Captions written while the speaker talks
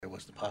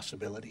was the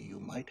possibility you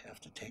might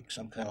have to take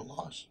some kind of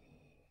loss.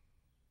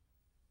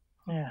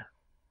 Yeah.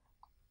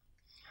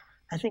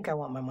 I think I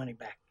want my money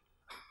back.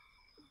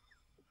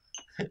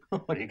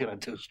 What are you going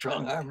to do,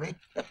 strong-arm me?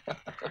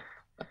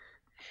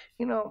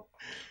 You know,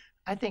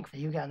 I think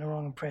you got the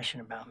wrong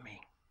impression about me.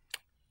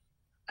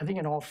 I think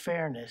in all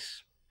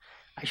fairness,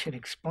 I should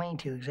explain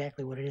to you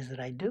exactly what it is that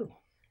I do.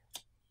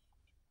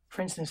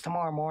 For instance,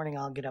 tomorrow morning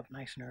I'll get up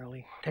nice and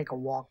early, take a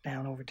walk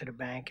down over to the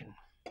bank and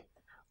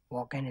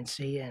walk in and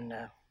see you. And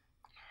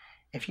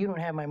if you don't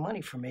have my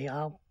money for me,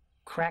 I'll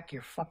crack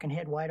your fucking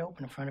head wide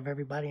open in front of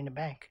everybody in the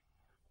bank.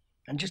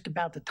 And just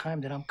about the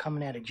time that I'm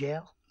coming out of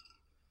jail,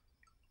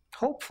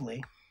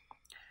 hopefully,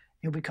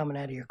 you'll be coming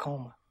out of your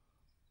coma.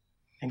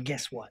 And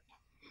guess what?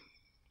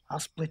 I'll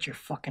split your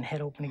fucking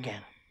head open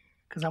again.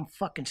 Because I'm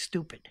fucking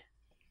stupid.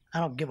 I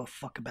don't give a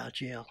fuck about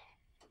jail.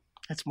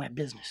 That's my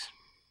business.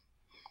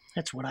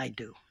 That's what I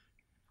do.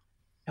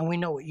 And we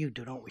know what you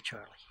do, don't we,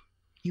 Charlie?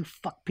 You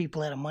fuck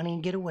people out of money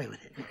and get away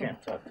with it. You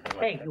can't talk to me like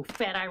Hey, that. you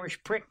fat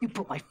Irish prick, you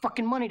put my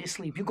fucking money to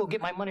sleep. You go get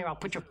my money or I'll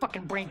put your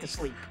fucking brain to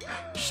sleep.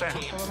 Sam.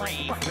 What am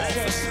I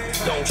fucking saying?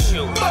 Don't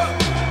shoot.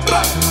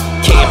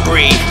 Can't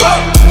breathe.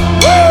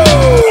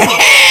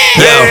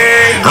 Yo,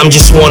 I'm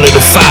just one of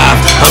the five.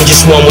 I'm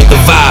just one with the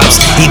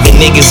vibes. Even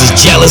niggas is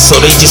jealous, so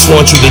they just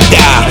want you to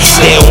die.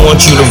 They don't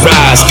want you to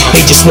rise,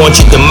 they just want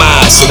your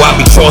demise. So I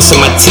be crossing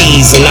my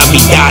T's and I be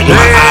dotting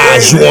my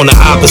I's. You on the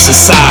opposite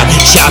side,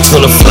 shots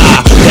gonna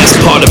fly. That's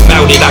part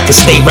about it, I can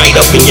stay right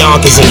up in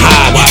Yonkers and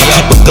hide.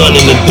 Keep a gun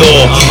in the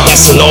door,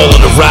 that's in all of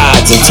the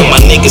rides. Until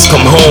my niggas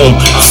come home,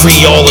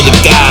 free all of the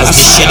guys.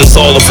 This shit is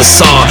all a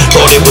facade,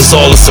 thought it was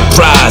all a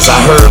surprise. I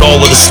heard all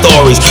of the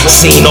stories,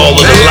 seen all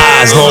of the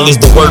lies. Long as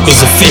the work is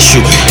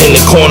official, in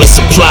the corner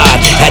supplied.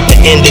 At the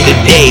end of the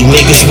day,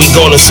 niggas, we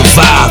gonna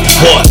survive.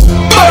 What?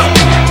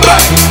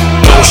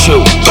 Don't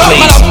shoot,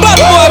 please.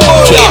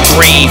 Can't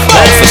breathe,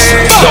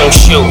 officer, don't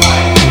shoot.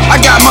 I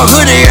got my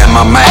hoodie and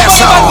my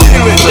mask on.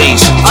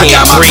 Please, I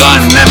got can't my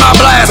gun breathe. and my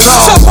blast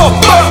on.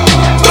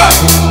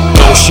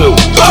 Don't shoot,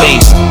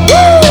 please.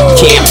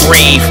 Can't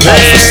breathe,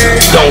 officer,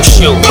 don't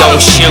shoot,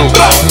 don't shoot.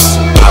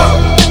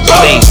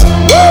 Please,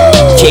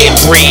 can't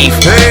breathe.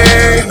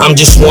 I'm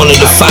just one of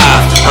the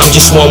five. I'm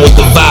just one with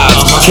the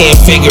vibes. Can't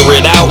figure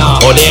it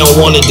out, or they don't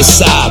want to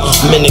decide.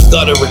 I'm in the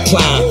gutter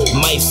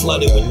recline, might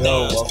flood it with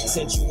dimes.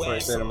 Since you First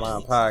asked State of me.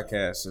 Mind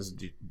podcast. This is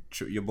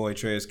your boy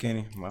Trez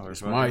Kenny. My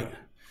first Mike.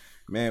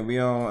 Man, we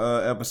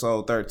on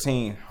episode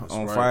 13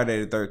 on right.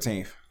 Friday the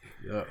 13th.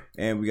 Yeah.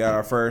 And we got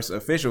our first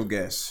official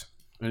guest.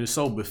 And it's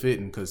so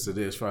befitting because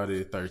today is Friday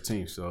the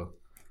 13th. So,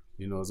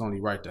 it's only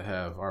right to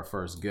have our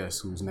first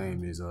guest whose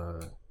name is,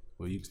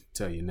 well, you can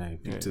tell your name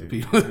to the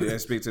people. Yeah,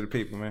 speak to the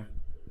people, man.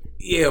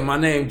 Yeah, my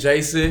name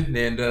Jason,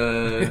 and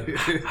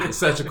it's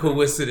such a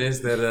coincidence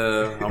that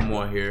I'm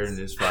on here and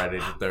it's Friday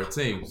the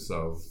 13th.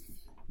 So,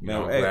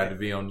 Man, I'm hey, glad to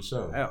be on the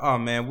show. Oh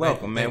man,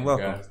 welcome, Thank you,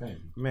 welcome. guys. Thank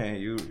you. Man,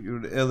 you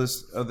the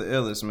illest of the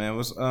illest, man.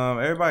 What's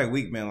everybody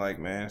week been like,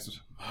 man?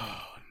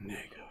 Oh,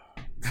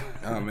 nigga.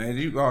 Oh man,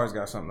 you always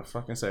got something to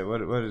fucking say.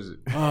 What is it?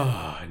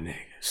 Oh, nigga.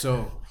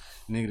 So,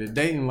 nigga, the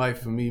dating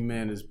life for me,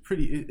 man, is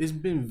it's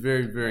been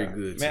very, very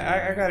good. Man,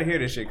 I gotta hear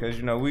this shit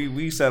because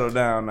we settled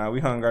down now.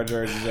 We hung our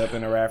jerseys up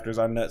in the rafters,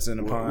 our nuts in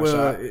the pawn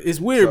shop. It's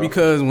weird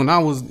because when I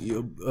was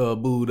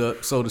booed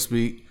up, so to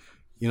speak,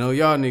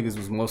 y'all niggas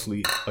was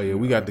mostly, oh yeah,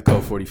 we got the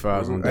code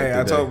 45s on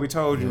deck today. We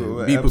told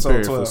you. Yeah, be episode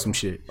prepared 12. for some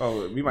shit.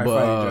 Oh, we might But,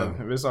 fight each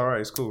other. If it's all right,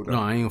 it's cool though. No,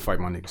 I ain't gonna fight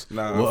my niggas.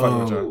 Nah, I'm fucking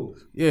with y'all.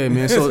 Yeah,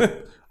 man.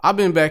 So I've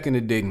been back in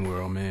the dating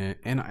world, man,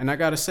 and I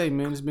gotta say,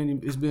 man, it's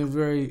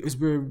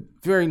been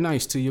very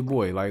nice to your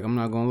boy. Like, I'm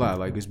not gonna lie,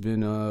 like it's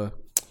been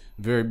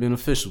very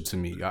beneficial to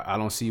me. I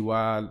don't see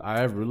why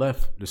I ever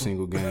left the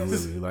single game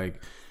really.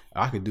 Like,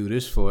 I could do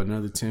this for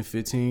another 10,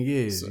 15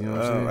 years. You know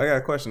what I'm saying? I got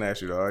a question to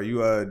ask you though. Are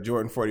you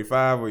Jordan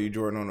 45 or are you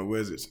Jordan on the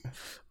Wizards?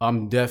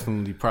 I'm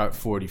definitely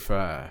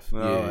 45. Oh,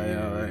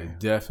 Yeah, all right.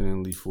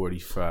 definitely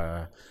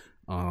 45.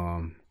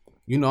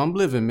 I'm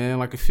living, man,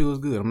 like it feels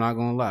good. I'm not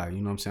gonna lie. You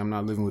know what I'm saying? I'm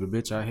not living with a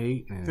bitch I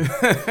hate,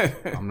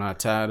 and I'm not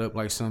tied up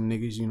like some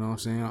niggas. You know what I'm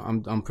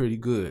saying? I'm pretty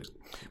good.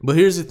 But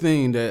here's the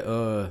thing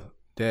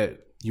that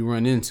you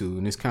run into,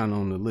 and it's kind of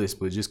on the list,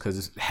 but just because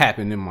it's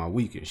happened in my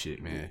week and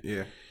shit, man.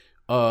 Yeah.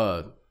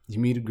 You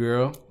meet a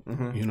girl,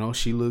 Mm-hmm.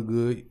 she look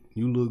good,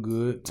 you look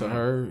good to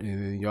her,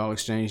 and then y'all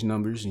exchange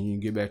numbers, and you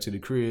get back to the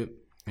crib,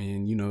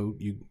 and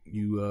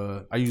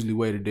I usually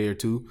wait a day or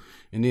two,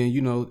 and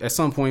then at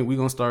some point we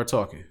gonna start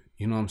talking.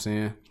 You know what I'm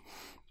saying?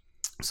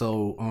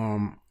 So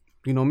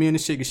me and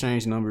this chick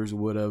exchange numbers or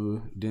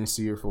whatever. Didn't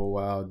see her for a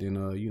while. Then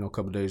a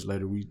couple days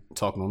later we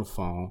talking on the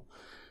phone,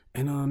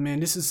 and man,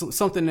 this is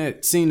something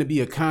that seemed to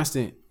be a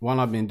constant while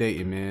I've been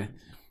dating, man.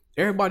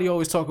 Everybody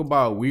always talk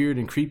about weird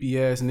and creepy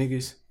ass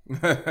niggas.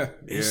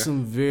 It's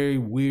some very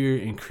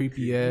weird and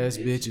creepy ass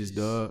bitches,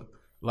 dog.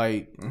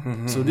 Like,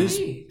 so this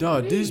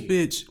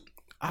bitch,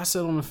 I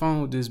sat on the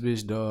phone with this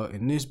bitch, dog,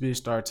 and this bitch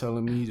started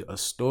telling me a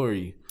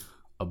story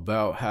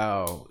about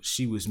how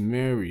she was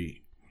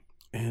married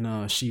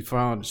and she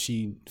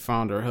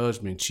found her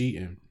husband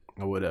cheating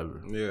or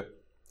whatever. Yeah.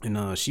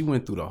 And she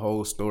went through the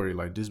whole story.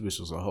 Like, this bitch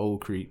was a whole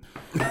creep.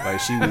 Like,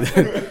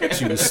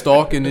 she was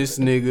stalking this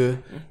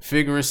nigga,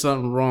 figuring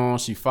something wrong.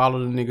 She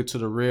followed the nigga to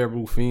the Red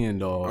Roof Inn,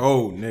 dog.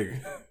 Oh,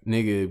 nigga.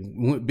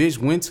 Bitch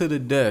went to the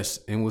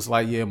desk and was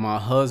like, yeah, my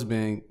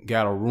husband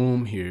got a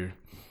room here,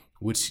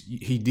 which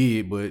he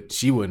did, but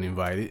she wasn't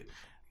invited.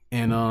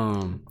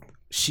 And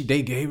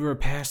they gave her a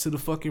pass to the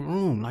fucking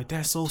room. Like,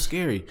 that's so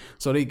scary.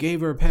 So they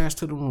gave her a pass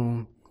to the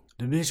room.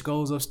 The bitch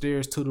goes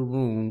upstairs to the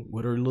room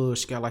with her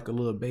she got like a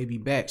little baby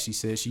bat she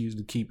said she used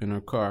to keep in her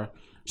car.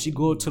 She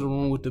go up to the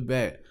room with the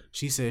bat.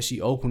 She said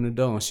she opened the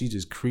door and she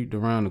just creeped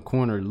around the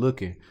corner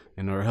looking.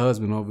 And her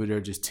husband over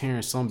there just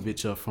tearing some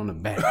bitch up from the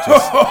back.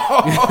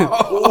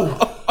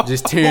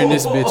 Just tearing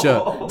this bitch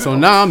up. So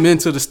now I'm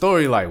into the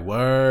story like,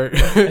 word.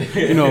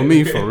 You know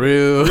me, for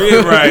real.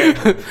 Yeah, right.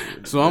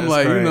 So I'm That's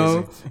like, crazy. you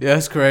know, yeah,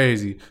 that's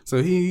crazy.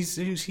 So he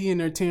in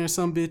there tearing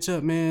some bitch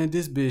up, man.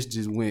 This bitch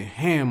just went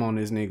ham on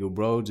this nigga,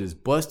 bro.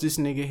 Just bust this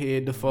nigga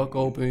head the fuck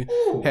open.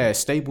 Had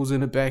staples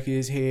in the back of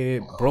his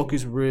head. Broke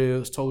his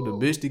ribs. Told the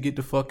bitch to get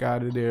the fuck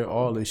out of there.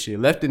 All this shit.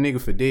 Left the nigga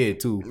for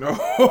dead, too.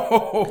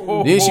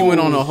 Then she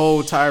went on a whole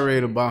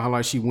tirade about how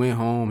like she went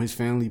home, his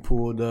family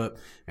pulled up,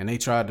 and they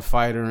tried to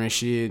fight her and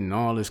shit, and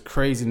all this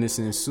craziness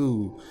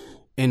ensued.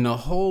 And the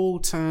whole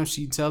time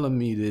she telling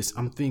me this,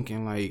 I'm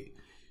thinking like,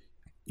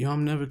 yo,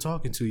 I'm never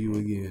talking to you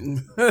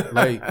again.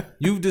 Like,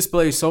 you've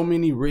displayed so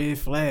many red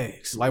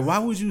flags. Like, why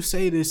would you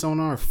say this on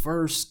our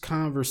first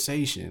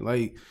conversation?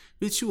 Like,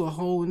 bitch, you a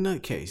whole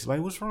nutcase.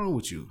 Like, what's wrong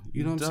with you?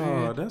 You know what I'm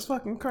saying? That's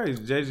fucking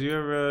crazy. Jay, you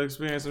ever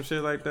experienced some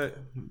shit like that?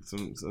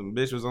 Some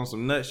bitch was on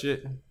some nut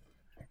shit?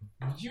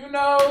 You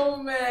know,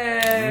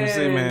 man. Let me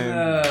see, man.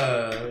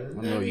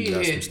 I know you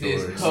got some hit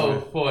stories. this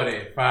code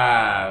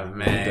 45,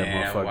 man. That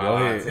motherfucker. While Go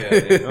I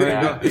ahead.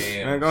 tell this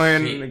Man, go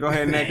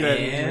ahead and neck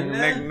man.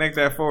 that neck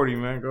that 40,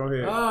 man. Go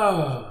ahead.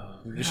 Oh,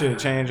 You should have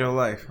changed your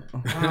life. oh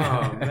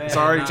man. It's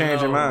already I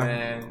changing know, mine.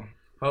 man.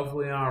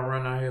 Hopefully I don't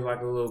run out here like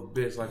a little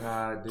bitch like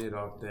how I did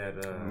off that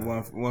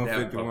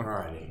 151.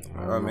 Bacardi.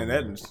 I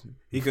mean,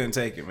 he couldn't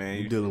take it, man.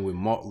 You dealing with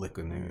malt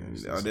liquor,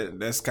 nigga. Oh,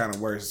 that's kind of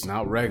worse. It's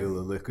not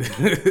regular liquor.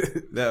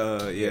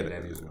 Yeah,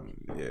 that is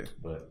yeah.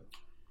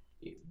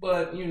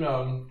 But you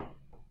know,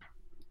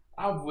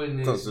 I've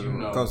witnessed, Close to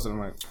the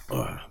mic.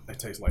 That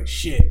tastes like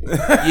shit.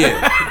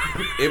 Yeah,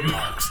 it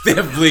most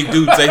definitely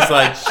do taste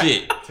like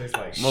shit. Tastes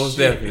like Most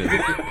definitely.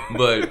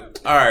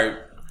 But all right,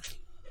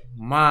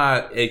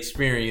 my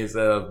experience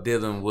of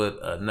dealing with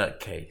a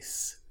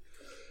nutcase.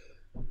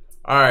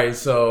 All right,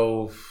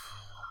 so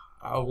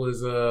I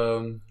was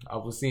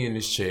seeing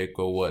this chick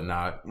or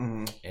whatnot,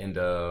 and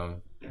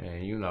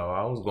you know,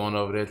 I was going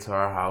over there to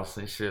her house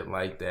and shit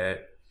like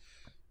that,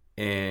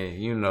 and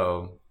you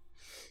know,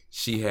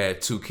 she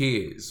had 2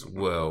 kids.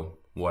 Well,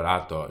 what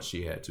I thought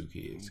she had 2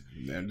 kids.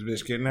 That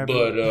bitch kidnapped.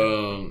 But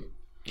oh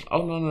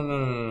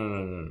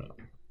no.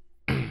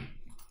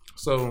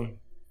 So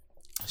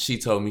she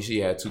told me she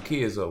had 2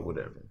 kids or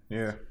whatever.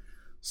 Yeah.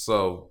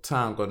 So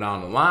time go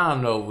down the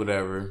line or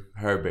whatever,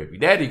 her baby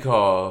daddy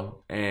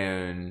called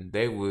and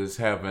they was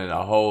having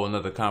a whole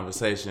nother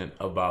conversation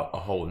about a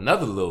whole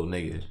nother little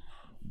nigga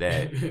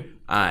that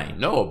I ain't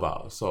know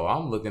about. So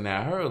I'm looking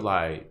at her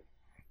like,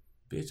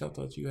 bitch, I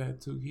thought you had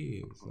 2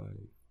 kids.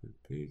 Like,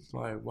 bitch,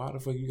 like, why the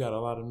fuck you got a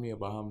lot of me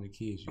about how many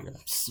kids you got?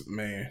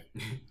 Man,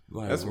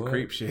 Like, that's some what?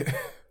 creep shit.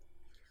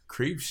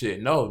 Creep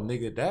shit. No,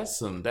 nigga, that's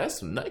some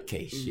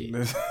nutcase shit.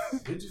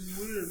 Bitches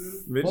weird,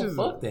 man. Bitches,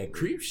 Fuck that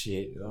creep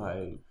shit.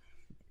 Like,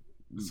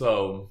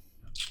 so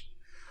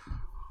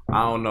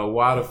I don't know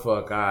why the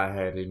fuck I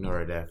had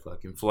ignored that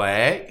fucking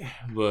flag,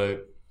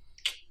 but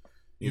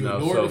you know,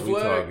 ignored so the we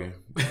flag? talking.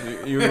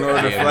 You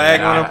ignored the Yeah, flag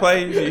man, on the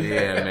plate?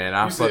 Yeah, man,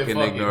 I You said fucking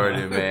fuck it. ignored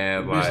it,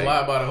 man. Bitch Like,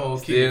 lied about the whole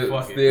kid.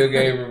 Still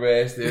gave her,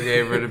 man. Still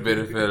gave her the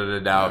benefit of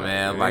the doubt,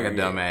 man. Like a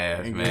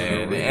dumbass,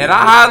 man. And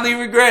I highly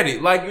regret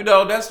it. Like, you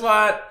know, that's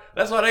why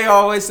they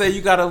always say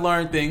you gotta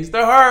learn things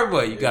the hard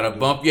way. You gotta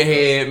bump your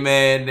head,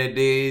 man. And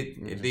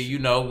then you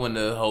know, when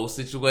the whole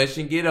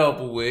situation get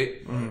over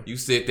with, you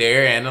sit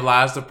there,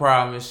 analyze the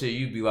problem and shit.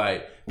 You be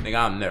like, nigga,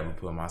 I'm never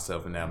putting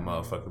myself in that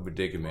motherfucking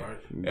predicament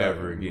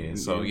ever again.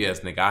 So yes,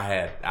 nigga, I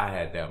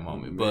had that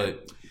moment,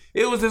 but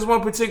it was this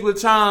one particular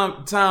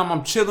time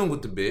I'm chilling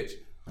with the bitch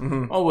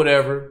or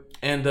whatever,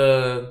 and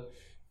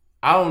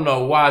I don't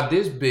know why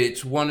this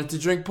bitch wanted to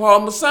drink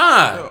Paul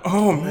Masson.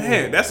 Oh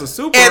man, that's a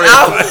super And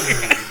red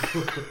flag.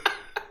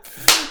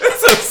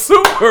 That's a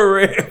super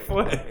red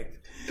flag.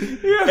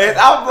 Yeah. And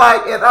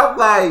I'm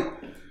like,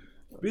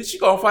 bitch, you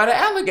gonna fight an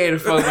alligator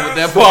fucking with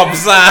that Paul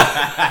Masson?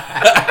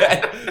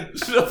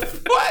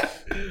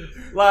 What?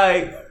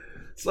 Like,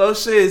 so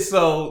shit.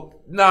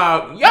 So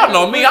nah, y'all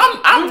know me.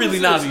 I'm really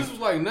not. This was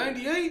like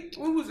 98.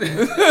 What was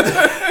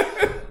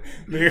it?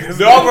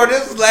 No, bro,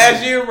 this was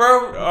last year,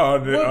 bro.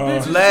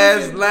 Oh,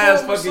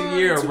 Last fucking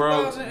year,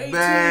 bro.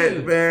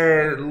 Bad.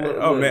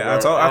 Oh man, I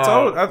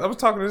was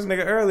talking to this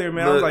nigga earlier,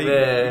 man. I was Look, like, you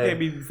man. can't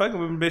be fucking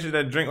with bitches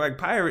that drink like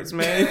pirates,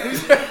 man.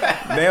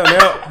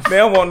 they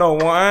don't want no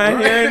wine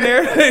here and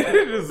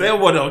there. They don't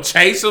want no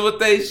chaser with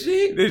they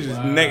shit. They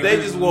just They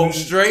just want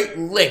straight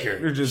liquor.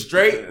 They're just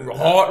straight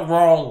hard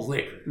wrong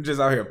liquor. just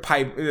out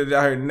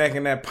here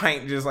necking that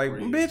pint, just like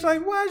bitch,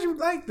 like why'd you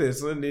like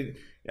this? And then,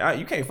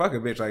 you can't fuck a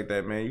bitch like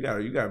that, man. You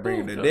gotta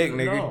bring her the dick,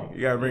 nigga. No.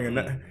 You gotta bring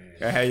her.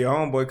 Gotta have your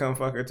homeboy come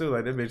fuck her too.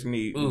 Like that bitch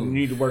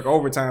need to work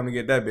overtime to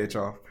get that bitch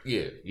off.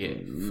 Yeah,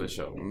 for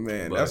sure.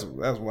 Man, But- that's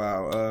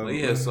wild. But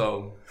yeah,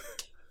 so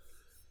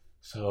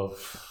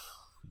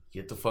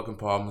get the fucking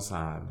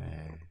Parmesan,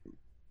 man.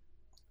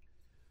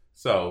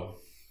 So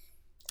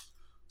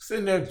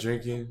sitting there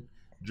drinking.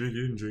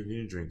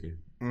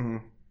 Mm-hmm.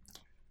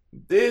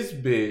 This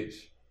bitch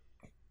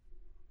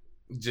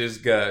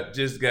just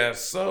got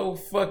so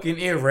fucking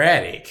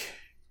erratic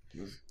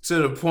to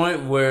the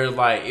point where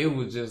like it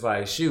was just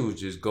like she was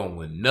just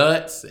going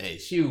nuts and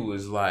she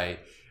was like,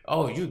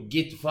 oh, you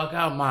get the fuck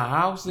out of my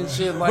house and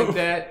shit like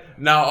that.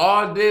 Now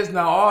all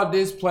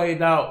this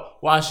played out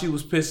while she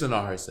was pissing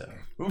on herself.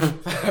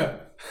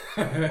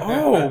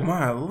 Oh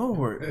my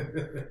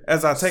lord!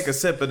 As I take a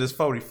sip of this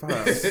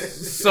 45,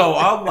 So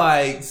I'm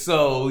like,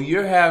 so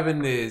you're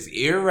having this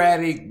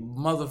erratic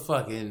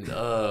motherfucking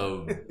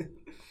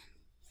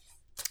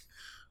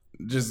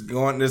just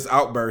going this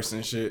outburst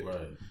and shit.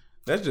 Right.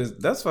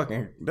 That's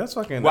fucking.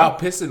 while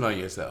pissing on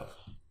yourself.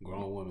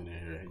 Grown woman in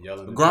here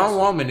yelling. Grown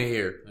woman in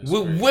here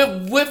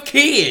with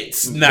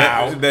kids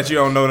now. that you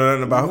don't know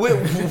nothing about.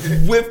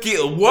 with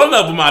kids. One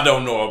of them I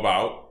don't know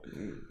about.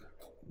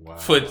 Wow.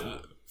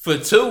 For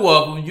two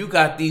of them, you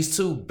got these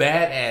two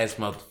badass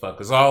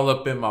motherfuckers all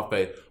up in my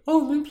face. Oh,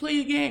 let me play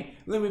a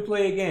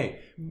game.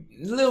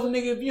 Little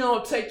nigga, if you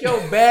don't take your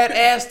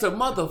badass to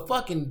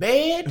motherfucking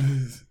bed,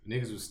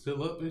 Niggas was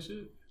still up and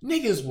shit.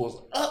 niggas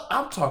was up.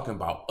 I'm talking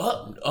about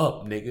up,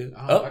 nigga.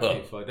 I Up.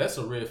 can't fuck. That's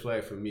a red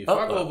flag for me. If Up,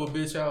 I go up. over a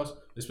bitch house,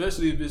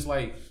 especially if it's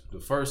like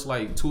the first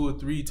like 2 or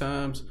 3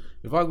 times,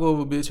 if I go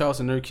over a bitch house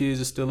and their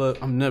kids are still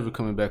up, I'm never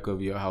coming back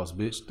over your house,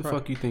 bitch. The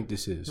fuck you think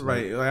this is?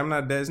 Right, like, I'm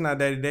not. It's not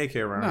daddy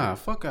daycare around. Nah,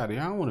 fuck out of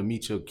here. I don't want to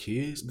meet your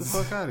kids. The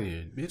fuck out of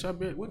here, bitch. I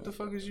bet. What the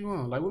fuck is you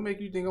on? Like, what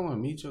make you think I want to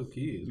meet your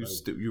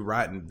kids? Like, You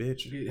rotten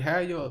bitch.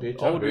 have your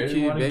Bitch, I older barely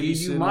kid wanna give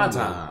you babysit my them.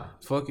 time.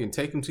 Fucking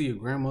take them to your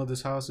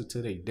grandmother's house or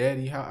to their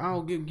daddy house. I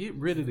don't get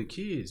rid of the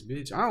kids,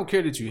 bitch. I don't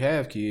care that you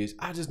have kids.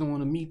 I just don't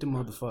want to meet the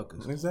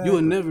motherfuckers. Exactly. You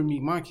will never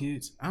meet my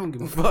kids. I don't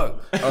give a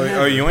fuck.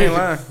 Oh, you ain't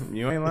lying.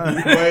 You ain't lying.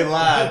 You ain't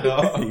lying, dog.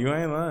 You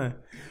ain't lying.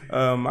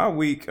 My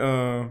week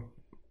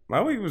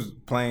was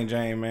plain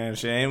Jane, man.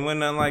 Shit ain't went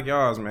nothing like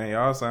y'all's, man.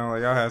 Y'all sound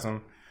like y'all had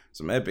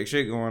some epic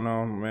shit going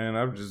on, man.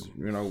 I'm just,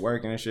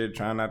 working and shit,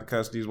 trying not to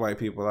cuss these white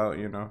people out,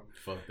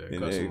 Fuck that. And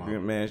Cuss 'em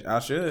out. man, I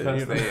should.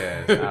 Cuss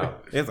their ass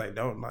out. It's like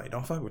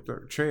don't fuck with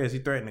Trez. He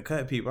threatened to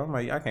cut people. I'm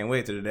like, I can't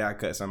wait till the day I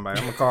cut somebody.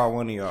 I'm gonna call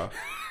one of y'all.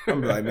 I'm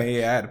gonna be like, man,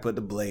 yeah, I had to put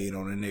the blade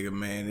on a nigga,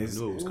 man. I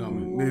knew it was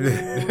coming.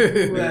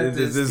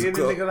 This is Skin a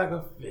close. nigga like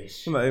a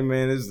fish. I'm like,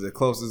 man, this is the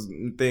closest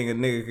thing a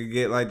nigga could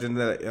get. Like, just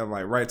that, I'm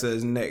like, right to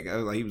his neck. I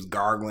was like, he was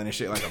gargling and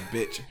shit like a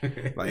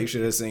bitch. Like, you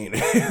should have seen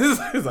it.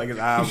 It's like his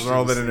eyes was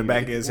rolling in the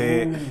back of his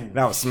head. And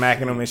I was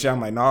smacking him and shit. I'm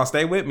like, nah,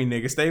 stay with me,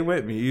 nigga. Stay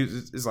with me.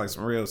 It's like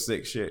some real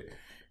sick shit.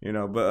 But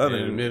other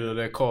In the than middle of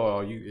that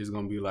call, it's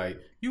gonna be like,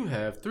 you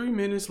have 3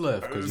 minutes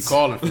left because you're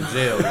calling from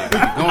jail. Nigga.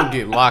 You're gonna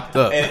get locked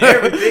up. And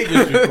everything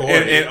is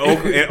recorded.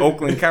 in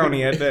Oakland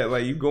County at that,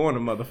 like, you going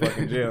to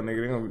motherfucking jail,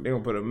 nigga. They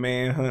gonna put a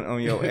manhunt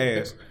on your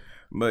ass.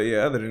 But yeah,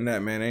 other than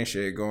that, man, ain't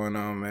shit going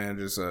on, man.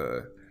 Just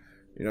trying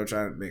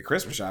to be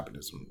Christmas shopping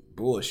is some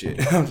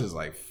bullshit. I'm just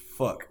like,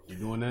 fuck. You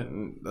doing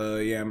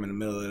that? Yeah, I'm in the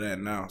middle of that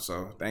now.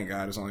 So thank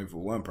God it's only for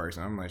one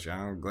person. I'm like, shit,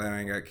 I'm glad I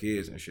ain't got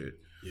kids and shit.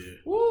 Yeah.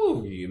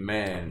 Woo,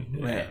 man.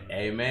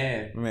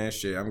 Amen. Man,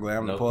 shit, I'm glad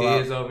I'm No to pull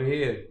kids out. over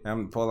here.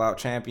 I'm to pull out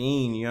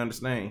champion. You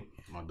understand?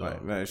 My dog.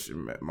 Like, man, shit,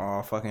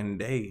 my fucking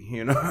day.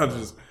 I'm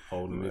just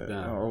Holding it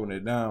down. holding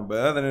it down. But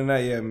other than that,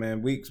 yeah,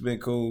 man, week's been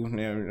cool.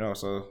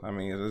 So I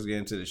mean, let's get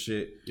into the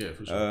shit. Yeah,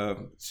 for sure.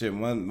 Shit,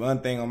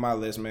 one thing on my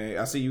list, man.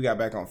 I see you got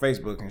back on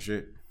Facebook and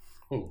shit.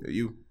 Who?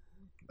 You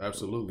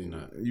Absolutely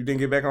not. didn't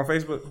get back on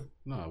Facebook?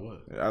 Nah,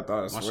 what? I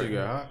thought My shit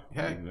got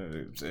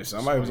hot.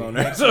 somebody was on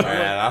there.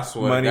 Man, I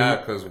swear Money. to God,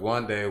 because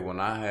one day when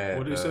I had...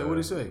 What did he say? What did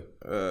he say?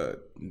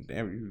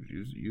 Damn,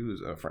 you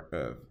was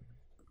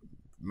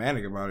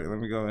manic about it. Let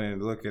me go ahead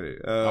and look at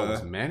it. I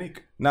was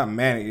manic. Not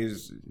manic.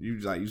 Is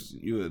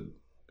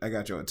I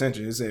got your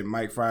attention. It said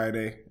Mike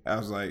Friday. I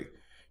was like,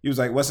 he was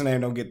like, what's the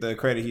name? Don't get the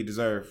credit he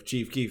deserved.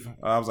 Chief Keef.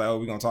 I was like, oh,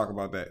 we gonna talk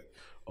about that.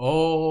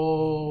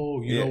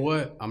 Oh, you Yeah. know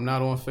what? I'm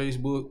not on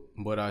Facebook,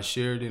 but I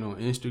shared it on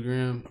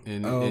Instagram,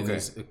 and, Oh, and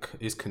okay.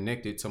 it's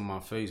connected to my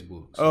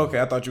Facebook. Oh, okay,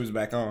 I thought you was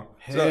back on.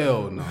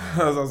 Hell no.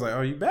 I was like,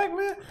 oh, you back,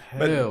 man?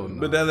 Hell no.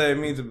 But that led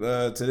me to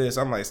this.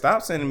 I'm like,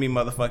 stop sending me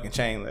motherfucking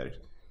chain letters.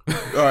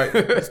 All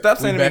right, stop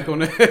We sending back me. on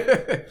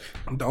that.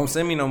 Don't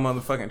send me no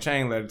motherfucking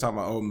chain letter talking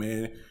about, oh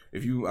man,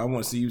 I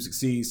want to see you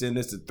succeed, send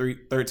this to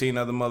 13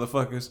 other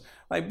motherfuckers.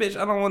 Like, bitch,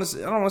 I don't want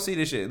to see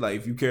this shit. Like,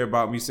 if you care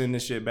about me, send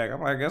this shit back.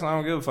 I'm like, I guess I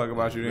don't give a fuck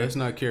about you. Then. Let's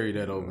not carry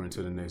that over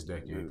into the next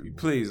decade. People.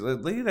 Please,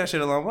 leave that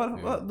shit alone. What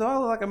do I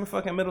look like I'm in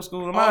fucking middle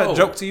school? Am I a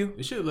joke to you?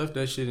 They should have left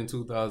that shit in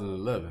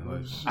 2011.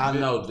 Like, I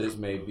know this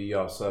may be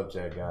off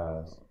subject,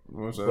 guys.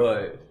 What's up?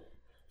 But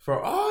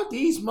for all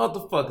these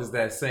motherfuckers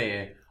that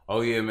saying,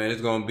 oh yeah, man,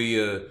 it's gonna be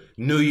a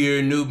new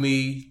year, new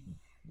me.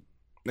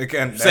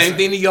 Same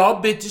thing to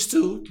y'all bitches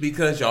too,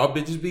 because y'all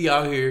bitches be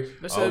out here.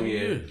 That's every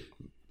year.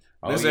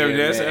 That's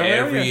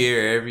every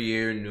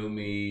year, new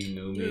me,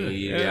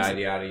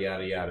 yada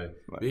yada.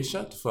 Bitch,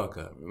 shut the fuck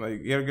up.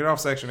 Like, you gotta get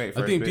off Section 8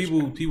 first. I think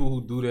bitch. people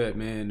who do that,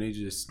 man, they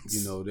just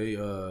they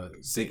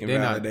seeking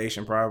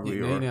validation probably.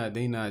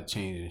 They not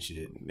changing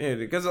shit. Yeah,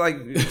 because like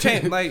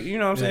change, like you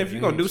know what I'm saying. If you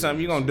gonna do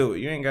something, you gonna do it.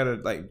 You ain't gotta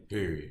like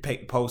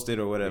post it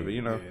or whatever.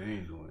 You know. Yeah, they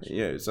ain't doing shit.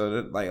 Yeah, so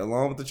that, like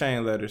along with the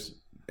chain letters.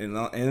 And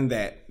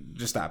that,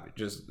 just stop it.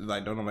 Just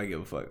like don't nobody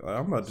give a fuck. Like,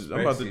 I'm about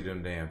to see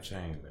them damn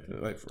chain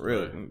letters. Like for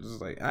real. Just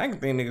like I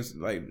ain't think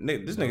niggas like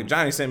this nigga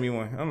Johnny sent me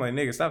one. I'm like,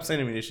 nigga, stop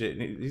sending me this shit.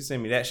 He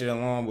sent me that shit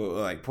along with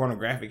like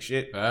pornographic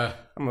shit. I'm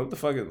like, what the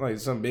fuck is like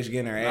some bitch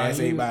getting her ass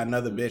ate by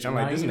another bitch? I'm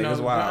like, this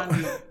nigga's wild.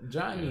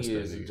 Johnny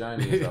is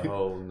a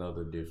whole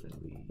nother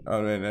different league.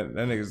 Oh man,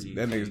 that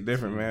nigga's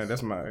different, man.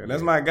 That's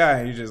my guy.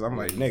 And I'm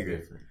like,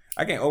 nigga.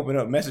 I can't open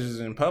up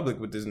messages in public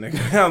with this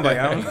nigga. I'm like,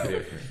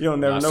 you don't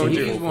never know what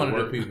you're. He's one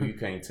of the people you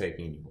can't take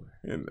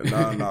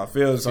anywhere. No,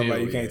 Phil is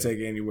somebody you can't take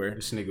anywhere.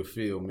 This nigga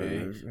Phil,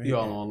 man, he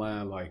all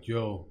online like,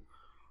 yo,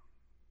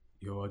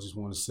 I just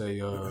want to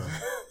say,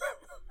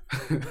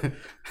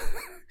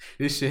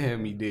 this shit had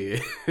me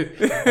dead.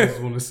 I just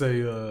want to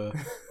say,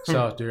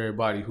 shout out to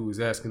everybody who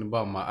was asking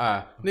about my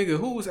eye. Nigga,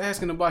 who was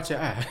asking about your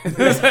eye?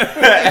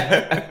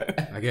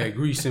 I got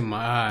grease in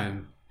my eye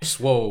and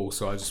swole,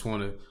 so I just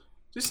want to.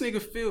 This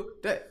nigga feel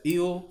that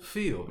ill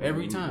feel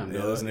every time.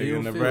 Yeah, this nigga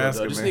in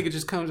Nebraska, this nigga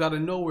just comes out of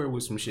nowhere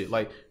with some shit.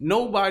 Like,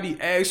 nobody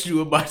asked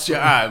you about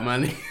your eye, my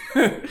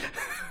nigga.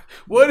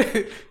 My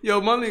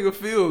nigga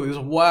Phil is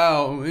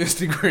wild on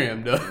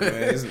Instagram, though. Man,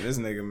 this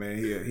nigga, man,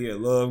 he a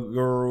love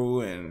guru,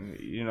 and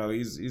you know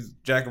he's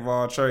jack of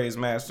all trades,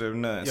 master of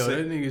none. Yo,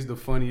 that nigga's the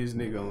funniest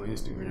nigga on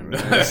Instagram.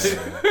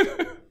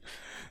 Man.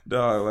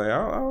 Dog, like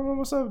I don't know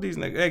what's up with these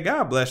niggas. Hey,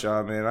 God bless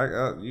y'all,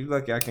 man. You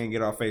lucky I can't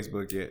get off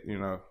Facebook yet, you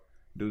know.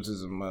 Due to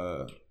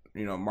some,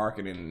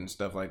 marketing and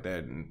stuff like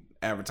that and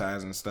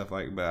advertising and stuff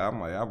like that. But I'm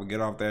like, I would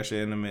get off that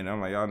shit in a minute.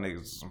 I'm like, y'all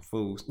niggas are some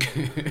fools.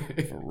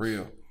 For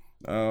real.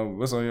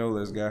 What's on your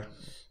list, guy?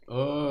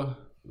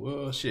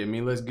 Well, shit,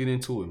 man, let's get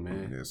into it,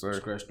 man. Yes, sir.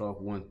 Scratched off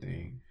one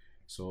thing.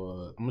 So,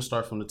 I'm going to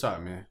start from the top,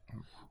 man.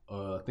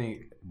 I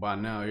think by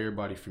now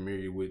everybody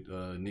familiar with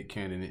Nick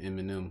Cannon and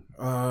Eminem.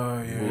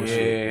 Oh,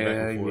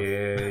 yeah.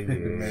 Bullshit,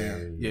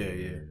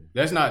 yeah.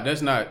 That's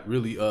not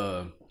really,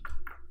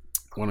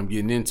 what I'm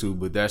getting into,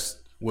 but that's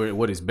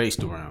what it's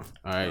based around.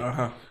 All right.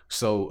 Uh-huh.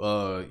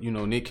 So,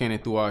 Nick Cannon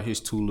threw out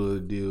his 2 little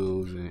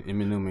deals, and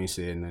Eminem ain't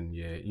said nothing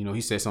yet. He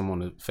said something on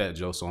the Fat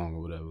Joe song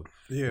or whatever.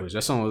 Yeah. Which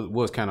that song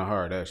was kind of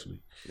hard, actually.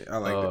 Yeah, I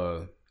like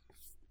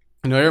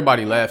that.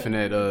 Everybody laughing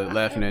at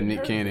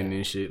Nick Cannon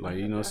and shit, like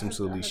some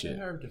silly shit.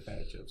 Heard the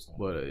Fat Joe song.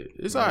 But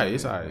it's alright.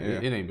 It's alright.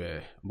 Yeah. It ain't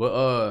bad.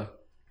 But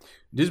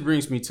this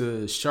brings me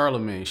to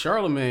Charlemagne.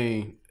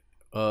 Charlemagne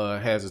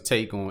has a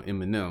take on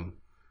Eminem.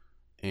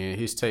 And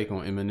his take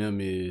on Eminem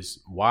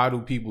is, why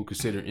do people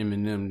consider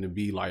Eminem to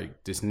be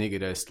like this nigga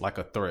that's like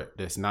a threat,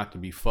 that's not to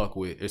be fucked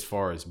with as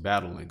far as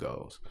battling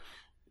goes?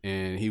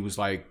 And he was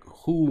like,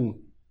 who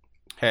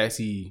has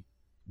he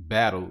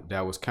battled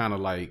that was kind of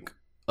like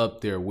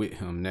up there with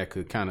him that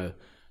could kind of,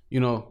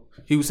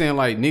 he was saying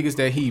like niggas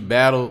that he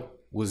battled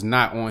was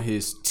not on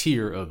his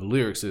tier of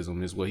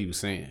lyricism is what he was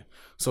saying.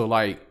 So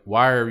like,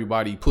 why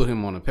everybody put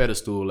him on a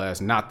pedestal as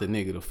not the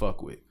nigga to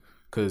fuck with?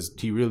 Because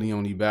he really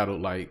only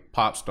battled like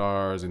pop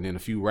stars and then a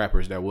few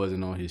rappers that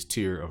wasn't on his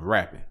tier of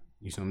rapping.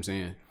 You see what I'm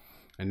saying?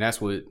 And that's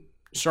what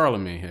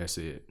Charlemagne has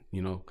said,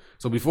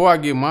 So before I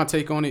give my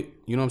take on it,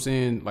 you know what I'm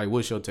saying? Like,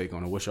 what's your take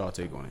on it? What's y'all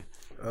take on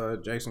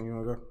it? Jason, you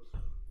want to go?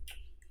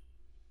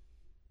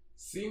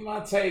 See,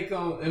 my take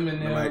on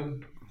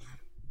Eminem.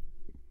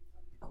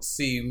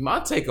 My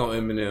take on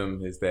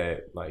Eminem is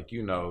that, like,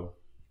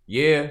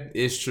 yeah,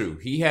 it's true.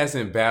 He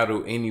hasn't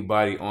battled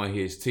anybody on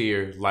his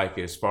tier, like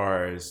as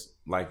far as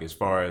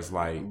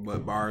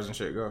but bars and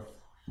shit go.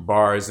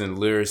 Bars and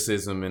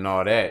lyricism and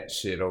all that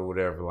shit or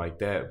whatever like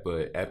that.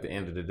 But at the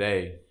end of the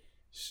day,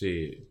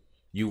 shit,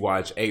 you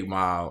watch 8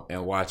 Mile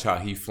and watch how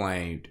he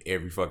flamed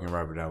every fucking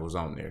rapper that was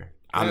on there.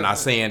 I'm not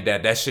saying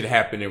that shit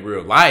happened in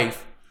real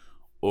life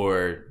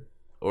or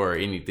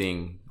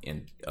anything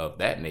of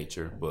that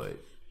nature, but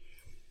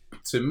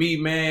to me,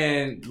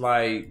 man,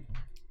 like,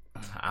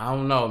 I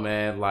don't know,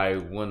 man.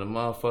 Like, when a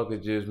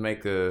motherfucker just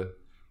make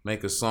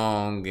a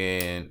song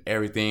and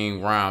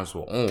everything rhymes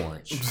with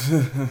orange.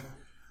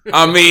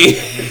 I mean,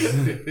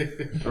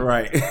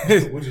 right.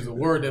 Which is a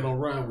word that don't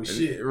rhyme with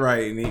shit.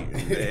 Right.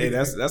 Hey,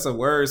 that's a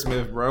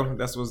wordsmith, bro.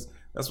 That's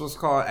That's what's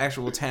called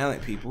actual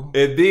talent, people.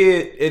 It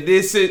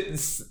did.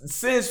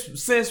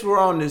 Since we're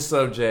on this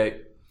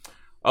subject,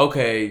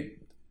 okay,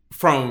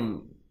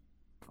 from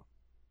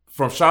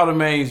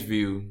Charlemagne's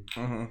view,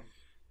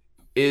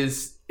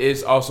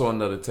 is also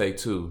another take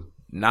too.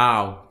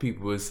 Now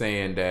people are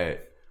saying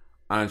that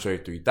Andre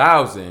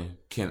 3000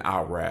 can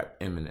out-rap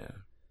Eminem.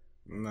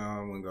 No, I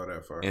wouldn't go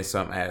that far. In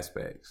some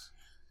aspects.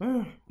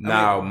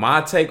 Now,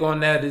 my take on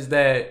that is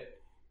that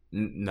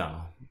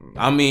no.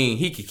 I mean,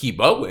 he could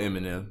keep up with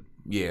Eminem,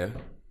 yeah,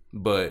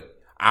 but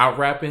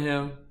out-rapping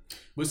him.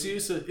 But see,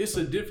 it's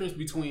a difference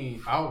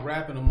between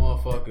out-rapping a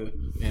motherfucker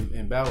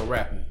and battle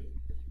rapping.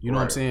 You know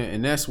what I'm saying?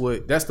 And that's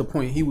the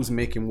point he was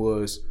making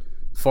was,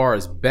 far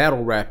as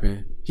battle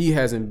rapping, he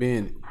hasn't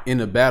been in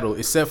a battle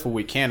except for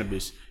with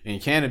Cannabis, and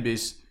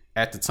Cannabis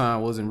at the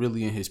time wasn't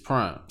really in his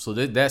prime. So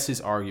that's his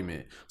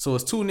argument. So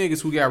it's two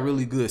niggas who got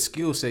really good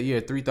skill set. Yeah,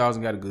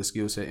 3000 got a good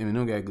skill set,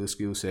 Eminem got a good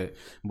skill set.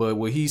 But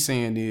what he's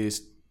saying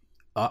is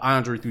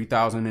Andre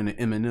 3000 and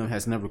Eminem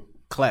has never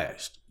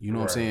clashed. You know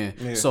what I'm saying?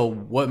 Yeah. So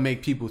what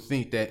make people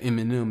think that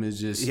Eminem is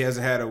just... He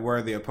hasn't had a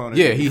worthy opponent.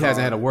 Yeah, he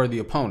hasn't had a worthy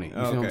opponent.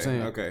 You see what I'm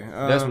saying? Okay.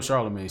 That's what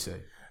Charlemagne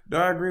say. Do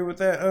I agree with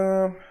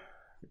that?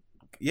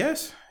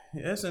 Yes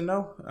and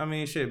no. I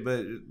mean, shit,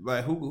 but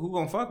like, who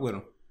gonna fuck with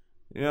him?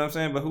 You know what I'm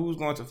saying? But who's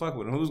going to fuck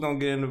with him? Who's gonna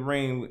get in the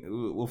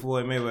ring with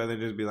Floyd Mayweather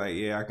and just be like,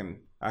 yeah, I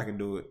can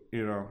do it.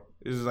 You know,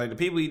 it's just like the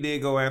people he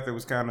did go after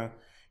was kind of,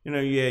 you know,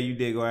 yeah, you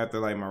did go after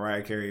like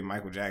Mariah Carey,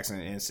 Michael Jackson,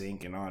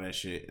 NSYNC, and all that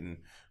shit, and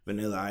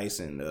Vanilla Ice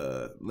and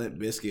Limp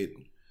Bizkit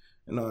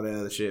and all that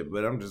other shit.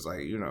 But I'm just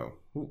like, you know,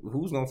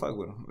 who's gonna fuck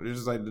with him? It's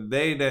just like the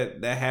day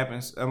that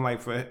happens, I'm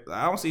like,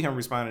 I don't see him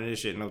responding to this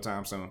shit no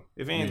time soon.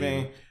 If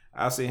anything. Mm-hmm.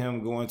 I see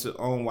him going to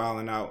own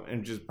Wildin' Out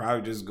and just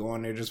probably just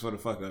going there just for the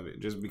fuck of it,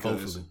 just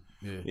because.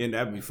 Yeah,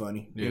 that'd be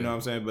funny. Yeah. You know what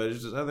I'm saying? But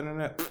it's just other than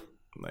that,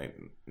 like,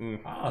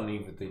 I don't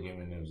even think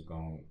Eminem's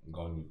going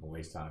to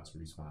waste time to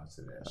respond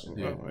to that shit.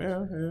 Yeah.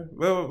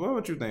 Well,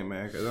 what you think,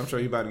 man? Because I'm sure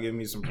you about to give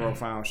me some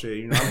profound shit.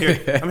 You know,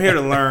 I'm here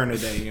to learn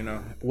today. You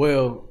know.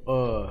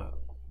 Well,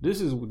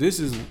 this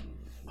is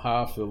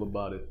how I feel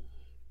about it.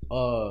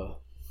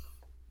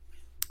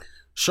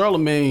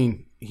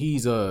 Charlemagne, he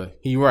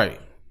right.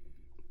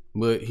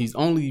 But he's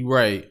only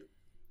right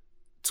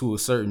to a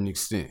certain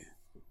extent.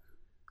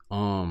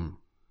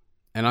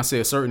 And I say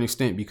a certain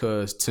extent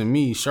because to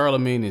me,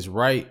 Charlemagne is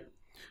right,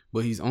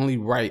 but he's only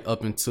right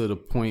up until the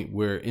point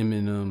where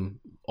Eminem,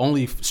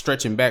 only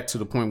stretching back to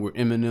the point where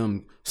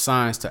Eminem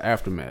signs to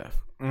Aftermath.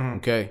 Mm-hmm.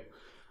 Okay.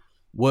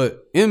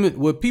 What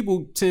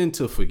people tend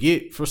to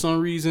forget for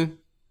some reason,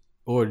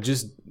 or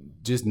just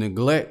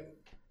neglect,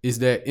 is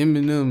that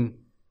Eminem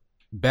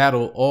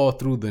battled all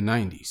through the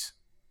 90s.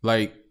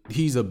 Like,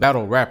 he's a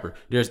battle rapper.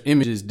 There's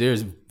images,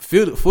 there's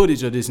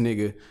footage of this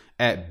nigga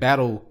at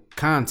battle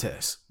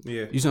contests.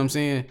 Yeah. You see what I'm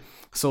saying?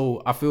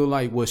 So I feel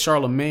like what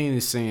Charlemagne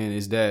is saying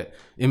is that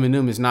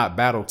Eminem is not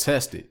battle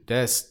tested.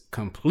 That's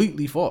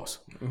completely false.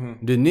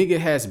 Mm-hmm. The nigga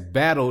has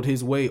battled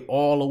his way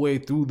all the way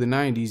through the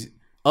 90s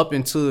up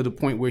until the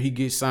point where he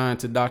gets signed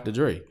to Dr.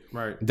 Dre.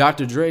 Right.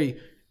 Dr. Dre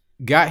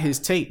got his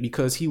tape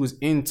because he was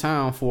in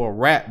town for a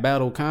rap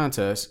battle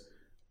contest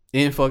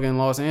in fucking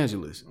Los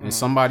Angeles. And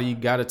somebody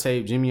got a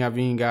tape, Jimmy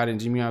Iovine got it,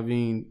 and Jimmy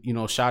Iovine, you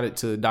know, shot it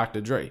to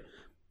Dr. Dre.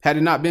 Had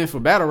it not been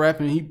for battle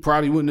rapping, he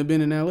probably wouldn't have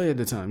been in LA at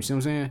the time. You see what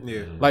I'm saying?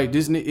 Yeah. Like,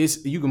 this,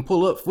 you can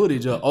pull up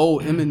footage of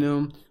old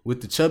Eminem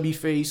with the chubby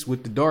face,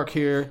 with the dark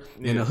hair,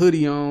 and a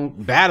hoodie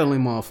on,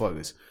 battling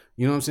motherfuckers.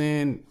 You know what I'm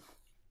saying?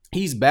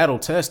 He's battle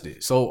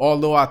tested. So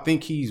although I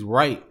think he's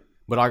right,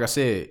 but like I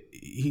said,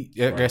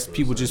 I guess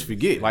people just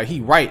forget. Like,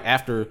 he right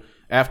after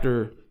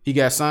he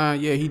got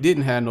signed, yeah, he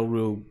didn't have no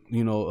real,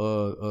 you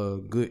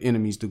know, good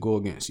enemies to go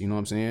against. You know what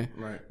I'm saying?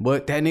 Right.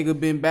 But that nigga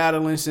been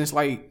battling since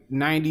like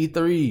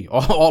 93,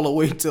 all the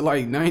way to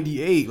like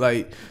 98.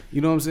 Like,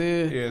 you know what I'm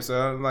saying? Yeah,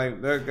 so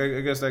like,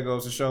 I guess that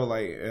goes to show,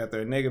 like,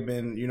 after a nigga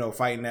been, you know,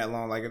 fighting that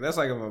long, like, that's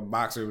like if a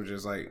boxer was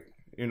just like,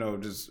 you know,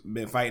 just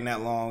been fighting that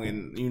long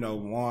and, you know,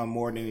 won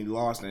more than he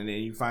lost, and then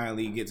you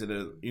finally get to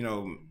the, you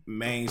know,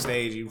 main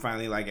stage, you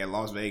finally like at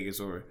Las Vegas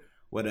or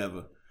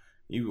whatever.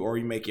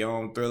 You make your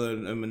own Thriller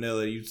in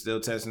Manila. You still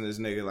testing this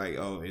nigga like,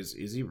 oh, is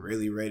he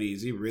really ready?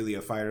 Is he really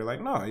a fighter?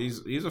 Like, no,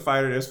 he's a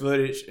fighter. There's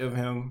footage of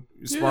him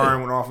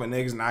sparring with off with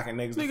niggas, knocking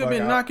niggas. Nigga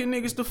been knocking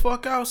niggas the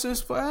fuck out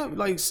since forever.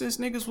 Like, since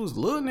niggas was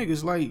little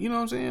niggas. Like, you know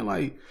what I'm saying?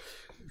 Like,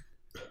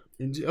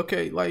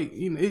 okay, like,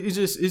 you know, it's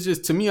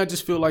just to me, I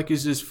just feel like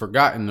it's just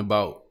forgotten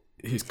about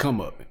his come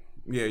up.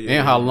 Yeah,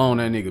 and how long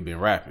that nigga been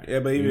rapping. Yeah,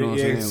 but even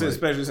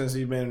especially since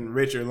he's been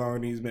richer longer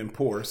than he's been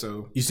poor.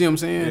 So you see what I'm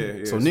saying?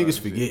 Yeah, so niggas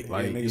forget,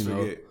 like, niggas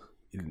forget.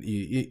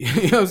 You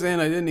know what I'm saying?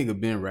 Like, that nigga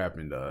been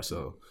rapping, dog.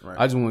 So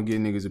I just want to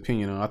get niggas'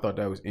 opinion on. I thought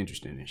that was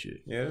interesting and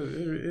shit. Yeah,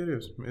 it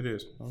is. It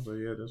is. I was like,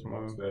 yeah,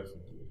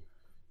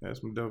 that's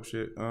some dope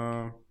shit.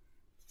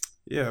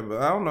 Yeah, but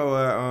I don't know.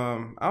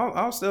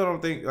 I still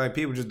don't think, like,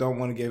 people just don't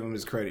want to give him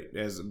his credit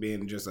as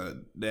being just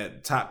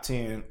that top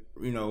 10,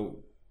 you know,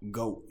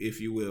 GOAT,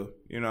 if you will.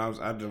 You know,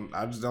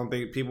 I just don't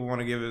think people want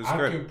to give it his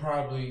credit.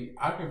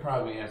 I can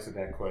probably answer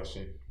that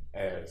question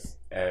as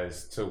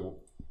to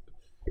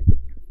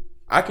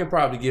I can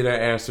probably get an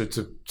answer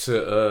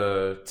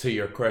to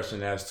your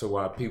question as to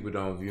why people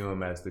don't view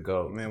him as the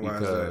GOAT. Man, why is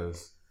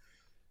because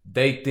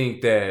they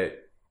think that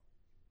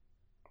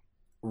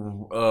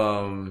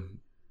and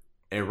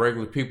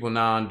regular people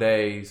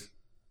nowadays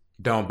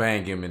don't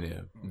bang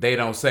Eminem. They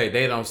don't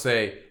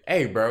say,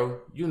 hey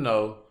bro, you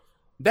know,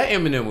 that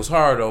Eminem was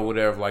hard or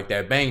whatever like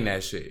that, bang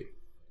that shit.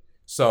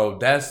 So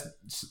that's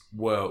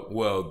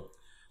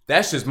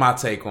that's just my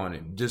take on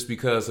it. Just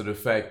because of the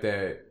fact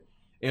that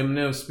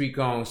Eminem speak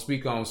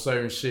on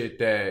certain shit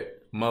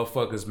that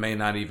motherfuckers may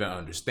not even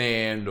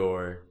understand,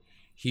 or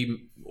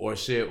he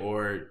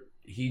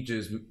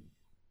just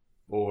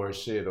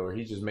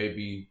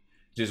maybe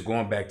just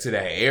going back to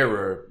that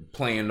era,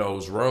 playing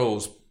those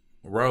roles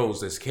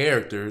as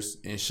characters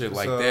and shit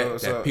like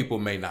that people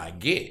may not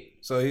get.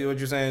 So what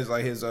you're saying is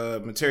like his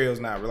material's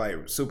not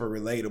like super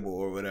relatable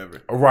or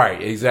whatever.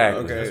 Right,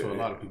 exactly. Okay. That's what a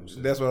lot of people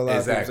say. That's what a lot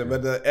of people say.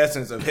 But the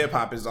essence of hip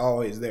hop is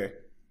always there.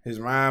 His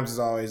rhymes is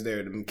always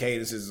there. The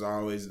cadences is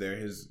always there.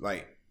 Even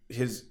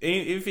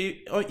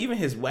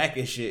his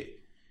wackest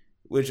shit,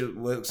 which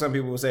what some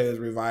people will say is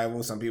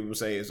revival, some people will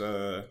say is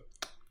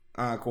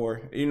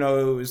encore. You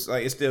know, it's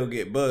like it still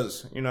get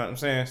buzz. You know what I'm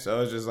saying?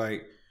 So it's just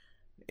like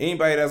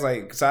anybody that's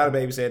like Sada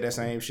Baby said that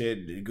same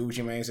shit.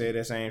 Gucci Mane said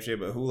that same shit.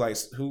 But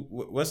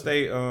what's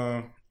they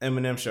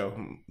Eminem show?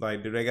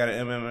 Like, do they got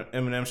an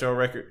Eminem show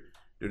record?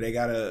 Do they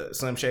got a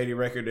Slim Shady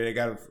record? Do they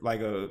got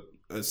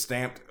a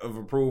stamped of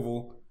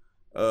approval?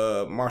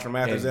 Marshall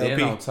Mathers and LP.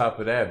 then on top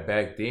of that,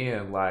 back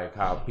then, like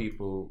how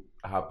people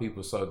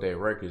sold their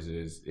records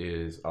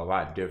is a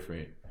lot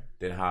different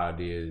than how it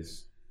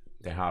is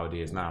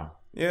now.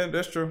 Yeah,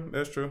 that's true.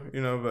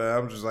 You know, but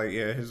I'm just like,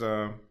 yeah,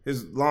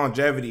 his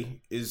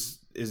longevity is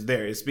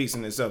there. It speaks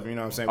in itself. You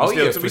know what I'm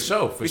saying? For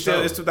sure.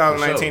 It's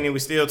 2019 and we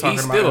still talking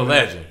about. He's still a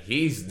legend.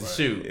 He's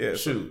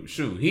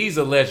shoot. He's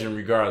a legend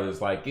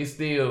regardless. Like it's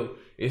still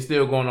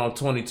going on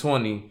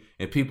 2020,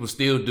 and people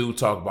still do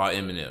talk about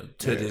Eminem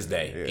to this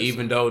day,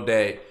 even though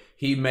that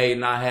he may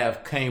not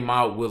have came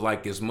out with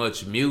like as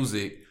much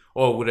music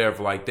or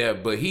whatever like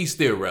that, but he's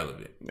still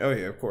relevant. Oh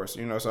yeah, of course.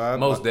 You know, so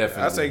most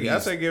definitely. I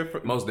say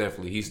give most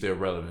definitely he's still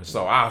relevant.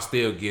 So I'll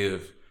still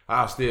give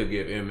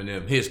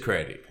Eminem his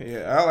credit.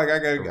 Yeah,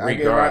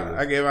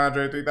 I give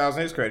Andre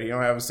 3000 his credit. He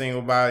don't have a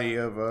single body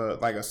of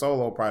like a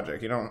solo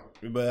project. You don't,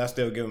 but I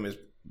still give him his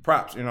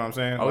props. You know what I'm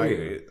saying? Oh like,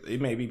 yeah.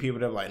 It may be people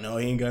that are like, no,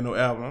 he ain't got no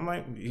album. I'm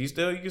like, you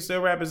can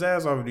still rap his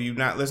ass off. Do you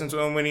not listen to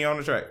him when he on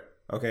the track?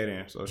 Okay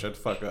then, so shut the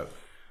fuck up.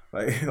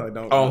 Like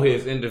don't on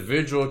his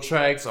individual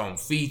tracks, on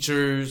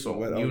features, on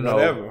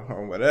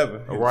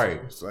whatever.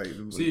 Right. It's like,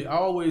 see, I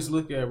always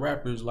look at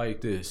rappers like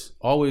this.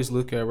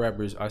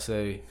 I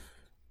say,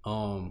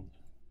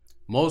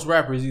 most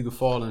rappers either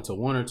fall into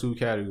one or two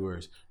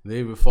categories.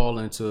 They either fall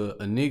into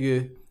a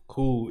nigga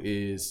who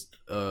is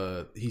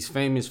he's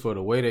famous for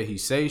the way that he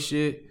say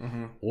shit,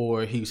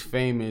 or he's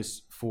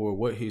famous for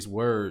what his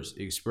words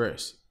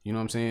express. You know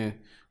what I'm saying?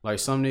 Like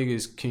some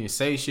niggas can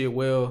say shit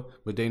well,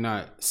 but they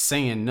not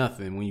saying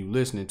nothing when you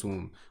listening to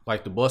them.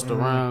 Like the Busta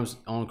Rhymes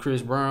on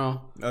Chris Brown.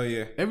 Oh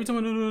yeah. Every time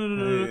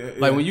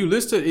like when you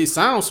listen to it,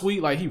 sounds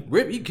sweet. Like he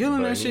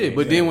killing that shit.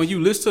 But then when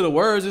you listen to the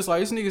words, it's like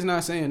this nigga's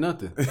not saying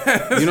nothing. You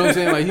know what I'm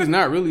saying? Like he's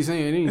not really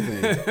saying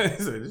anything.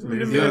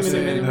 You know what I'm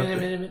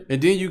saying?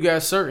 And then you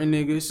got certain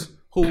niggas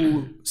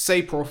who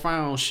say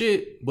profound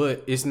shit,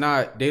 but it's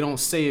not. They don't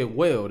say it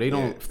well. They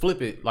don't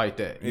flip it like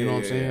that. You know what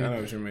I'm saying? I know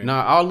what you mean.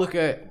 Now I'll look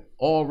at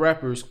all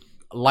rappers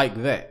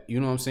like that, you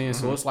know what I'm saying?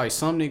 So it's like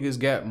some niggas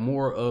got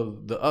more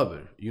of the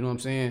other, you know what I'm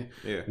saying?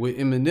 Yeah. With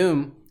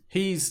Eminem,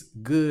 he's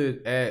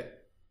good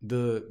at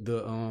the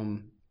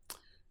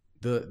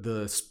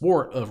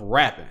sport of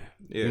rapping,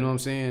 you know what I'm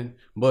saying?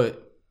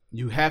 But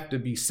you have to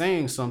be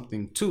saying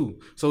something too.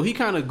 So he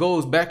kind of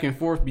goes back and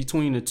forth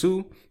between the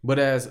two, but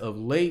as of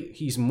late,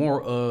 he's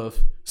more of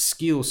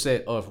skill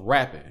set of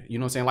rapping, you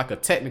know what I'm saying? Like a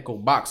technical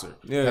boxer,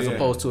 as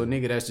opposed to a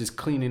nigga that's just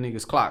cleaning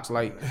niggas' clocks,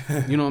 like,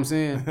 you know what I'm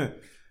saying?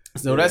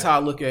 So that's how I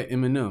look at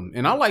Eminem.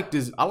 And I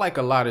like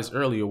a lot of his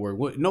earlier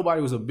work.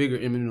 Nobody was a bigger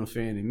Eminem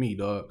fan than me,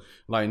 dog.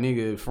 Like,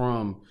 nigga,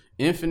 from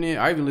Infinite,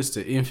 I even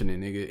listened to Infinite,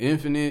 nigga.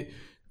 Infinite,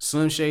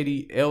 Slim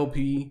Shady,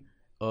 LP,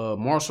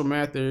 Marshall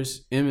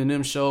Mathers,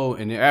 Eminem Show,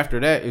 and then after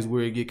that is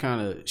where it get kind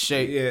of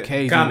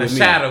crazy kind of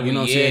shadowy, you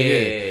know what I'm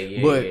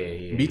saying?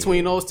 But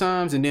between those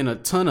times and then a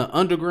ton of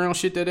underground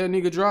shit that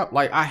nigga dropped,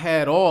 like I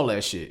had all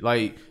that shit,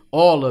 like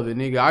all of it,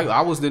 nigga.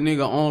 I was the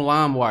nigga on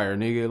LimeWire,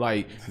 nigga,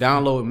 like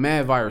download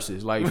mad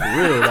viruses, like for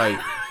real, like.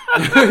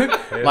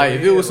 Like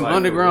if it was some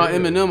underground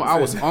Eminem, I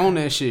was on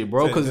that shit,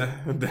 bro. Cause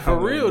for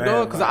real,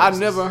 dog. Cause I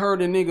never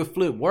heard a nigga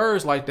flip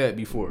words like that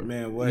before.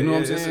 Man, you know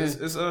what I'm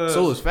saying?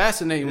 So it's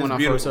fascinating when I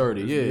first heard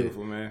it. Yeah.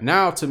 Man.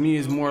 Now to me,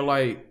 it's more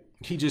like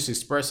he just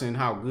expressing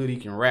how good he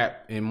can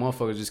rap, and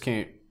motherfuckers just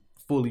can't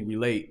fully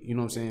relate. You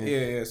know what I'm saying?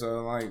 Yeah.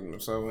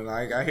 So when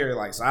I hear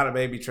like Sada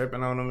Baby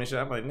tripping on him and shit,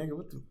 I'm like, nigga,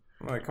 what the?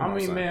 Like, come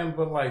on, son. Man,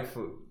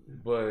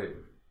 but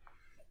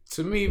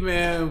to me,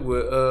 man,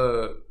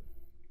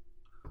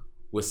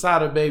 with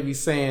Sada Baby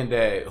saying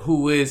that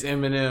who is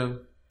Eminem,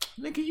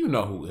 Nigga, you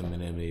know who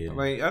Eminem is.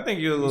 Like, I think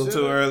you're a little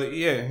too early.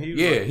 Yeah, he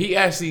was like, He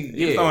actually,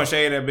 he was throwing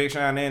shade at Big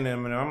Sean and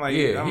Eminem. I'm like,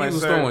 he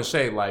was sir. throwing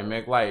shade, like,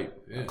 man, like,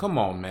 come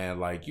on, man,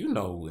 like, you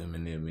know who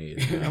Eminem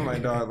is. I'm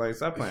like, dog, like,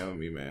 stop playing with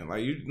me, man.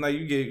 Like,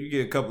 you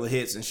get a couple of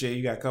hits and shit.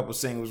 You got a couple of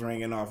singles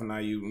ringing off, and now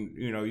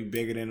you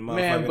bigger than the motherfucker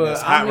Man, but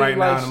that's I hot mean, right like,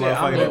 now. And the shit, I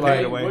motherfucker mean, that like,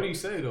 paid away. What do you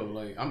say though?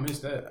 Like I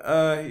missed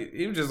that.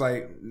 He was just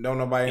like, don't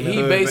nobody in the He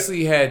hood.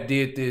 basically had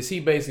did this.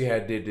 He basically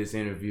had did this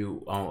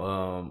interview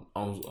on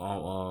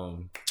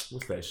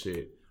what's that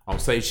shit on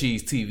Say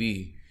Cheese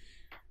TV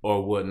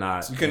or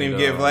whatnot. You couldn't even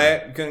get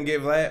Vlad. You couldn't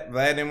get Vlad.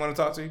 Vlad didn't want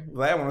to talk to you.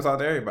 Vlad want to talk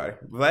to everybody.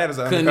 Vlad is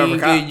an undercover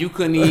cop. You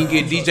couldn't even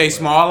get DJ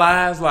Small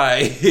Eyes,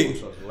 like.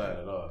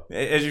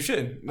 As you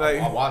should.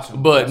 Like, I watch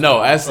him. But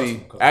no,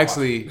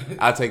 actually,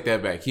 I take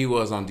that back. He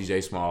was on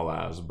DJ Small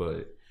Eyes,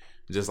 but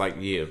just like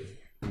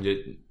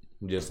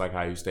just like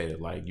how you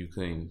stated, like you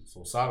couldn't.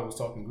 So Sada was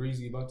talking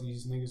greasy about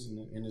these niggas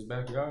in his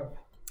backyard.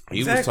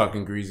 He was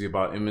talking greasy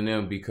about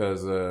Eminem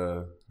because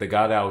the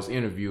guy that was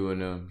interviewing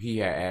him, he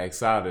had asked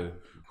Sada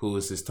who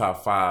was his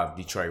top 5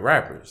 Detroit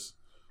rappers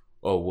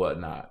or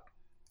whatnot,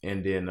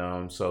 and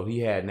then so he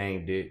had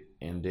named it,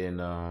 and then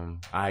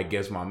I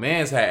guess my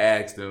man's had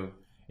asked him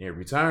in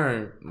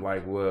return,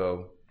 like,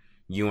 well,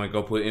 you ain't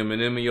gonna put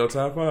Eminem in your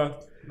top 5?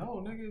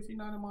 No, nigga, if he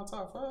not in my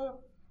top 5.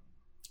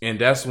 And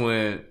that's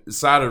when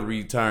Sada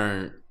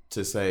returned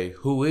to say,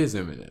 who is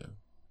Eminem?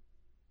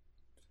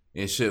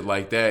 And shit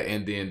like that.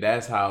 And then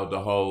that's how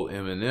the whole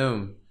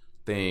Eminem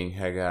thing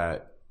had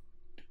got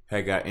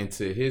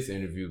into his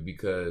interview,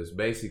 because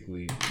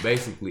basically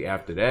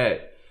after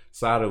that,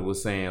 Sada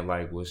was saying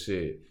like, well,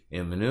 shit,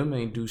 Eminem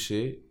ain't do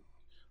shit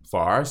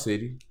for our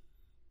city.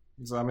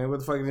 So I mean, what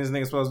the fuck is this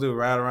nigga supposed to do?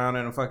 Ride around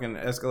in a fucking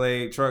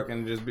Escalade truck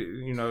and just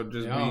be, I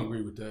don't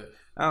agree with that.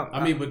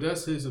 I mean, but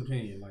that's his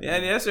opinion. Like,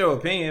 yeah, that's your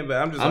opinion,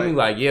 but I'm just. I mean,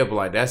 but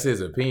like that's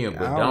his opinion.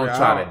 But don't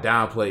try to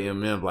downplay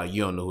Eminem like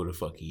you don't know who the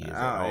fuck he is.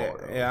 I don't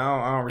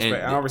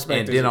respect. I don't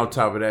respect. And then on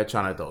top of that,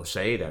 trying to throw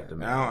shade at the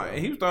man.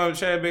 He was throwing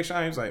shade at Big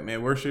Sean. He was like,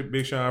 "Man, where's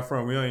Big Sean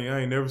from? I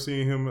ain't never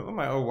seen him." I'm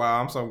like, "Oh wow,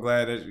 I'm so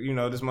glad that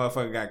this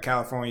motherfucker got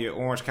California,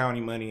 Orange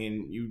County money,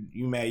 and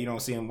you mad you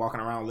don't see him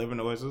walking around living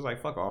the West." It's like,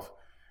 fuck off.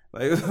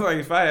 Like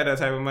if I had that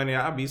type of money,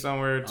 I'd be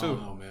somewhere too. I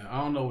don't know, man.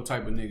 I don't know what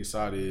type of nigga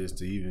Sada is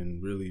to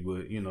even really,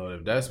 but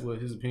if that's what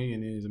his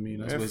opinion is, I mean,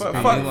 that's what his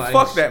opinion is.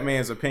 Fuck that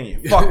man's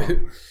opinion. Fuck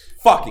him.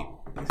 Fuck him.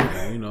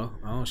 I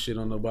don't shit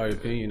on nobody's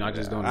opinion. I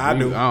just don't. I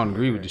don't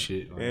agree with the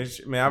shit.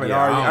 Like, man,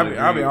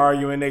 I've been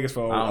arguing niggas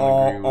for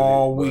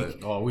all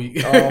week, all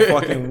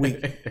fucking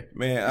week.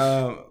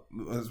 Man,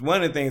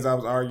 one of the things I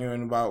was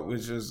arguing about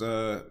was just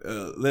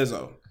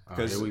Lizzo.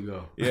 Here we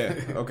go. Yeah.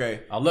 Okay.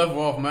 I left her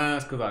off mine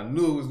because I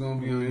knew it was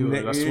gonna be on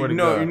yours. I swear to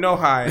God. You know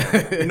how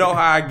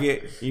I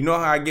get. You know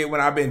how I get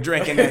when I've been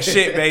drinking that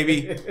shit,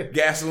 baby.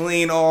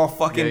 Gasoline all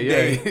fucking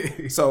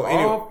day. So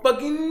anyway, all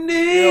fucking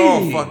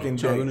day.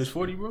 Chugging this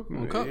 40, bro.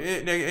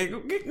 Get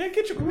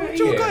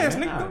you a glass,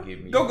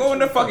 nigga. Go in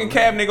the fucking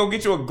cabinet. Go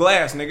get you a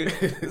glass, nigga.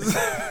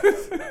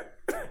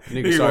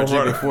 Nigga start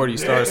drinking 40,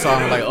 start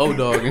sounding like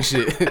O-Dog and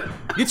shit.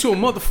 Get you a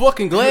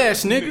motherfucking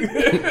glass, nigga.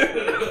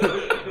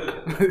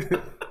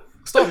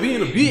 Stop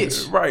being a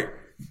bitch. Right.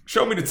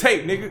 Show me the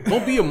tape, nigga.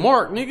 Don't be a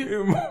mark,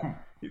 nigga.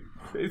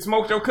 It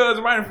smoked your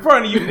cousin right in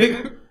front of you,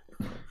 nigga.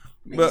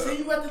 But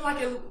you acting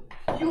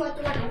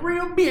like a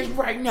real bitch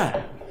right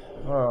now.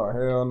 Oh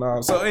hell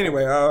no. So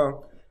anyway,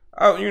 y'all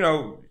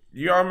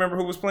remember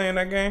who was playing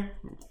that game?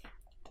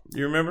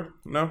 You remember?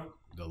 No?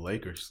 The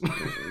Lakers.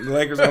 The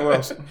Lakers and who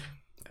else?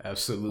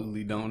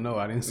 Absolutely don't know.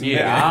 I didn't see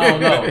that. Yeah, I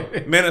don't know.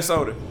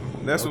 Minnesota.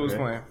 That's who was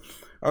playing.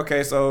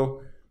 Okay,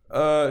 so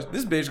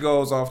this bitch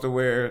goes off to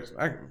where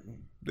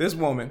this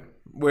woman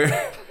wears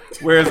a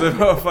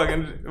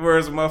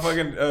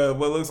motherfucking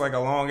what looks like a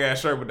long ass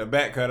shirt with the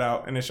back cut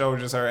out, and it shows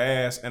just her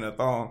ass and a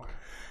thong.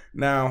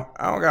 Now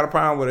I don't got a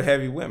problem with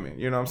heavy women,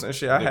 you know what I'm saying?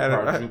 Shit, I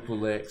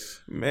quadruple X.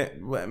 Man,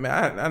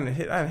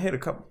 I hit a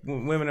couple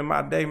women in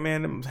my day,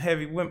 man. Them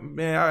heavy women,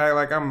 man. I act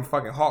like I'm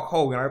fucking Hulk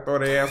Hogan. I throw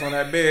their ass on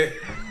that bed.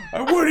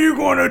 Like, what are you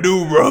gonna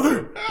do,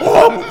 brother?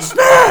 Oh,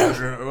 smash!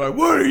 Like,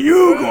 what are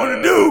you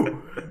gonna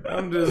do?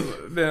 I'm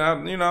just,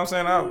 then you know what I'm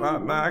saying?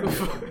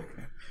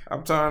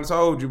 I'm trying to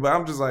told you, but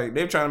I'm just like,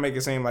 they're trying to make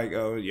it seem like,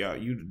 oh, yeah,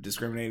 you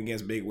discriminating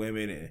against big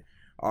women, and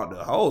all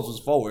the hoes was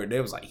forward.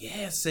 They was like,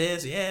 yes,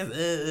 sis,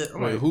 yes.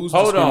 Wait, like, who's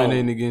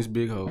discriminating against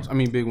big hoes? I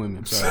mean, big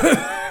women. Sorry.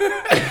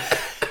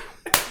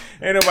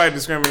 Ain't nobody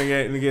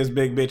discriminating against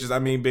big bitches. I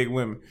mean, big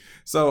women.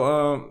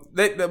 So,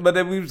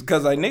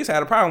 because like niggas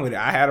had a problem with it.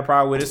 I had a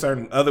problem with it.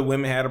 Certain other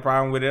women had a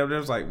problem with it. It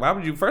was like, why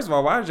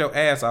is your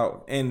ass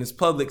out in this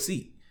public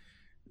seat?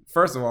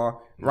 First of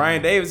all,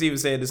 Ryan Davis even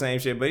said the same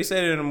shit, but he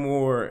said it in a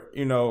more,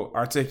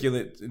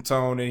 articulate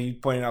tone, and he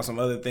pointed out some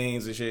other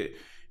things and shit.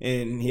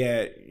 And he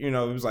had, it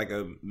was like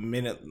a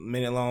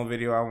minute long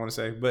video, I want to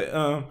say. But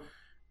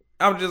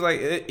I'm just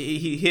like,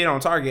 he hit on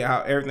target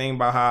everything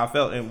about how I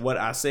felt and what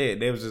I said.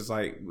 They was just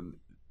like,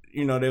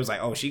 they was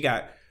like, oh, she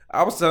got.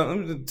 Let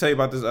me tell you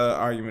about this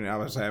argument I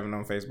was having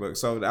on Facebook.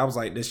 So I was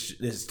like, this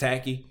is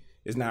tacky.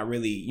 It's not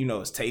really,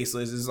 it's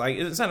tasteless. It's like,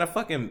 it's not a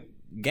fucking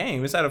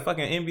game. It's at a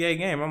fucking NBA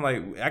game. I'm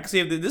like, I can see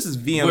if this is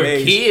VMA. Where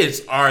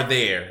kids are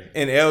there.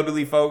 And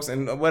elderly folks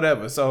and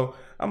whatever. So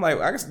I'm like,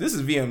 this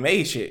is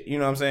VMA shit. You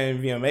know what I'm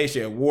saying? VMA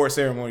shit, award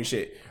ceremony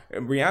shit.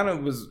 And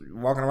Brianna was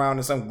walking around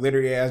in some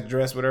glittery ass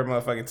dress with her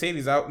motherfucking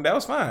titties out. And that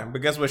was fine.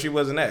 But guess what? She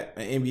wasn't at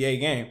an NBA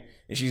game.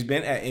 And she's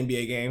been at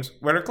NBA games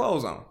with her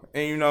clothes on.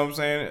 And you know what I'm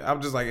saying? I'm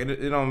just like,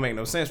 it don't make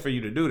no sense for you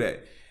to do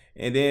that.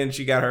 And then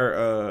she got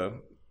her,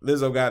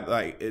 Lizzo got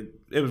like,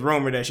 it was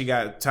rumored that she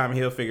got Tommy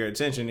Hilfiger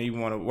attention and even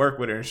want to work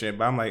with her and shit.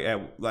 But I'm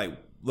like,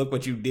 look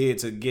what you did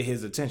to get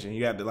his attention.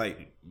 You had to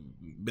like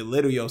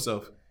belittle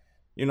yourself.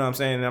 You know what I'm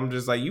saying? And I'm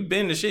just like, you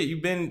been the shit.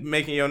 You been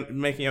making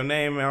your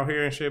name out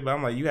here and shit. But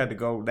I'm like, you had to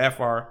go that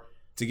far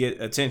to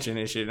get attention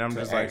and shit. And I'm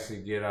just like,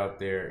 actually get out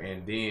there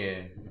and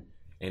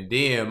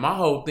then my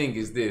whole thing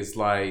is this,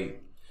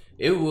 like,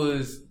 it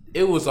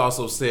was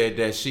also said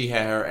that she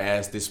had her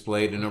ass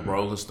displayed in a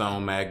Rolling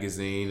Stone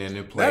magazine and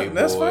in Playboy.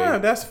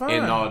 That's fine.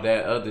 And all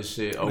that other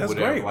shit over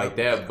there great. like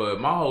that.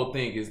 But my whole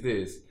thing is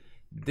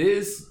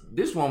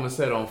this woman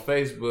said on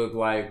Facebook,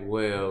 like,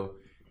 well,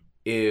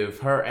 if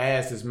her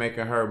ass is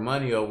making her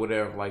money or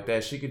whatever like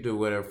that, she could do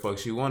whatever fuck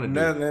she want to do.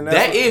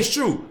 That is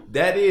true.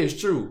 That is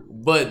true.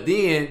 But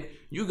then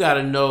you got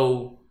to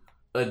know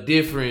a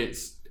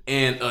difference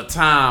and a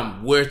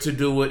time where to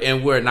do it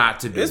and where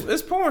not to do it.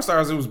 It's porn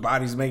stars whose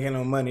bodies making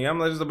no money. I'm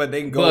just but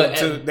they go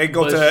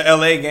to a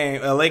LA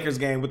game, a Lakers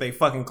game with their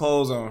fucking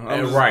clothes on.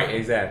 Right,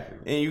 exactly.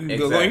 And you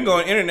can go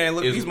on the internet and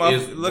look these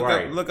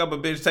motherfuckers look up a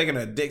bitch taking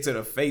a dick to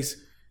the face.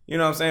 You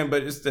know what I'm saying?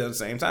 But it's still the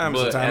same time.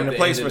 It's a time and a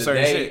place for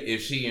certain shit.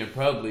 If she in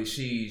public,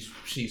 she's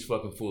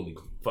fucking fully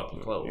fucking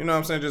clothed. You know what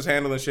I'm saying? Just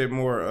handling shit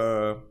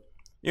more.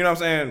 You know what I'm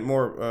saying?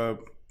 More.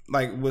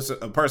 Like with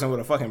a person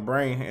with a fucking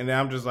brain, and then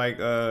I'm just like,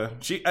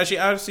 she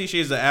obviously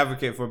she's an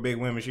advocate for big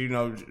women. She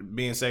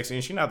being sexy,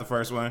 and she's not the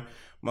first one.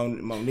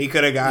 Monique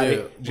could have got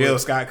it. Jill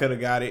Scott could have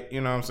got it.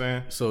 You know what I'm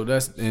saying? So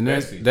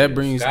that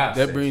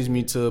brings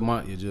me to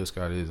my Jill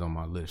Scott is on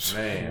my list,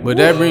 man. But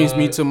that brings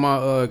me to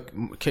my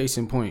case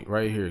in point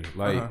right here.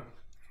 Like a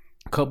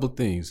couple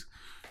things.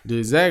 The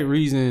exact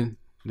reason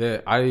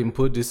that I didn't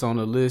put this on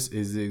the list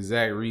is the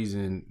exact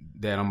reason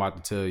that I'm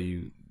about to tell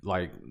you.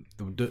 Like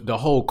the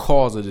whole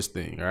cause of this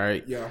thing, all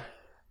right? Yeah.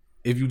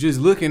 If you just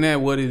looking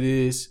at what it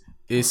is,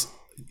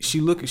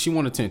 she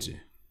want attention.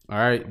 All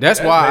right.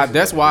 That's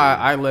why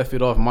I left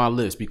it off my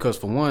list, because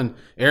for one,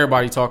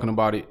 everybody talking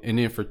about it, and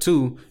then for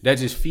two, that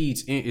just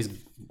feeds in.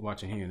 Is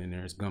watch your hand in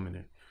there, it's gum in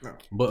there. No.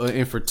 But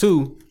and for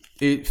two,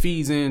 it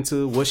feeds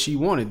into what she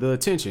wanted, the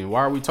attention. Why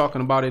are we talking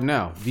about it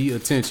now? The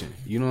attention.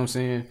 You know what I'm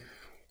saying?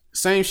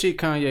 Same shit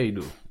Kanye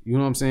do. You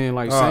know what I'm saying?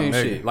 Like same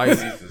shit. Like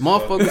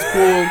motherfuckers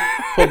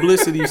pull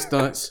publicity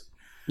stunts.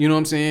 You know what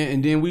I'm saying?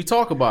 And then we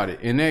talk about it,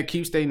 and that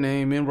keeps their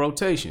name in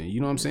rotation.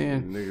 You know what I'm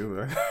saying?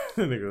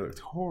 Nigga looks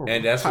horrible.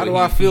 And that's how do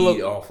I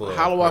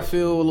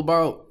feel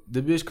about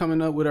the bitch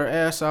coming up with her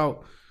ass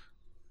out?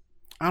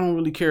 I don't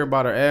really care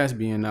about her ass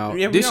being out.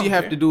 Yeah, did she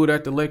have to do it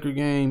at the Laker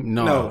game?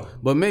 No.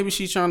 But maybe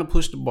she's trying to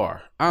push the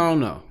bar. I don't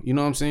know. You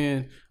know what I'm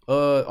saying?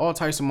 All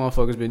types of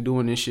motherfuckers been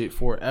doing this shit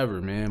forever,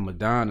 man.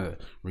 Madonna,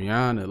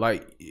 Rihanna,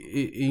 like,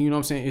 you know what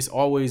I'm saying? It's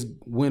always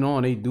went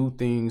on. They do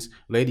things.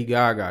 Lady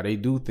Gaga, they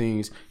do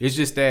things. It's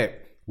just that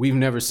we've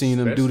never seen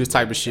them do this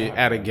type of shit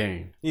at a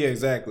game. Yeah,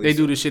 exactly. They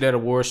do this shit at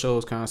award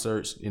shows,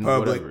 concerts, and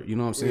whatever. You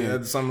know what I'm saying?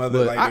 Yeah, some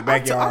other like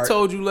backyard. I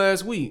told you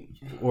last week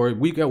or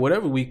week,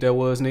 whatever week that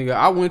was, nigga.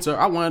 I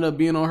wound up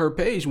being on her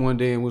page one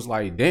day and was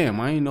like, damn,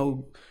 I ain't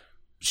know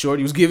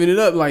Shorty was giving it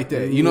up like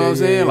that. You know what I'm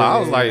saying? Like, I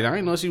was like, I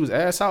didn't know she was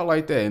ass out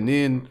like that. And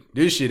then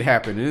this shit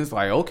happened. And it's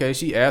like, okay,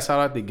 she ass out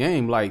at the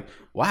game. Like,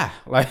 why?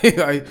 Like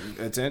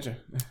attention.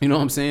 You know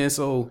what I'm saying?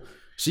 So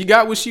she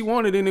got what she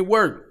wanted and it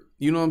worked.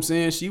 You know what I'm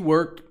saying? She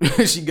worked.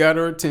 She got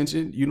her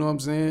attention. You know what I'm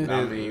saying?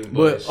 I mean,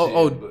 but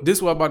this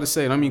is what I'm about to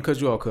say. And I mean, cut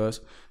you off,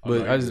 cuz.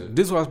 But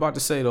this is what I was about to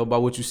say, though,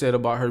 about what you said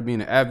about her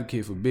being an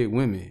advocate for big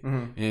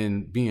women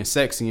and being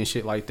sexy and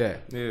shit like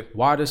that. Yeah.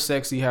 Why does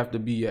sexy have to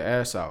be your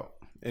ass out?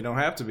 It don't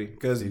have to be,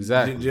 because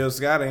exactly. Jill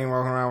Scott ain't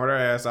walking around with her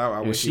ass out. I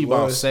wish she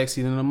about was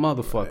sexy than a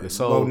motherfucker.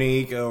 So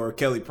Monique or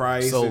Kelly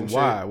Price. So and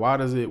why?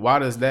 Shit. Why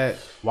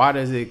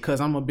does it? Because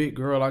I'm a big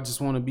girl. I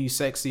just want to be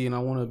sexy and I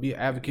want to be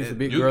an advocate for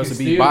big girls to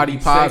be body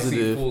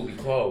positive. Fully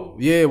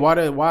clothed. Yeah.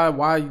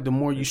 Why? The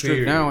more you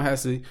strip down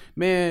has to.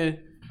 Man,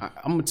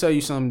 I'm gonna tell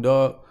you something,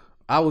 dog.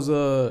 I was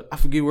I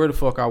forget where the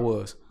fuck I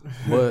was,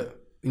 but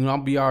you know, I'll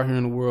be out here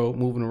in the world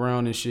moving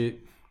around and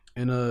shit,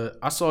 and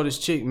I saw this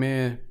chick,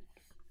 man.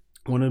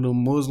 One of the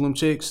Muslim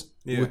chicks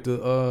with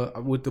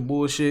the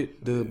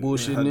bullshit,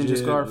 ninja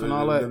scarf and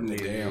all that.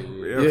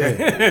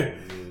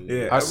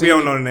 Yeah. We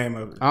don't know the name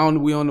of it.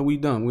 We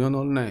don't know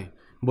the name.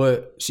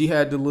 But she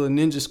had the little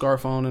ninja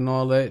scarf on and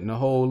all that, and the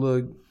whole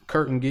little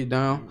curtain get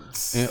down.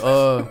 And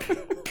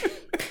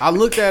I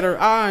looked at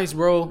her eyes,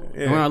 bro.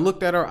 Yeah. And when I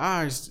looked at her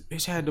eyes,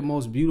 bitch had the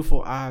most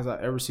beautiful eyes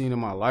I ever seen in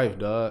my life,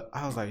 dog.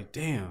 I was like,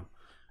 damn.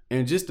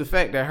 And just the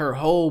fact that her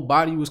whole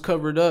body was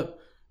covered up,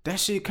 that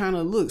shit kind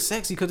of looks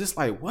sexy because it's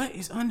like, what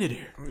is under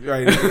there?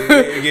 Right,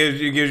 it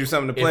gives you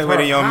something to play with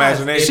in your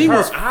imagination. She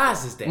was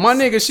eyes is that my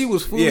nigga. She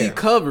was fully Yeah.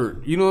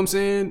 covered. You know what I'm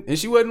saying? And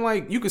she wasn't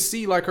like, you could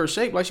see like her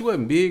shape, like she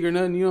wasn't big or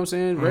nothing. You know what I'm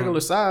saying? Regular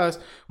size,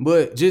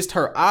 but just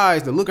her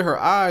eyes. The look of her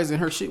eyes and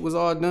her shit was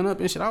all done up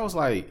and shit. I was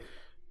like,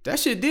 that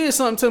shit did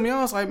something to me.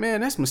 I was like,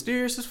 man, that's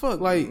mysterious as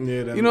fuck. Like,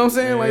 you know what I'm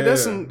saying? Like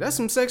that's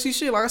some sexy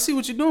shit. Like I see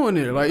what you're doing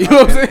there. Like, you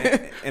know what I'm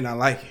saying? And I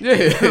like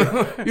it. Yeah,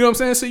 you know what I'm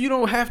saying. So you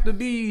don't have to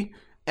be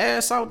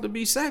ass out to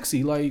be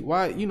sexy. Like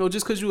why? You know,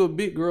 just because you a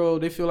big girl,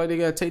 they feel like they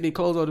gotta take their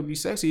clothes off to be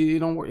sexy. It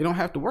don't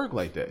have to work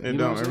like that. It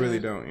don't. It really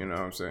don't. You know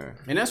what I'm saying?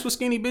 And that's for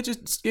skinny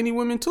bitches, skinny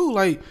women too.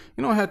 Like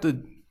you don't have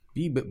to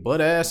be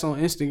butt ass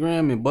on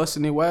Instagram and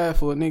busting their wide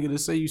for a nigga to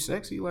say you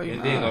sexy. Like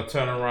and then gonna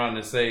turn around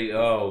and say,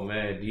 "Oh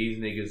man, these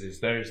niggas is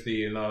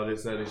thirsty and all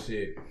this other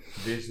shit."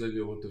 Bitch, look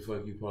at what the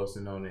fuck you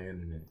posting on the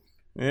internet.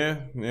 Yeah.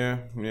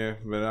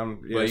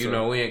 But you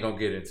know, we ain't gonna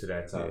get into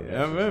that topic.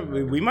 Yeah,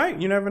 we might.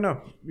 You never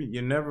know.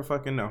 You never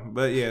fucking know.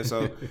 But yeah,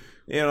 so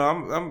you know,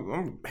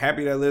 I'm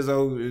happy that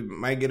Lizzo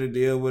might get a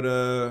deal with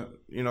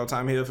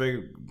Tommy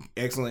Hilfiger.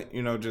 Excellent.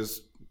 You know,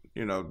 just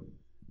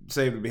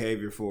save the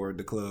behavior for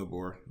the club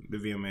or the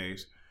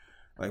VMAs,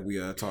 like we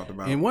talked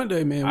about. And one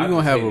day, man, we're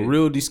gonna have a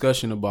real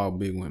discussion about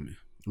big women.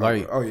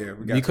 Like, we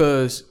got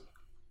because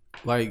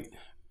like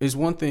it's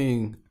one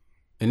thing.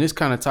 And this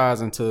kind of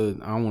ties into,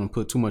 I don't want to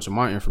put too much of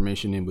my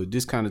information in, but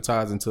this kind of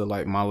ties into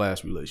like my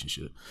last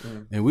relationship.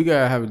 And we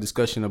got to have a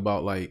discussion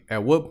about like,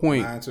 at what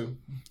point,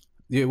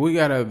 yeah, we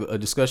got to have a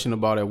discussion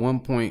about at one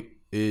point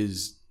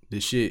is the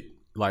shit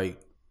like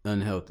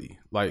unhealthy,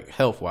 like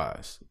health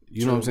wise.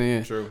 You know what I'm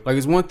saying? True. Like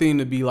it's one thing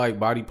to be like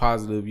body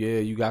positive. Yeah,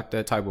 you got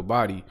that type of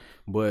body,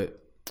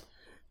 but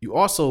you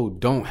also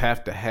don't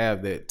have to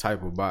have that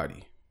type of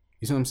body.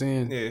 You see what I'm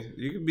saying? Yeah,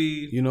 you could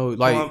be,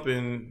 like, plump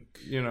and,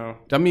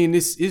 I mean,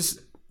 it's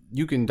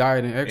you can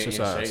diet and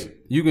exercise.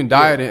 shape. You can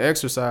diet and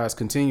exercise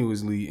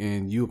continuously,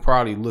 and you'll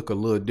probably look a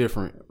little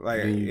different.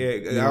 like, than you know I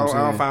what I'm don't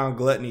saying? find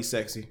gluttony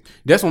sexy.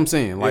 That's what I'm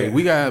saying. Like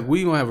Yeah.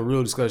 we gonna have a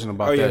real discussion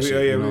about Oh yeah, that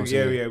shit. You know what I'm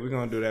saying? we're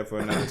gonna do that for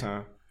another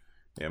time.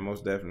 Yeah,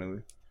 most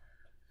definitely.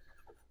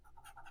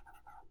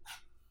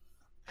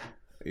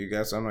 You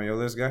got something on your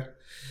list, guy?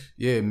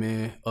 Yeah,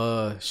 man.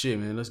 Shit,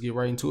 man. Let's get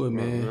right into it,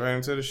 man. Right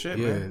into the shit,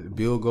 Yeah, man.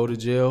 Bill go to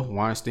jail.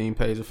 Weinstein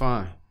pays a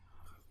fine.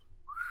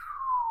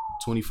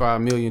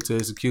 $25 million to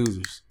his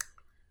accusers.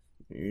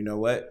 You know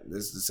what?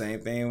 This is the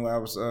same thing where I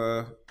was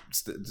to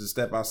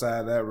step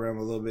outside that realm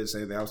a little bit.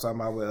 Same thing I was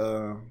talking about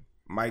with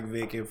Mike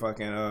Vick and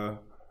fucking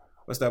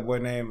what's that boy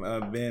name?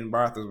 Ben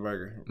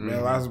Roethlisberger. Ben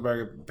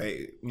Roethlisberger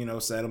paid,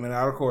 settlement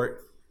out of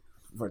court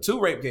for 2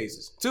 rape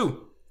cases.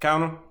 2.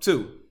 Count them.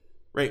 2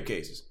 rape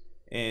cases.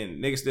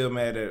 And niggas still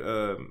mad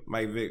at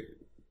Mike Vick.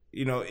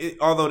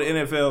 Although the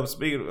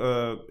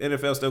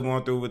NFL still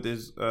going through with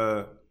this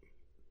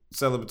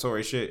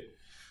celebratory shit.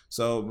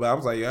 So, but I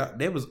was like, yeah,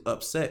 they was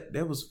upset.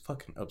 They was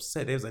fucking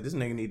upset. They was like, this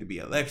nigga need to be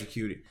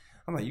electrocuted.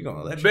 I'm like, you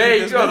gonna electrocute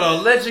Babe, this you man? gonna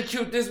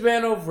electrocute this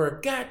man over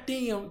a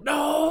goddamn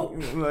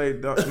dog?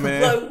 Like,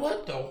 man. Like,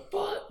 what the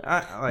fuck?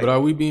 But are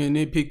we being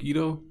nitpicky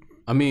though?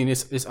 I mean,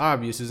 it's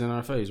obvious. It's in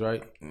our face,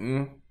 right? You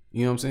know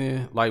what I'm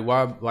saying? Like,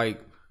 why? Like,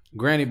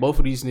 granted, both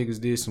of these niggas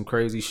did some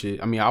crazy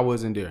shit. I mean, I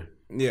wasn't there.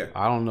 Yeah.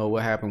 I don't know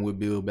what happened with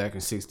Bill back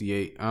in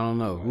 '68. I don't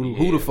know.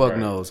 Who the fuck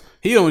knows?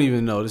 He don't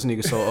even know. This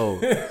nigga so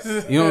old.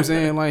 You know what I'm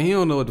saying? Like, he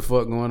don't know what the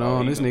fuck going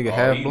on. This nigga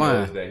half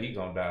blind. That he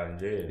gonna die in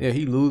jail. Yeah,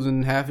 he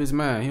losing half his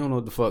mind. He don't know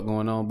what the fuck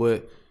going on.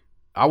 But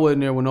I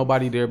wasn't there with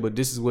nobody there. But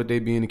this is what they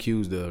being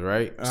accused of,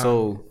 right?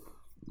 So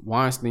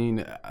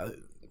Weinstein,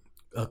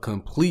 a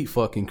complete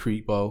fucking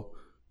creepo.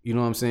 You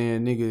know what I'm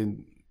saying? Nigga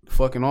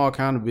fucking all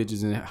kind of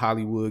bitches in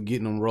Hollywood,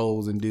 getting them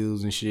roles and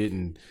deals and shit,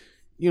 and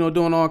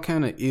doing all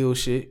kind of ill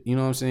shit. You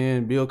know what I'm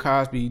saying? Bill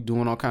Cosby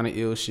doing all kind of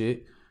ill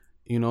shit.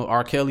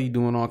 R. Kelly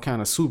doing all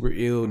kind of super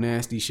ill,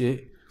 nasty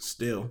shit.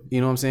 Still.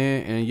 You know what I'm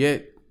saying? And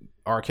yet,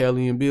 R.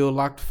 Kelly and Bill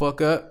locked the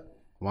fuck up.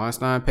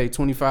 Weinstein paid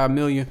 $25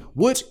 million,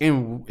 which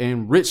in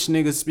rich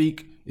niggas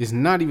speak is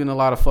not even a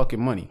lot of fucking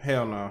money.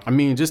 Hell no. I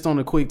mean, just on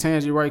a quick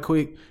tangent right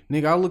quick,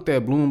 nigga, I looked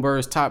at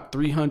Bloomberg's top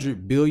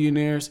 300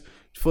 billionaires.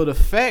 For the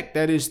fact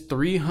that it's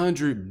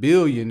 300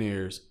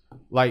 billionaires,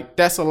 like,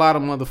 that's a lot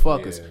of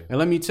motherfuckers. Yeah. And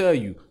let me tell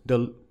you,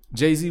 the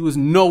Jay-Z was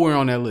nowhere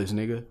on that list,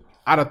 nigga.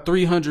 Out of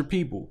 300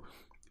 people.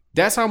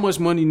 That's how much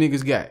money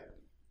niggas got.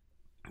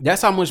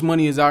 That's how much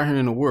money is out here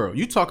in the world.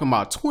 You talking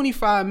about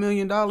 $25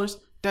 million?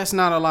 That's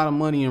not a lot of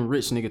money in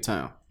rich nigga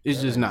town. It's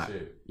just not.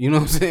 Shit. You know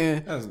what I'm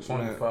saying? That's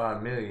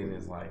 25 million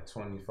is like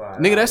 25.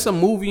 Nigga, that's a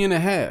movie and a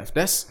half.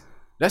 That's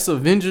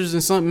Avengers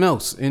and something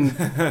else. And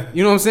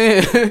you know what I'm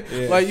saying?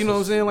 Yeah, like, you know what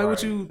I'm saying? Like,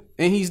 right.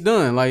 And he's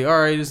done. Like, all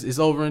right, it's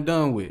over and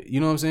done with. You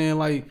know what I'm saying?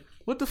 Like,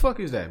 what the fuck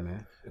is that,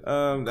 man?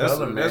 That's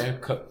Color, man.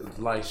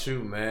 Like,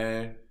 shoot,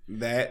 man.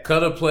 That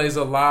Color plays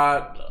a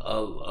lot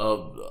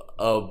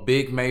a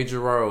big major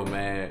role,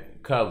 man.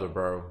 Color,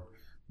 bro.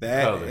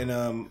 That color.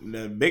 And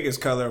the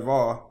biggest color of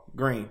all,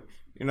 green.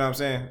 You know what I'm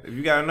saying? If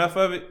you got enough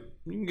of it,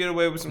 you can get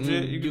away with some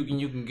shit.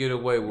 You can get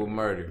away with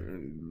murder.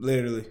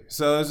 Literally.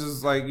 So it's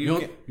just like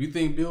You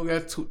think Bill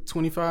got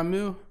 25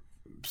 mil?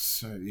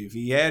 if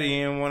he had it, he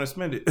didn't want to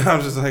spend it.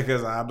 I'm just like,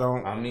 cause I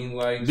don't. I mean,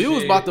 like Bill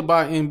was shit. about to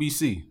buy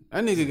NBC.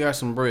 That nigga got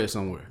some bread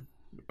somewhere.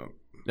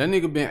 That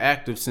nigga been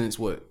active since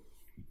what?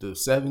 The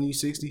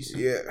 70s, 60s?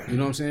 Yeah. You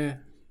know what I'm saying?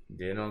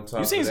 Then on top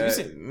You seen? of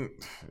that,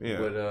 Yeah.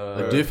 but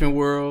A Different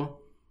World.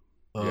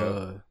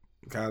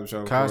 Cosby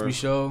Show. Cosby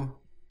Show.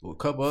 A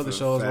couple other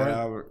shows, Fat right?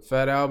 Albert.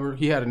 Fat Albert.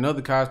 He had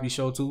another Cosby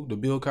Show too, the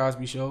Bill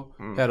Cosby Show.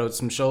 Had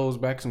some shows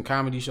back, some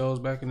comedy shows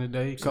back in the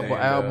day. Couple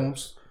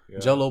albums.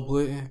 Jello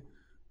Pudding.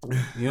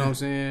 You know what I'm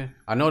saying?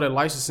 I know that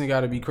licensing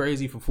got to be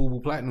crazy for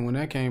Fubu Platinum when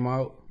that came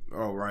out.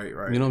 Oh right. You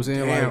know what I'm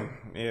saying? Damn. Like,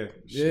 yeah.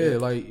 yeah,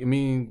 like I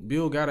mean,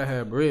 Bill gotta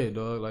have bread,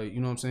 dog. Like, you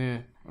know what I'm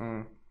saying?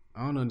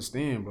 I don't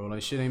understand, bro.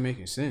 Like, shit ain't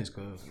making sense,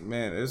 cuz.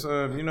 Man, it's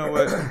you know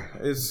what?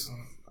 It's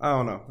I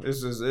don't know.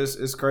 It's just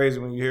it's crazy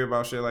when you hear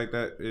about shit like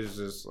that. It's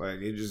just like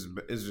it's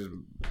just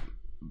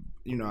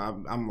you know,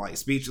 I'm like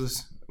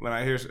speechless when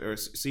I hear or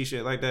see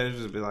shit like that. It's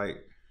just be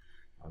like,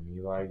 I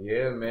mean, like,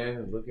 yeah,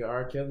 man. Look at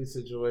R. Kelly's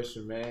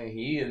situation, man.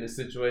 He in this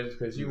situation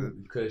because he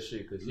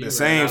the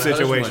same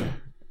situation.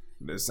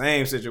 The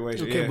same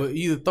situation. Okay, yeah. but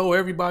either throw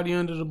everybody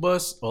under the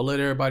bus or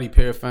let everybody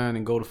pay a fine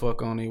and go the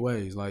fuck on their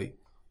ways. Like,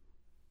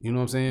 you know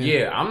what I'm saying?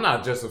 Yeah, I'm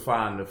not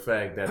justifying the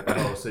fact that the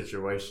whole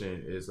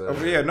situation is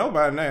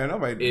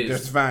nobody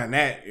justifying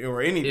that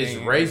or anything.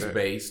 It's race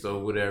based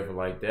or whatever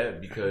like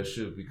that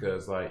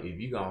because like if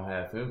you gonna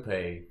have him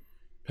pay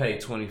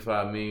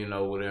 $25 million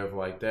or whatever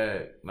like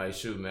that, like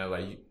shoot, man,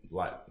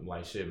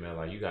 like shit, man,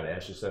 like you gotta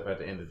ask yourself at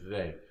the end of the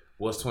day,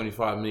 what's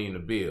 $25 million to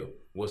Bill?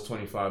 What's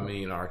 $25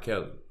 million to R.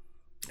 Kelly?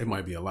 It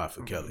might be a lot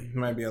for Kelly. It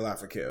might be a lot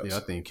for Kel. Yeah,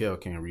 I think Kel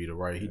can't read or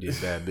write. He did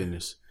bad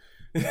business.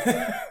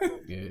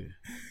 Yeah.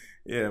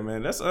 Yeah,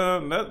 man, that's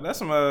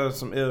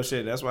some ill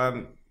shit. That's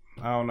why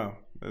I don't know.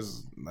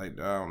 It's like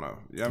I don't know.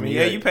 I mean,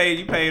 yeah, you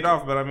paid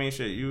off, but I mean,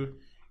 shit, you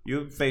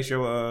face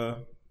your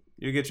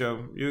you get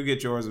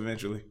yours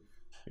eventually.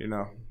 You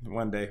know,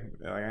 one day.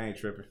 Like I ain't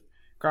tripping.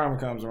 Karma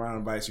comes around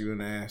and bites you in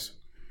the ass.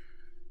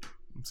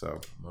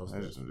 So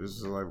this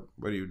is like,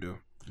 what do you do?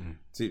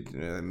 Teach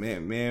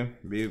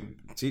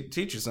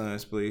your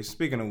sons, please.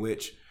 Speaking of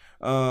which,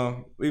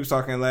 we was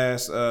talking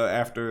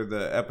after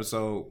the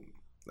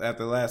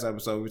last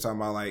episode, we were talking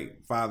about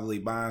like fatherly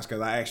bonds.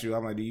 Because I asked you,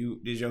 I'm like,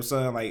 is your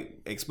son like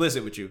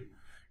explicit with you?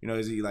 You know,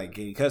 is he like,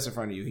 can he cuss in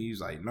front of you? He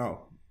was like,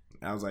 no.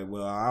 I was like,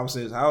 well, how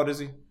old is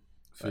he?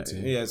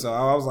 15. Yeah, so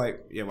I was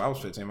like, yeah, well, I was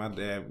 15. My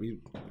dad,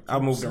 I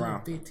moved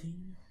around. 15.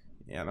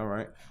 Yeah, I know,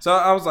 right? So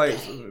I was like,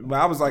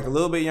 a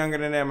little bit younger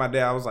than that. My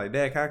dad, I was like,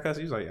 Dad, can I cuss?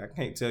 He's like, I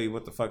can't tell you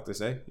what the fuck to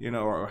say, you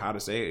know, or how to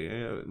say it. You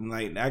know,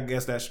 like, I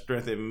guess that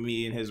strengthened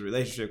me in his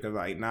relationship because,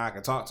 like, now I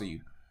can talk to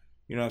you.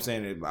 You know what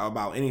I'm saying?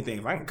 About anything.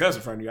 If I can cuss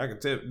in front of you, I can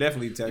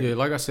definitely tell you. Yeah,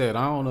 like I said,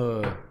 I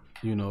don't,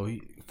 you know,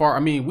 we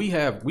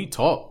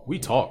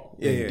talk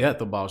in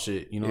depth about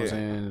shit. You know what I'm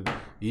saying?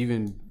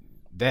 Even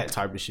that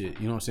type of shit.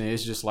 You know what I'm saying?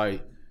 It's just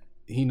like,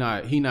 he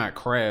not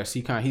crass.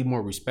 He's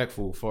more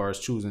respectful as far as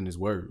choosing his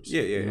words.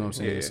 Yeah. You know what I'm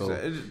saying? Yeah. So,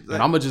 like, and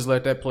I'm gonna just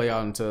let that play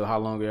out until how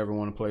long I ever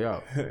want to play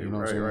out. You know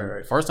what I'm saying?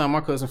 Right. First time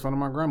my cousin in front of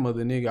my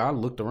grandmother, nigga, I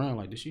looked around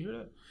like, did she hear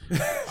that?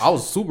 I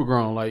was super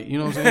grown, like, you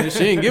know what I'm saying? She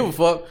didn't give a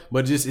fuck,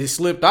 but just it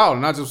slipped out,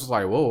 and I just was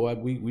like, whoa,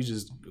 we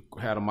just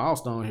had a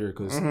milestone here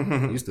because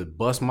I used to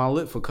bust my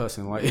lip for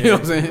cussing, like, you know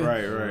what I'm saying?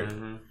 Right.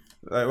 Mm-hmm.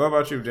 Like, what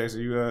about you,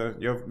 Jason? You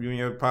and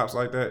your pops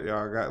like that?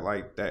 Y'all got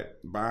like that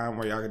bond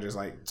where y'all can just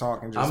like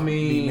talk and just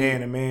be man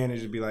to man and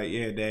just be like,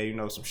 yeah, Dad, you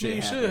know some shit.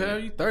 You should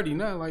have. You 30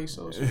 now, like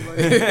so. Like,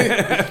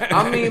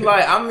 I mean,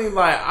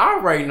 I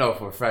already know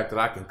for a fact that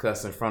I can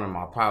cuss in front of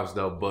my pops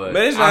though, but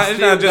it's not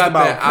just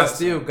about I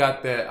still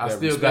got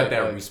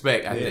that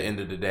respect at the end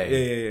of the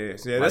day.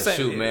 Yeah. Like,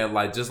 shoot, man,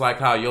 like just like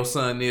how your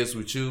son is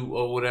with you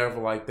or whatever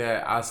like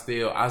that. I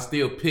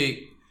still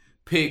pick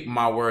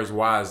my words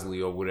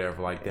wisely or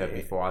whatever like that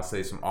before I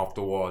say some off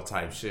the wall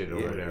type shit or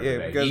whatever.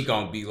 Yeah, because he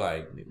gonna be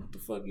like, what the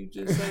fuck you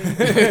just saying?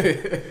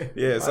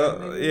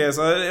 So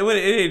it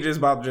ain't just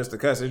about just the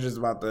cuss. It's just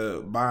about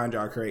the bond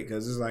y'all create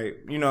because it's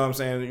like, you know what I'm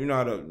saying. You know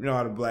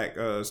how the black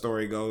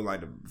story goes.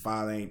 Like the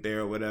father ain't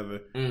there or whatever.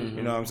 Mm-hmm.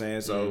 You know what I'm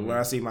saying. So when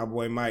I see my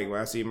boy Mike,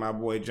 when I see my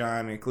boy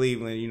John in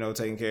Cleveland, you know,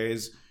 taking care of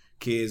his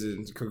kids,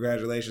 and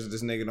congratulations,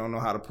 this nigga don't know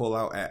how to pull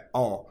out at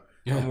all.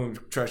 Yeah. I'm gonna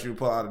trust you to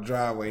pull out a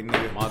driveway,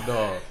 nigga. My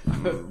dog.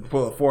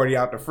 Pull a 40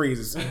 out the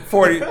freezers.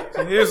 40.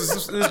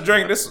 Here's this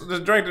drink. This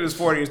drink to this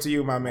 40 is to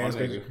you, my man.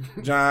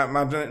 John,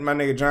 my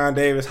nigga John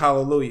Davis.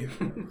 Hallelujah,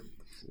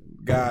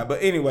 God.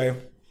 But anyway,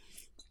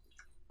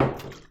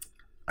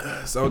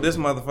 so this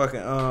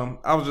motherfucking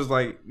I was just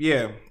like,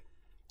 yeah,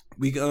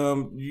 we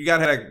you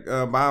gotta have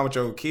a bond with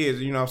your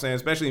kids. You know what I'm saying?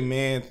 Especially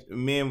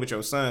men with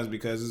your sons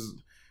because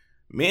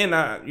men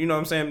not, you know what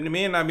I'm saying?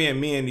 Men not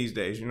being men these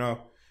days. You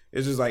know.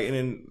 It's just like, and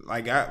then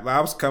like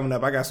I was coming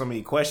up, I got so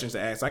many questions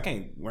to ask. I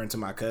can't run to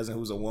my cousin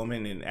who's a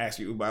woman and ask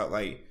you about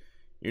like,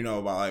 you know,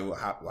 about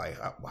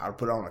how to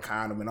put on a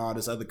condom and all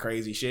this other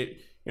crazy shit.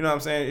 You know what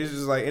I'm saying? It's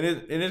just like, and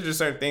it's just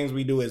certain things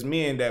we do as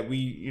men that we,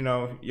 you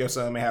know, your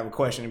son may have a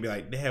question and be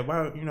like, Dad,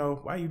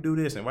 why you do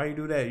this and why you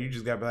do that? You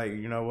just got to be like,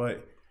 you know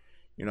what?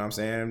 You know what I'm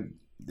saying?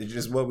 It's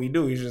just what we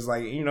do. It's just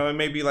like, you know, it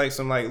may be like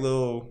some like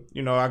little,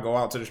 you know, I go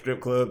out to the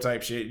strip club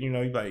type shit. You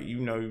know, you like,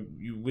 you know,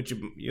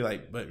 you're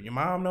like, but your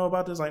mom know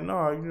about this? Like,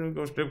 no, you know,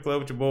 go strip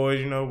club with your boys,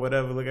 you know,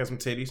 whatever, look at some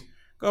titties.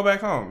 Go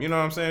back home. You know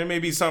what I'm saying? It may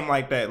be something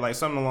like that, like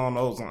something along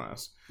those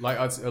lines. Like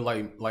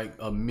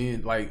a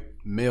men, like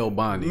male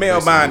bonding.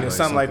 Male bonding,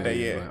 something like that,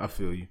 yeah. Like, I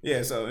feel you.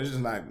 Yeah, so it's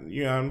just not,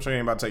 you know, I'm sure you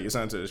ain't about to take your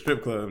son to the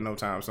strip club no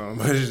time soon,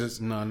 but it's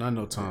just. No, not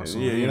no time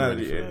soon. Yeah, you know,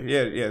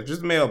 yeah,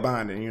 just male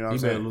bonding, you know what I'm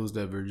saying? You better lose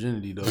that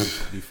virginity, though,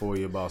 before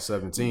you're about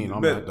 17. I'm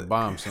going to have to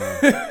buy him some.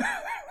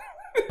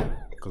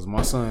 Because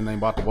my son ain't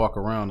about to walk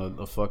around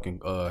a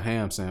fucking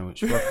ham sandwich.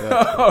 Fuck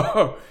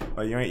that.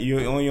 Like you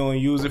only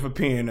use it for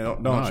peeing,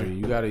 don't you?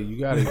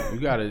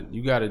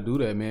 You gotta do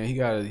that, man.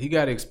 He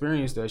gotta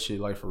experience that shit,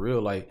 like, for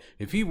real. Like,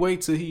 if he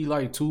wait till he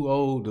like too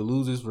old to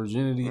lose his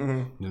virginity,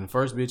 then the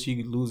first bitch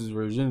he loses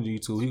virginity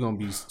to, he gonna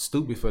be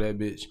stupid for that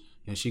bitch.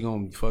 And she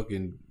gonna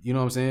fucking, you know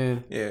what I'm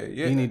saying? Yeah.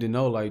 You need to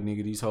know, like,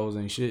 nigga, these hoes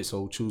ain't shit,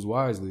 so choose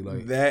wisely.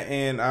 Like that,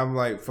 and I'm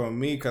like, for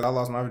me, because I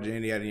lost my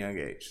virginity at a young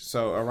age,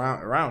 so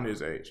around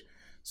his age.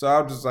 So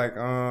I was just like,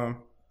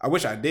 I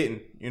wish I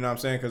didn't, you know what I'm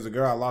saying? Because the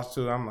girl I lost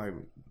to, I'm like,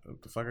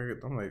 what the fuck?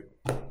 I'm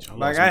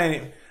like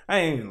I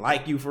ain't even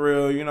like you for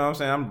real, you know what I'm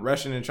saying? I'm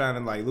rushing and trying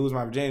to like lose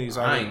my virginity.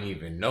 So I ain't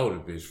even know the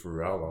bitch for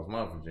real. I lost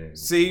my virginity.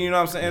 See, you know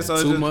what I'm saying? Yeah,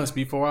 so 2 months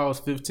before I was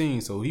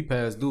 15, so he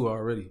passed due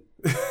already.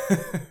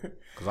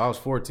 Cause I was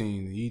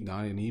 14,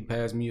 he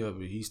passed me up.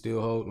 He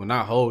still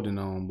not holding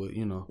on, but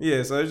you know.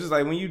 Yeah, so it's just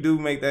like when you do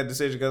make that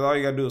decision, because all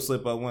you gotta do is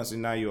slip up once,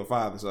 and now you're a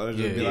father. So it's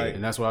just be like,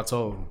 and that's what I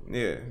told him.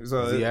 Yeah,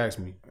 so he asked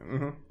me.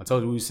 I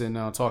told you we was sitting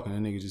down talking,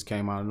 and nigga just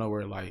came out of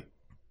nowhere like,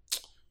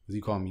 cause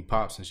he called me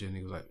Pops and shit. And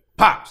nigga was like,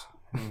 Pops.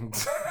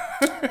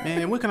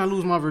 Man, when can I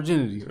lose my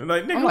virginity?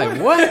 Like, nigga, I'm like,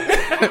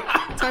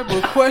 what type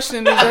of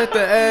question is that to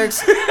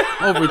ask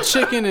over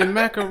chicken and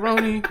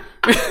macaroni?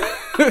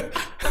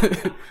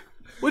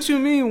 What you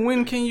mean,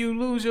 when can you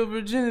lose your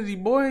virginity,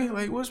 boy?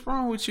 Like, what's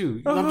wrong with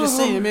you? I'm just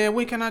saying, man,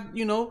 when can I,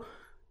 you know?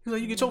 He's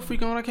like, you get your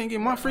freak on, I can't get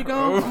my freak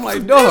on? I'm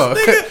like, dog.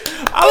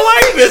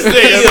 I like this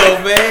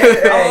nigga,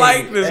 man. I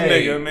like this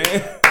nigga,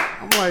 man.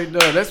 I'm like,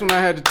 dog, that's when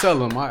I had to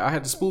tell him. I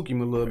had to spook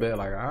him a little bit.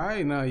 Like, all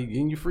right, now you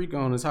getting your freak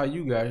on is how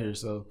you got here.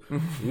 So,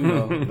 you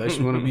know, unless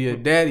you want to be a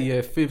daddy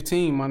at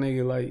 15, my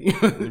nigga, like.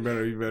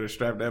 you better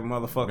strap that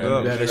motherfucker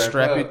up. You better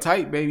strap it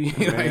tight, baby.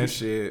 Man,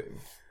 shit.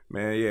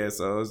 Man, yeah,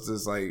 so it's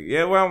just like,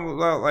 yeah, well,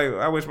 like,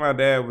 I wish my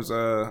dad was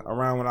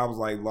around when I was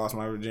like lost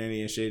my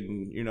virginity and shit,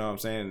 and you know what I'm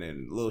saying,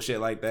 and little shit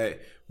like that.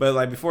 But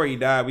like before he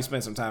died, we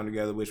spent some time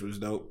together, which was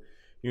dope.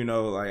 You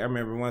know, like I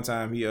remember one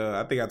time he,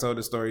 I think I told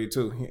this story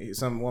too.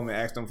 Some woman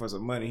asked him for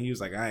some money. He was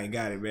like, I ain't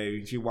got it,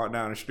 baby. She walked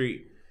down the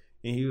street.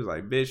 And he was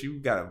like, bitch, you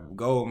got a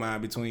gold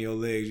mine between your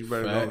legs. You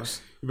better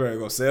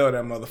go sell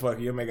that motherfucker.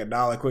 You'll make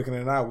 $1 quicker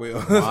than I will.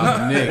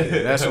 My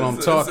nigga, that's what I'm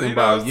talking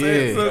about.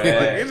 Yeah. So, like,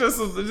 it's just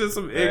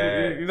some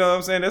ignorant, you know what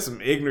I'm saying? That's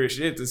some ignorant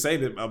shit to say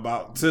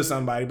to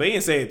somebody. But he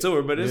didn't say it to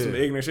her, but it's some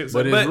ignorant shit.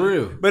 But it's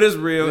real. But it's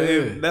real.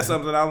 And that's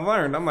something I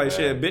learned. I'm like,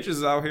 shit,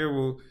 bitches out here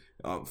will...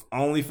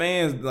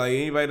 OnlyFans, like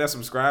anybody that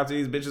subscribes to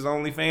these bitches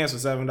OnlyFans for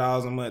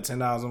 $7 a month,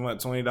 $10 a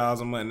month,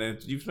 $20 a month. And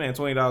if you spend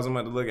 $20 a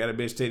month to look at a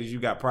bitch titties, you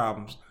got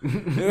problems.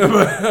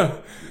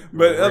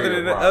 but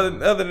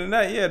other than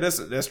that, yeah,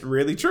 that's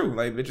really true.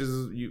 Like a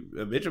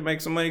bitch will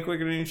make some money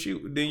quicker than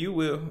you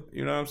will.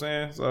 You know what I'm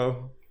saying?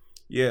 So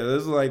yeah,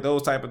 this is like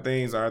those type of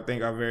things I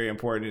think are very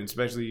important,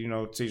 especially, you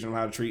know, teaching them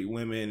how to treat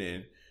women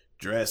and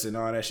dress and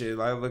all that shit.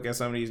 Like I look at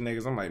some of these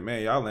niggas, I'm like,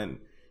 man, y'all letting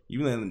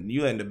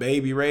the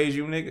baby raise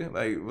you, nigga?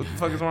 Like, what the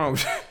fuck is wrong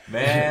with you?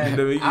 Man,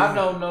 I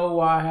don't know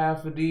why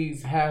half of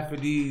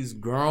these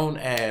grown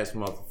ass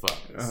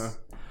motherfuckers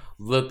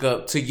look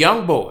up to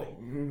young boy.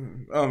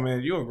 Oh man,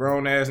 you a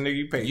grown ass nigga.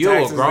 You pay you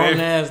taxes. You a grown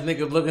ass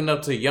nigga looking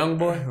up to young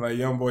boy? Like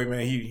young boy,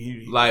 man.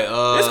 He like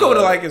it's cool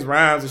to like his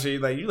rhymes and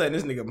shit. Like you letting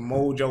this nigga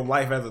mold your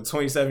life as a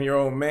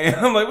 27-year-old man.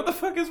 I'm like, what the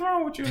fuck is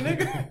wrong with you,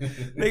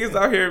 nigga? niggas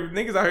out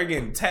here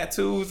getting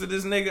tattoos of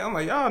this nigga. I'm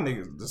like, y'all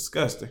niggas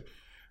disgusting.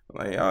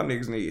 Like, y'all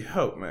niggas need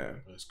help,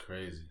 man. That's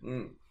crazy.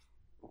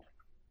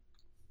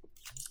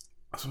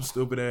 Some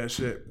stupid ass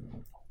shit.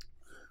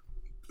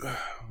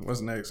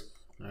 What's next?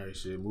 All right,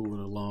 shit. Moving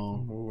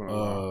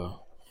along.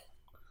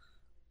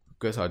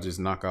 Guess I'll just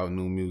knock out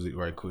new music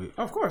right quick.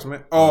 Of course,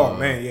 man. Oh,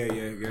 man.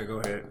 Yeah. Go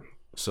ahead.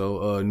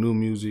 So, new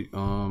music.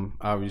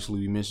 Obviously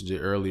we mentioned it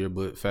earlier,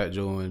 but Fat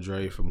Joe and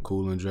Dre from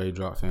Cool and Dre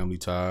dropped Family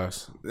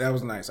Ties. That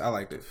was nice. I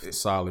liked it. It's a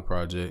solid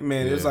project.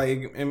 Man, yeah. It's like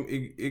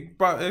it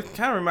kind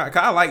of reminds.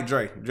 Cause I like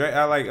Dre.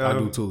 I like. I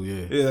do too.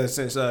 Yeah. Yeah.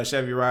 Since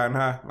Chevy Riding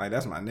High, like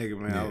that's my nigga,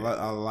 man. Yeah.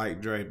 I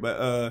like Dre,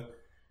 but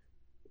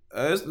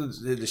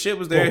the shit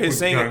was there. His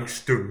singing.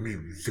 Gangster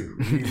music.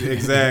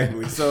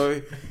 Exactly. So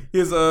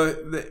his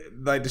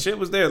like the shit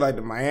was there. Like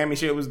the Miami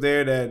shit was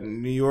there. That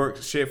New York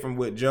shit from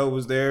what Joe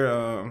was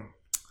there.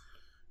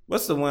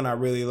 What's the one I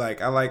really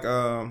like? I like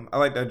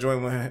that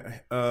joint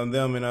with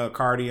them and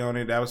Cardi on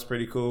it. That was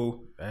pretty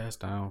cool. Ass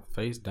down,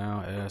 face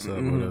down, ass up,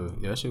 whatever.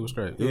 Yeah, that shit was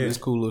great. Yeah. It's a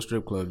cool little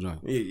strip club joint.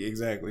 Yeah,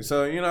 exactly.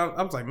 So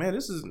I was like, man,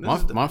 this is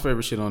My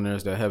favorite shit on there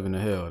is that Heaven to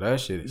Hell. That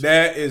shit is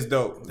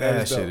dope. that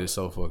is shit dope. is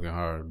so fucking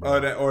hard, bro.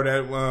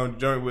 That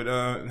joint with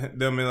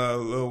them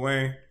and Lil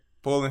Wayne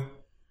pulling.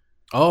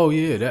 Oh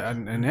yeah,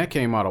 that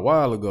came out a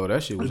while ago.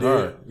 That shit was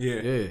hard.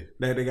 Yeah.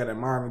 They got that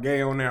Marvin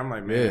Gaye on there. I'm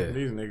like, man, Yeah.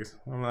 these niggas.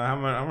 I'm like,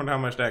 I wonder how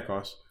much that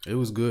costs. It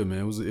was good, man.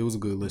 It was a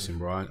good listen,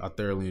 bro. I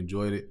thoroughly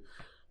enjoyed it.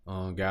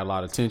 Got a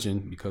lot of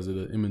attention because of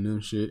the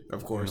Eminem shit,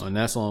 Of course. and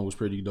that song was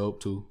pretty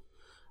dope too.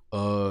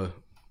 Some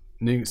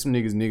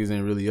niggas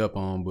ain't really up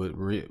on, but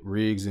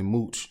Riggs and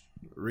Mooch.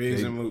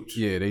 And Mooch.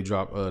 Yeah, they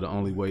dropped The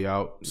Only Way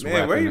Out.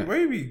 Man, where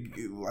you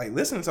be like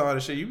listening to all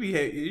this shit? You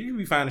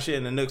be finding shit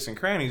in the nooks and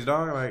crannies,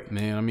 dog. Like,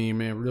 Man, I mean,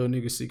 real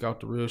niggas seek out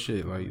the real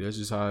shit. Like, that's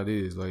just how it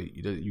is. Like,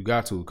 you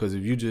got to, because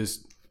if you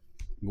just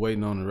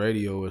waiting on the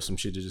radio or some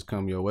shit to just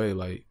come your way,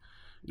 like,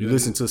 you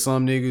listen to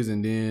some niggas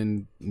and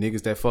then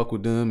niggas that fuck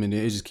with them and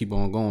then it just keep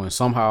on going.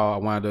 Somehow I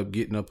wind up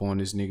getting up on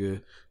this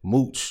nigga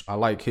Mooch. I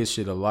like his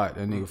shit a lot.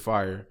 That nigga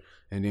fire.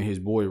 And then his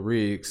boy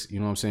Riggs, you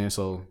know what I'm saying?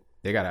 So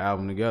they got an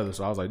album together.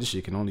 So I was like, this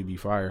shit can only be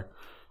fire.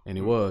 And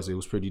it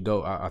was pretty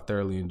dope. I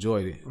thoroughly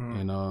enjoyed it.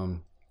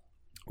 And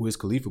Wiz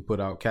Khalifa put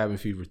out Cabin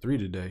Fever 3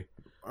 today.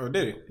 oh,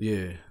 did he?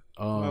 Yeah.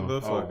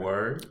 Motherfucker.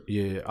 Word.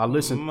 Yeah. I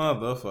listened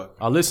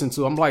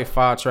to, I'm like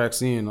 5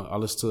 tracks in. I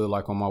listened to it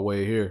like on my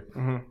way here.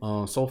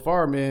 So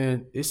far,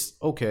 man, it's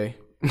okay.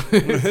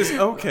 It's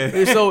okay.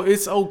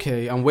 It's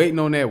okay. I'm waiting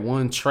on that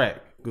one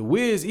track. The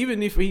Wiz,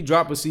 even if he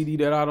drop a CD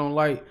that I don't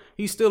like,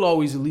 he still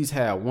always at least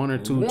have one or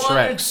two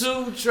tracks.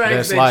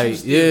 That's that like, you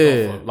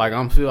still yeah, like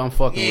I'm fucking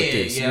with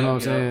this. You know what I'm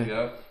saying?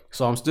 Yeah.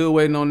 So I'm still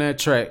waiting on that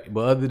track.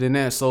 But other than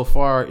that, so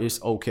far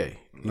it's okay.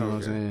 You know what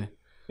I'm saying?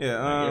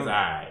 Yeah. It's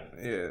alright.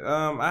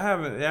 Yeah.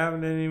 I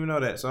didn't even know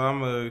that. So I'm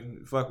gonna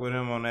fuck with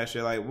him on that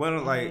shit. Like when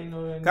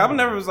I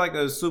never was like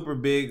a super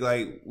big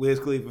like Wiz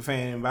Khalifa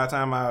fan. By the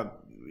time I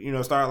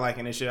start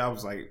liking this shit, I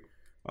was like,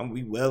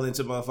 we well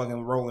into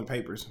motherfucking rolling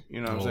papers.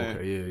 You know what I'm saying?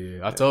 Okay,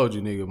 yeah. I told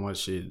you, nigga, my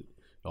shit.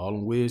 All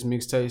them Wiz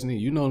mixtapes, nigga.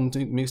 You know them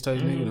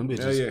mixtapes, nigga. Them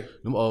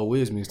bitches, them old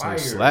Wiz mixtapes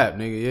slap,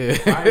 nigga.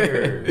 Yeah,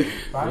 Fire.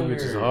 Them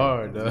bitches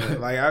hard, dog.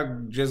 Like I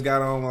just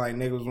got on like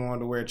niggas wanted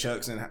to wear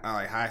Chucks and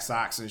like high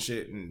socks and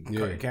shit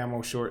and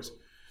camo shorts.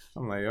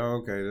 I'm like,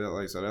 oh, okay,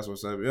 like so that's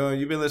what's up. Yo,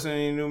 you been listening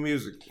to any new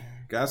music?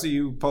 I see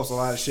you post a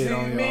lot of shit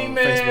on your Facebook.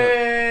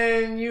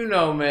 Man, you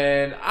know,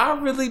 man, I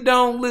really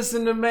don't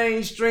listen to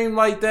mainstream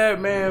like that,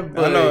 man.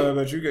 But I know,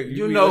 but you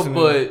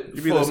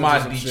for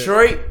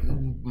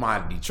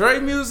my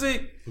Detroit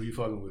music. Who you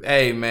fucking with?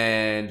 Hey,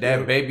 man,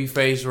 that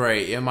Babyface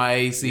Ray,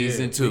 MIA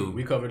season 2.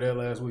 We covered that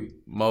last week.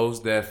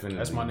 Most definitely.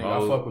 That's my nigga.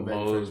 I fuck with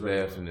Babyface Most Ray.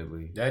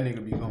 definitely. That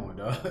nigga be going,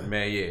 dog.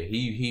 Man, yeah,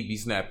 he be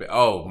snapping.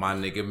 Oh, my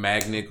nigga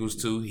Mag Nichols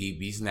too. He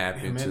be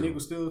snapping Man, too.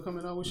 nigga still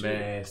coming out with shit.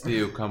 Man,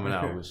 still coming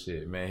out with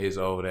shit. Man, his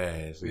old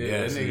ass. Yeah,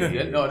 Yes, that he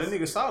nigga. is. That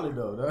nigga solid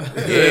though, dog.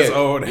 Yeah,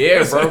 old yeah,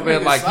 ass. bro,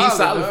 man. Like he's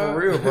solid dog. for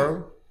real,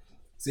 bro.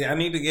 See, I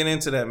need to get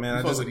into that, man. You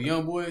I fuck just with the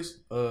young boys,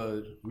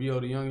 Rio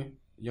the youngin.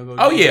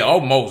 Oh yeah, oh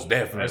most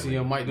definitely. That's the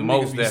young Mike. Them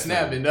Most niggas be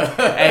snapping, dog.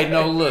 Hey,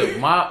 no, look,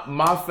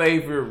 my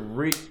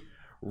favorite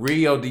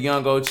Rio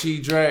DeYoung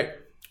Chi track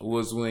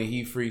was when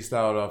he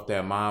freestyled off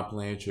that Mind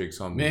Playing Tricks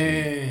on me.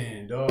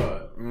 Man, dog.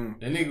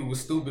 That nigga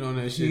was stupid on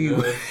that shit,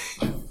 dog.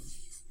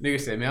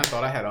 Nigga said, man, I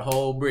thought I had a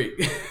whole brick.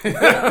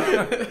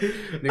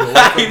 Nigga woke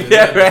up I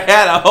never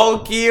had a whole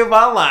key in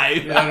my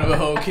life. I had a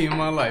whole key in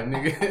my life,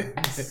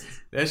 nigga.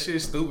 That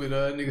shit stupid,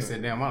 nigga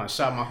said, damn, I done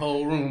shot my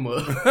whole room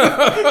up.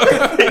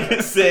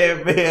 Nigga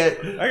said,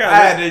 man, I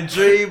had a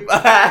dream.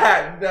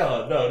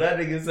 No, that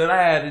nigga said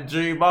I had a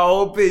dream. My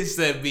whole bitch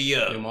set me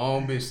up. Yeah, my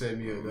own bitch set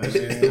me up. That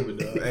shit stupid,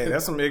 dog. hey,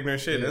 that's some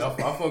ignorant shit. Yeah, I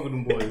fuck with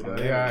them boys, dog.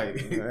 They alright.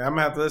 I'm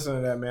gonna have to listen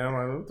to that, man. I'm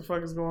like, what the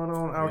fuck is going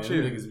on out Man,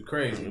 here? them niggas be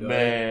crazy, dog.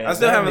 Man, I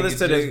still that haven't nigga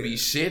listened to just the- be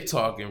shit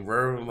talking,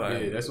 bro.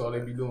 Like, Yeah, that's all they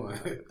be doing.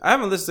 I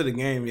haven't listened to the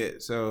game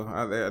yet, so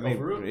I need.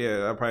 for real?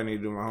 Yeah, I probably need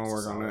to do my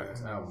homework on that.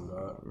 Solid-ass album,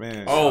 dog.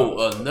 Man. oh,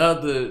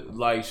 another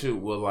like shit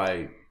with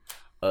like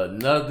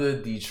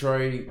another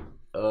Detroit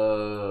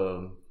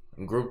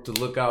group to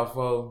look out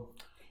for.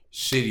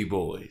 Shitty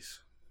Boys.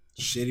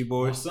 Shitty My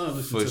boys. son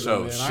listen For to sure.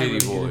 them, man. I ain't Shitty really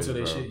get boys, into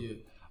that bro. shit yet.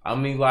 I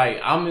mean,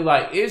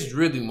 like, it's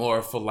really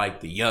more for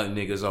like the young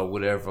niggas or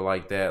whatever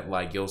like that,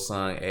 like your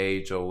son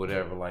age or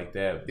whatever like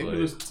that. They But be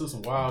listening to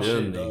some wild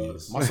them shit, dog.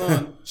 niggas. My son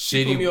he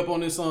put me Shitty. up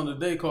on this song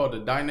today called The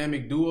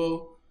Dynamic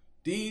Duo.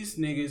 These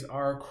niggas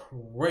are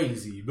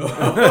crazy, bro.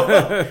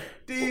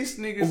 These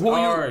niggas Who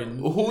are you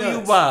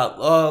nuts.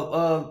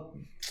 about?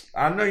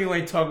 I know you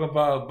ain't talking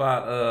about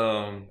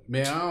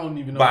Man, I don't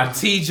even know. by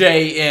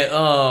TJ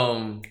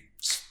and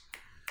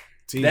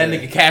that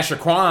nigga Casher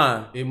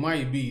Quan. It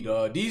might be,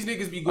 dog. These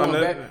niggas be going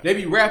that- back. They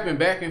be rapping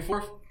back and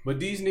forth. But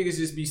these niggas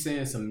just be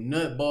saying some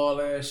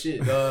nutball ass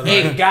shit, dog.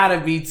 It gotta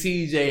be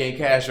TJ and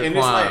Cash And it's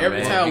like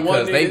every time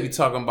one because they nigga- be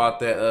talking about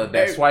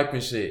that swiping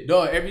shit.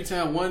 Dog, every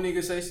time one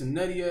nigga say some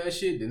nutty ass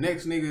shit, the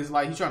next nigga is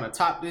like, he trying to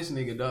top this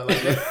nigga, dog.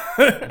 Like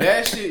that,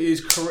 that shit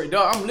is correct.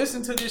 Dog, I'm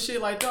listening to this shit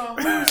like,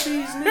 dog, who is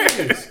these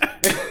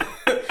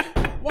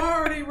niggas? Why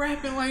are they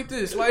rapping like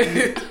this?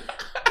 Like,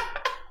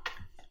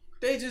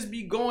 they just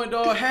be going,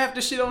 dog. Half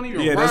the shit don't even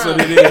rhyme. That's what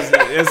it is.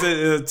 That's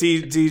it.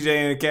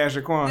 TJ and Cash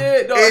Quan.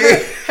 Yeah, dog.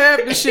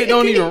 Half the shit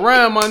don't even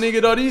rhyme, my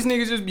nigga, dog. These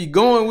niggas just be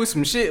going with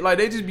some shit. Like,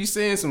 they just be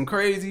saying some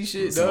crazy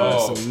shit,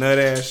 dog. Some nut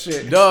ass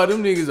shit. Dog,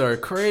 them niggas are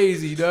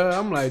crazy, dog.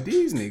 I'm like,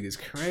 these niggas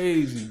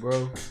crazy,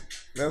 bro.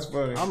 That's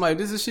funny. I'm like,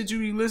 this is shit you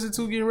be listening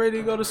to getting ready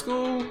to go to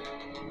school?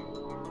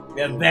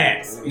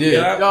 That's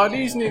Yeah, dog,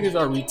 these niggas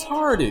are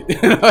retarded.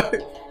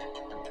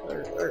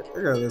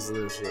 I gotta listen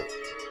to this shit.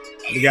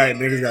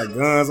 Niggas got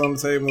guns on the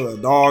table, a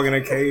dog in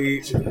a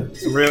cage,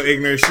 some real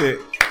ignorant shit.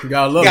 You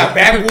gotta love got it.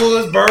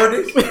 backwoods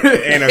burning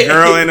And a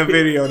girl in the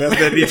video. That's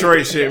that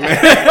Detroit shit, man.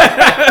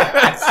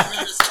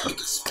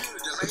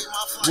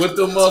 with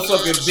the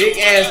motherfucking big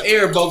ass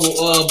air bubble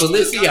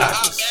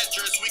Balenciagas.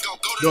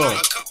 Dog.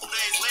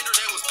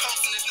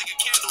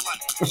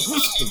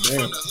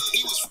 Damn.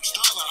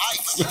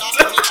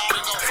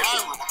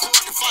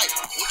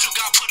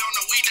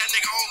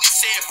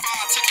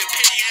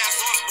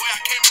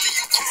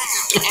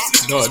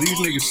 Dog, these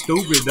niggas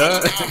stupid,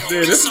 dog. Yeah,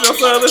 this is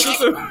what I listen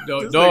to.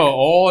 Dog,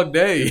 all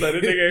day. Like,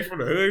 this nigga ain't from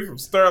the hood, he from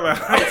Sterling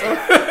Heights.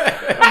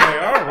 I'm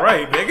like, all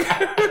right,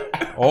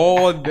 nigga.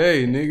 All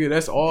day, nigga.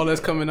 That's all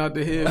that's coming out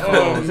the head.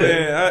 Oh,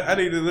 man. I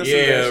need to listen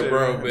to that Yeah, shit.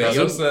 bro, man. man.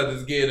 Your son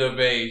is getting of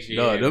age.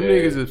 Dog, them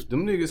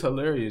niggas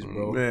hilarious,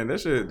 bro. Man, that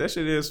shit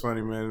is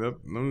funny, man. Them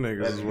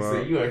niggas That's is what you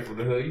wild. say. You ain't from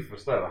the hood. You from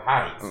Sterling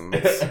Heights.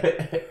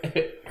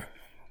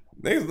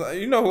 Niggas,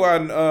 you know who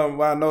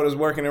I noticed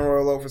working in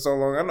Royal Oak for so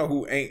long? I know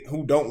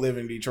who don't live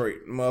in Detroit.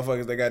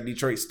 Motherfuckers that got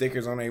Detroit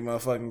stickers on their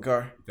motherfucking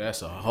car.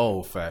 That's a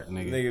whole fact,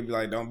 nigga. Nigga be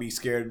like, don't be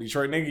scared of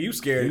Detroit. Nigga, you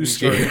scared You of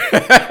Detroit.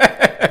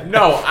 scared?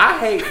 No, I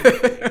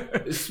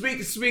hate.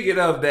 Speaking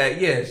of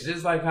that, yes,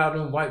 just like how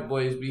them white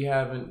boys be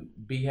having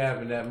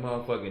that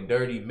motherfucking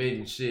dirty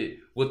mitten shit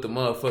with the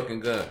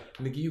motherfucking gun.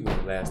 Nigga, you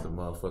wouldn't last a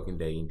motherfucking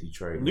day in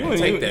Detroit. You Man.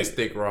 wouldn't Take even- that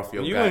sticker off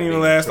your. You wouldn't even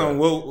last on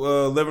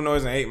Livernois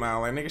and 8 Mile.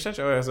 Like, nigga, shut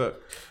your ass up.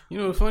 You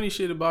know the funny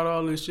shit about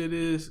all this shit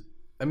is,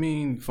 I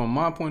mean, from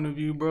my point of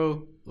view,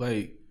 bro,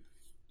 like,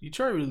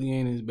 Detroit really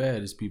ain't as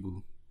bad as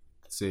people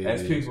say.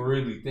 As it people is.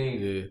 really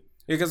think. Yeah.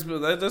 Yeah, because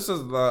this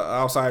is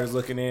outsiders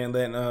looking in,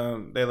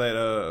 letting they let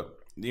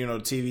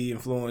TV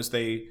influence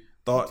their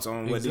thoughts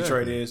on what Exactly.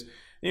 Detroit is.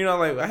 You know,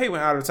 like, I hate when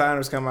out of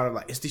towners come out of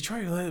like, is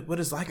Detroit what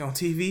it's like on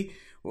TV?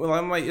 Well,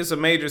 I'm like, it's a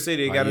major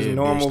city. It Like, got its yeah,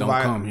 normal bitch, don't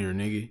vibe. come here,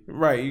 nigga.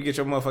 Right, you get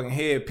your motherfucking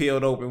head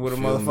peeled open with a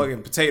Feel me?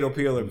 motherfucking potato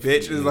peeler,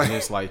 bitch. It's like,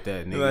 just like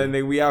that, nigga. like,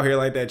 nigga, we out here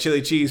like that,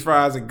 chili cheese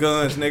fries and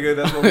guns, nigga.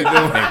 That's what we doing.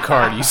 And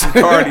Cardi's.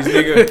 Cardi's,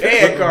 nigga.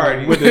 And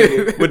Cardi. with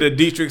the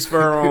Dietrich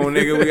spur on,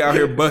 nigga. We out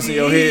here busting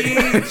your head.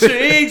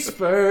 Dietrich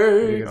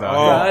Spurs. Niggas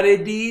Got a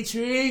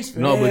Dietrich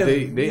Spurs. No, but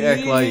they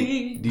act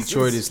like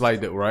Detroit is like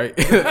that, right?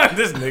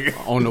 This nigga.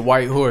 On the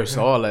white horse,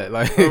 all that.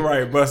 Like,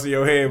 Right, busting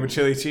your head with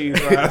chili cheese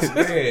fries.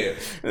 Yeah.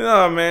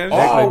 No, man. Oh,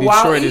 like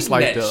while Detroit is eating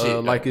like that the shit, though.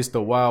 like it's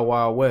the wild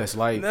wild west.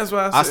 Like, That's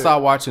what I I said.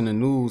 stopped watching the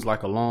news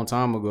like a long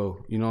time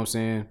ago. You know what I'm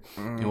saying?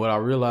 And what I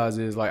realized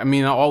is, like, I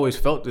mean, I always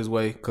felt this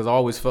way because I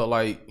always felt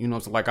like, you know,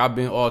 it's like I've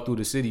been all through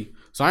the city,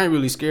 so I ain't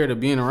really scared of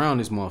being around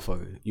this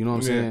motherfucker. You know what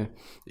I'm saying?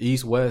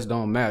 East west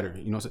don't matter.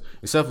 You know what I'm saying?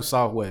 Except for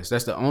Southwest.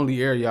 That's the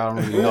only area I don't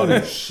really know.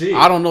 That. Shit.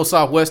 I don't know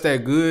Southwest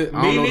that good.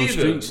 I Me don't know the neither.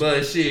 streets.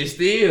 But shit,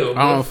 still.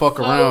 I don't fuck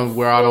around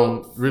where I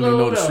don't really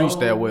know the streets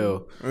that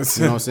well. well. You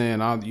know what I'm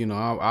saying?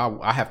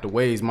 I have to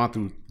waze my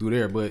through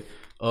there. But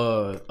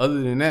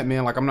other than that,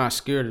 man, like, I'm not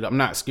scared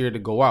to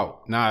go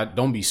out. Now,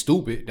 don't be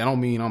stupid. That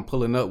don't mean I'm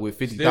pulling up with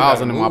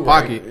 50,000 in my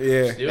pocket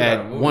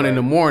at 1 in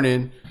the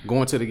morning,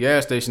 going to the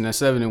gas station at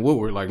 7 in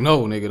Woodward. Like,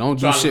 no, nigga, don't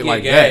do Trying to shit get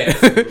like gas.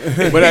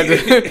 that. But at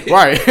the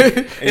right,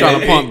 trying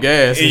to pump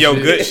gas in and your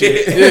good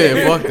shit.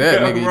 Yeah, fuck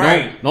that, nigga.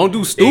 Right. Don't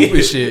do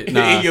stupid shit.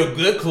 Nah. In your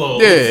good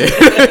clothes.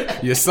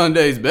 Yeah, your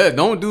Sunday's best.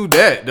 Don't do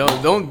that.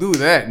 Don't do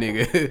that,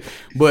 nigga.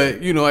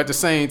 But, you know, at the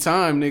same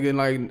time, nigga,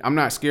 like, I'm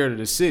not scared of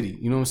the city.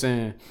 You know what I'm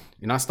saying?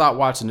 And I stopped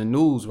watching the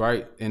news,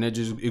 right? And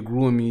it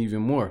grew in me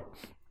even more.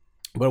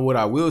 But what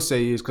I will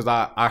say is, because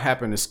I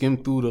happened to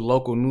skim through the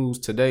local news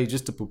today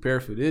just to prepare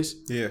for this.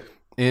 Yeah.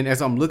 And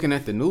as I'm looking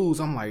at the news,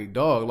 I'm like,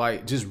 dog,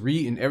 like, just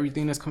reading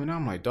everything that's coming out,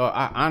 I'm like, dog,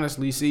 I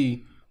honestly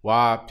see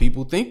why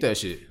people think that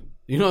shit.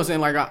 You know what I'm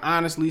saying? Like, I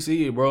honestly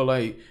see it, bro.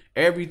 Like,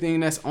 everything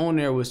that's on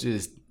there was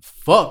just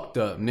fucked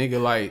up,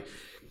 nigga. Like,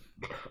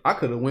 I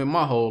could have went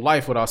my whole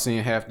life without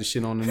seeing half the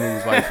shit on the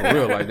news, like, for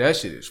real. Like, that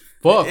shit is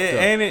fucked up.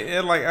 And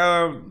it like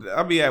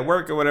I'll be at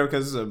work or whatever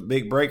because it's a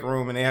big break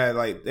room and they had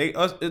like they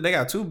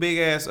got two big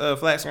ass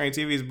flat screen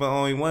TVs but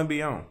only one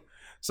be on.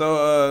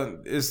 So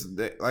it's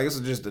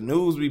just the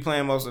news be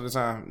playing most of the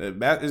time.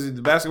 It's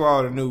the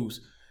basketball or the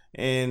news,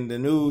 and the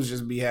news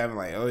just be having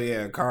like, oh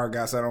yeah, a car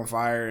got set on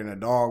fire and a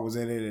dog was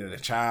in it and a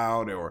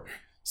child or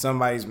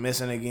somebody's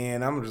missing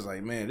again. I'm just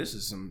like, man, this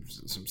is some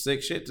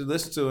sick shit to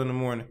listen to in the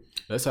morning.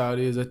 That's how it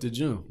is at the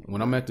gym.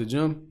 When I'm at the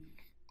gym,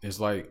 it's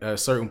like at a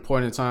certain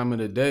point in time of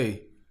the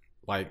day,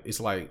 like it's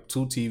like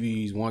 2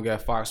 TVs. One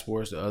got Fox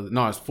Sports,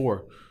 it's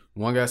 4.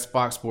 One got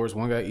Fox Sports,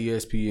 one got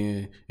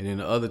ESPN, and then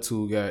the other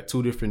 2 got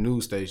 2 different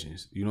news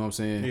stations. You know what I'm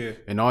saying? Yeah.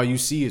 And all you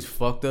see is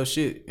fucked up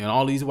shit. And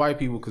all these white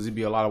people, because it'd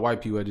be a lot of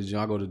white people at the gym.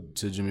 I go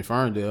to Jimmy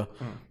Ferndale.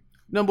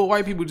 No, but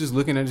white people just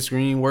looking at the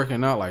screen,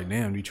 working out like,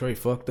 damn, Detroit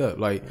fucked up.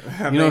 Like,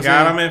 you know what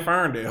I'm I'm in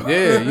Ferndale.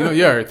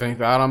 Yeah, thank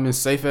God I'm in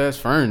safe ass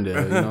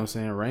Ferndale. You know what I'm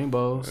saying?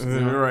 Rainbows.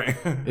 You know? Right.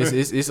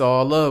 It's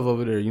all love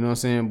over there. You know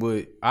what I'm saying?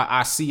 But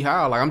I see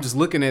how, like, I'm just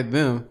looking at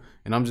them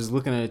and I'm just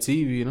looking at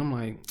the TV and I'm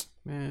like,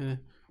 man,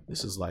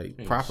 this is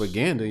like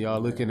propaganda y'all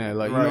looking at.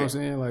 Like, you know what I'm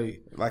saying?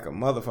 Like a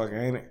motherfucker,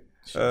 ain't it?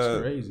 It's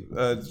crazy.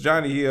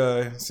 Johnny, he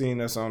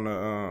seen us on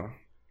the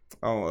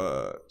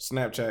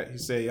Snapchat. He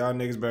said y'all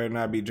niggas better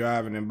not be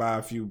driving and buy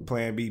a few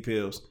Plan B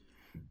pills.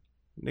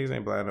 Niggas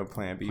ain't buying no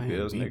Plan B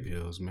pills, nigga.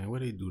 Pills, man.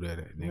 Where they do that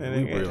at, nigga? Man, We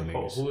nigga, real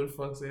niggas. Who the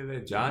fuck said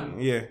that?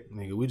 Johnny? Yeah.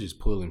 Nigga, we just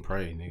pull and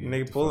pray, nigga.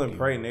 Nigga, pull and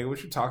pray, nigga.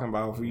 What you talking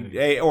about?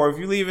 Or if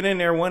you leave it in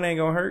there, one ain't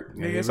gonna hurt.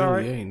 Nigga, it's all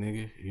right. Ain't,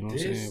 nigga. You know what I'm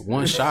saying?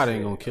 One shot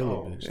ain't gonna kill a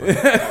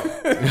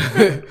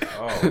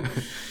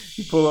bitch.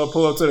 You pull up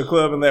to the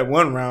club and let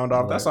one round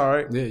off. That's all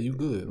right. Yeah, you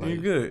good. Like,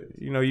 You good.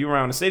 You know, you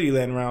around the city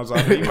letting rounds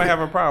off. You might have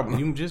a problem.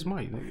 you just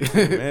might, nigga.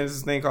 Man, there's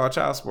this thing called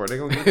child support. They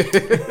gonna get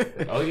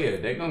you. Oh yeah,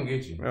 they gonna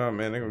get you. Oh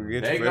man, they gonna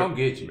get They you. gonna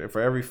get you.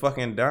 For every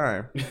fucking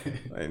dime.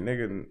 Like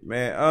nigga,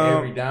 man.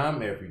 Every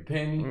dime, every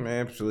penny.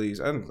 Man, please.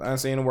 I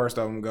seen the worst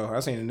of them go. I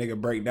seen a nigga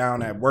break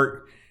down at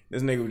work.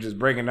 This nigga was just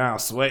breaking down,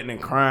 sweating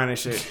and crying and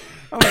shit.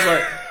 I was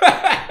like,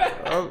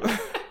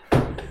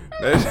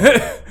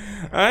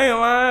 I ain't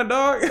lying,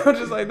 dog. I'm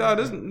just like, dog,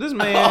 this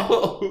man.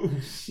 Oh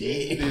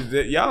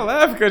shit! Y'all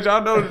laugh because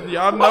y'all know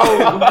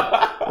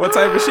what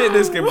type of shit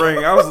this can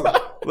bring. I was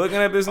looking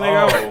at this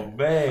nigga.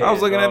 Man, I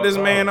was looking at this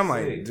man. I'm sick.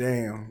 like,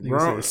 damn, Nigga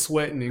bro. said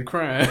sweating and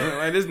crying.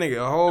 Like this nigga,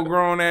 a whole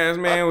grown ass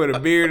man with a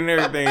beard and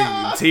everything,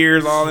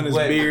 tears all in his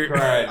Sweating, beard.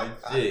 crying and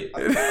shit.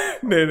 That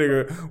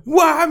nigga,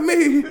 why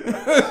me?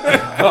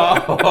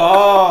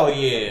 Oh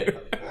yeah.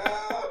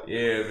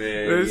 Yeah,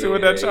 man. Did you see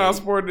what that child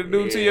support to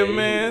do to your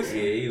man?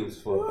 Yeah, he was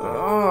fucked up.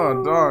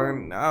 Oh,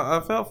 dog. I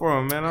felt for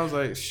him, man. I was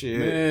like, shit.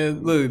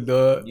 Man, look,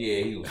 dog.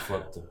 Yeah, he was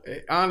fucked up.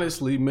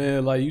 Honestly,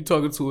 man, like you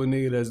talking to a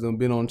nigga that's done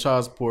been on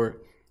child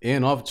support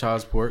and off child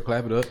support.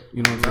 Clap it up.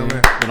 You know what I'm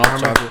saying? Been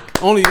off child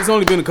support. It's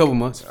only been a couple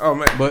months. Oh,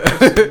 man. But I'll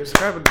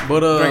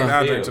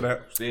drink to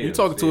that. you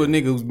talking to a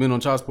nigga who's been on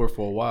child support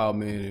for a while,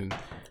 man, and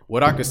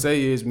what I could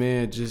say is,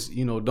 man, just,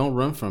 you know, don't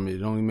run from it.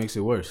 It only makes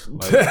it worse.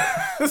 Like,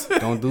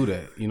 don't do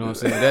that. You know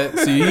what I'm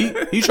saying?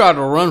 He tried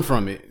to run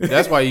from it.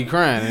 That's why he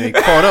crying and they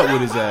caught up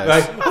with his ass.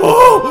 Like, please.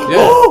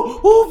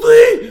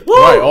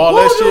 Right, all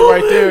that shit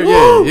right there.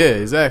 Yeah,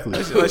 exactly.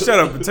 Like, shut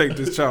up and take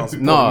this child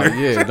support. Nah,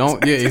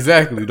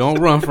 exactly. Don't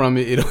run from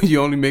it.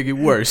 You only make it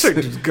worse. Take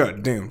this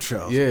goddamn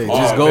child. Yeah,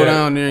 just go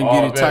down there and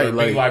get it tight.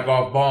 Like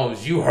off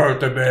bones, you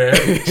hurt the man.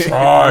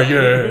 Oh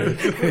yeah.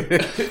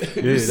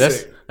 Yeah,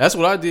 that's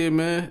what I did,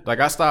 man. Like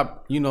I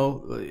stopped, you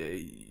know,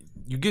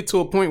 you get to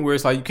a point where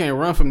it's like you can't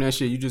run from that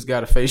shit. You just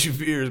gotta face your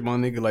fears, my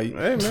nigga. Like,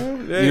 hey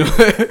man, you know,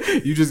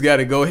 you just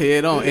gotta go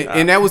head on.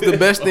 And that was the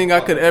best thing I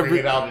could ever.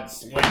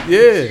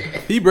 Yeah,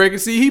 he breaking.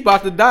 See, he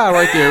about to die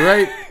right there,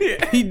 right?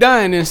 He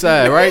dying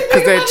inside, right?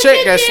 Because that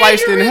check got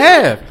sliced in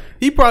half.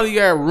 He probably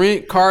got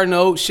rent, car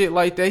note, shit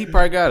like that. He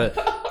probably got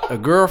a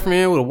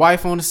girlfriend with a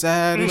wife on the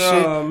side and shit.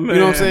 Man. You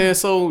know what I'm saying?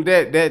 So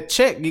that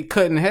check get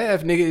cut in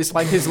half, nigga. It's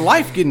like his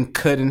life getting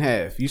cut in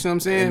half. You see what I'm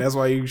saying? And that's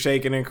why you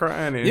shaking and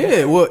crying. And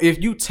yeah, well,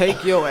 if you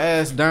take your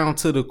ass down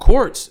to the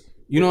courts,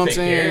 you know what I'm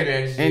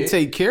saying, and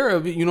take care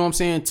of it, you know what I'm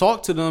saying,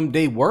 talk to them,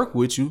 they work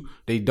with you,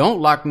 they don't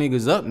lock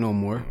niggas up no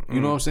more, you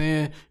know what I'm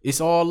saying, it's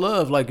all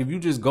love. Like, if you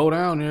just go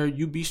down there,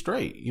 you be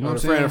straight, you know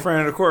what I'm saying? A friend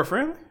of the court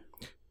friendly?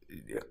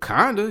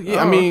 Kinda,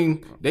 yeah. I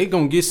mean, they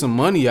gonna get some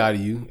money out of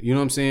you, you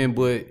know what I'm saying,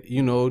 but,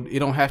 you know, it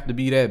don't have to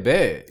be that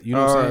bad, you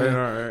know what I'm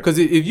saying, because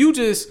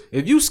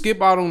if you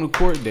skip out on the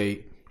court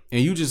date, and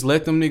you just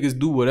let them niggas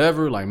do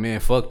whatever, like, man,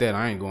 fuck that,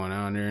 I ain't going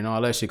down there and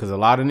all that shit. Because a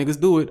lot of niggas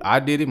do it.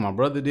 I did it. My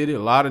brother did it. A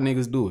lot of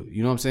niggas do it.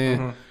 You know what I'm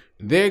saying?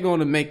 They're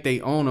going to make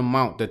their own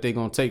amount that they're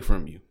going to take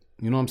from you.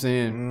 You know what I'm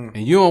saying?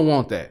 And you don't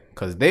want that.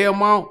 Because their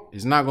amount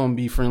is not going to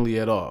be friendly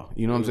at all.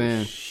 You know what I'm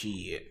saying?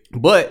 Shit.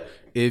 But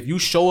if you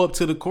show up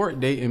to the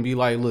court date and be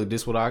like, look,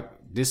 this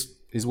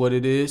is what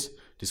it is.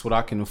 This what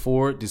I can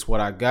afford. This what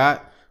I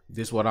got.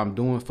 This what I'm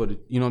doing for the,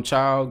 you know,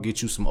 child.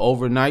 Get you some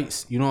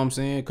overnights. You know what I'm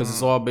saying? Because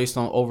it's all based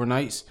on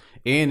overnights.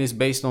 And it's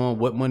based on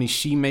what money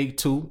she make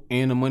too.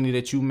 And the money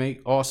that you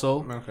make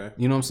also. Okay.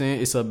 You know what I'm saying?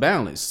 It's a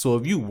balance. So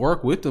if you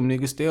work with them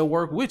niggas, they'll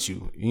work with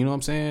you. You know what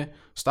I'm saying?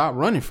 Stop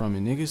running from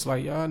it, niggas.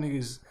 Like, y'all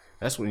niggas,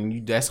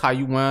 that's how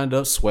you wind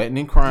up sweating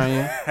and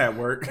crying. At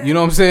work. You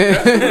know what I'm saying?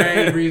 That's the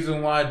main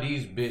reason why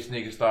these bitch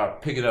niggas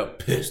start picking up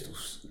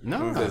pistols.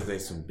 No. Because they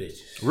some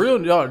bitches. Real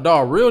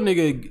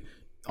nigga,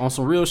 on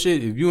some real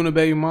shit, if you and a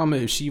baby mama,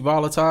 if she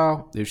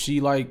volatile, if she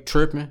like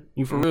tripping,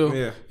 you for real,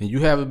 Yeah. and you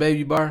have a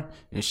baby bar,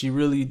 and she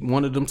really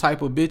one of them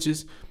type of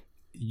bitches,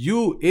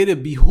 it'll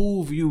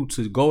behoove you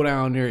to go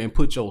down there and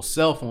put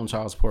yourself on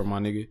child support, my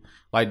nigga.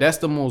 Like that's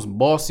the most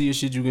bossiest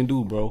shit you can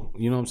do, bro.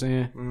 You know what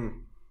I'm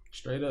saying?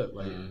 Straight up,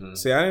 like.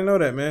 See, I didn't know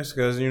that, man,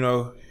 because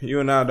you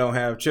and I don't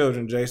have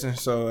children, Jason.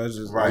 So it's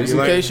just Just in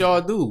case y'all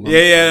do.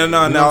 Yeah,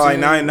 no, You know what like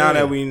I'm now saying?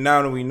 that we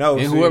know,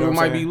 And so, whoever you know what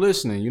might I'm be saying?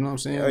 listening, you know what I'm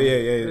saying? Oh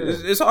yeah.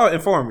 It's all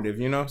informative,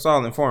 It's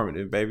all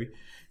informative, baby.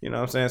 You know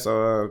what I'm saying?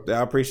 So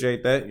I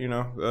appreciate that,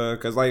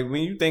 because like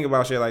when you think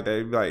about shit like that,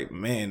 you be like,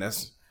 man,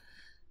 that's,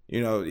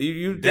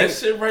 you That think,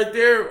 shit right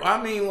there.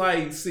 I mean,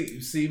 like,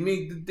 see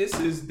me. This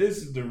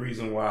is the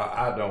reason why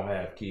I don't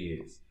have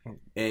kids,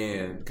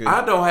 and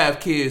I don't have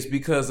kids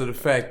because of the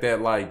fact that,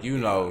 like,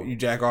 you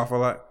jack off a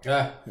lot.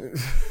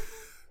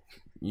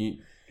 you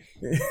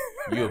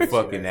a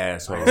fucking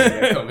asshole. I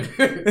didn't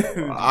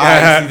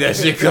see that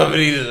shit coming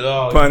either.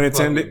 Oh, Pun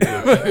intended.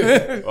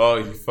 Oh,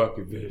 you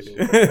fucking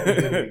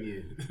bitch.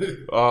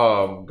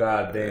 Oh,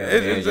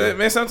 goddamn.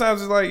 Man,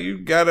 sometimes it's like you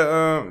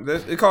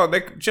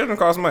gotta children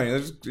cost money.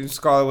 Let's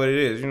just call it what it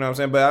is. You know what I'm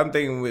saying? But I'm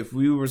thinking if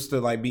we were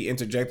to like be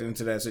interjected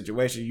into that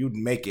situation, you'd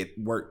make it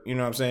work. You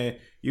know what I'm saying?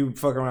 You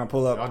fuck around,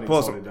 pull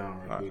some.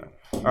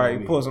 All right,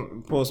 you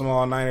pull some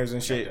all-nighters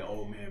and shit.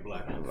 Old man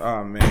black.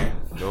 Oh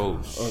man.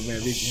 Those. Oh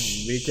man,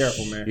 be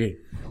careful, man.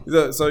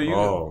 Yeah. So you.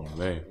 Oh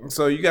man.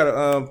 So you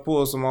gotta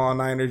pull some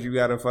all-nighters. You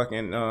gotta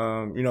fucking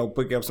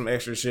pick up some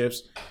extra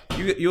shifts.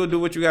 You'll do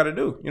what you gotta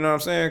do. You know what I'm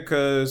saying?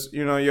 Because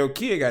your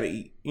kid gotta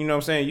eat. You know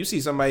what I'm saying? You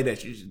see somebody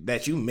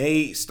that you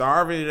made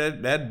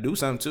starving, that do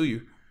something to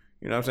you.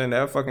 You know what I'm saying?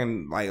 That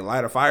fucking like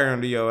light a fire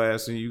under your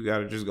ass, and you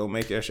gotta just go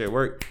make that shit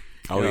work.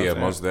 Oh yeah,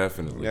 most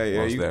definitely.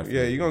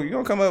 Yeah, you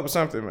gonna come up with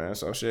something, man.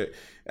 So shit.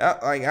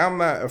 I'm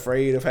not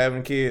afraid of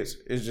having kids.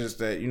 It's just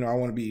that I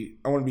want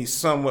to be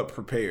somewhat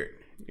prepared.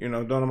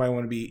 Don't nobody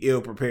want to be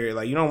ill prepared.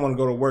 Like you don't want to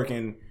go to work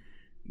and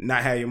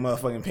not have your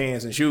motherfucking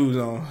pants and shoes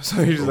on.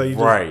 So you just like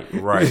right.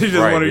 You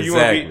want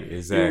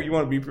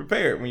to be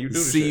prepared when you do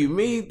this See shit.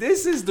 me,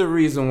 this is the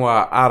reason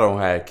why I don't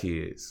have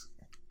kids.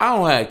 I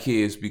don't have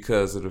kids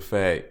because of the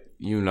fact,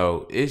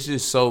 it's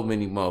just so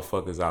many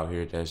motherfuckers out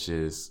here that's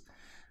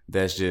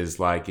just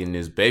like in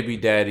this baby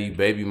daddy,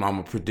 baby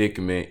mama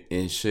predicament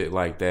and shit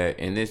like that.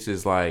 And it's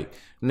just like,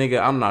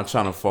 nigga, I'm not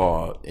trying to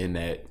fall in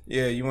that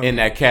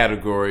that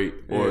category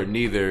or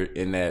neither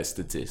in that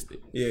statistic.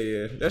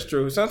 Yeah, that's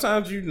true.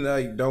 Sometimes you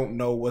like don't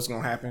know what's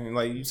gonna happen.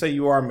 Like you say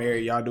you are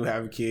married, y'all do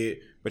have a kid,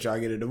 but y'all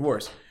get a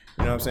divorce.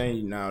 You know what I'm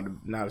saying? Now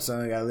the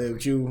son gotta live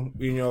with you,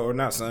 or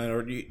not son,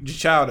 or the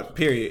child,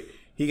 period.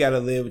 He gotta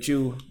live with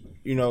you,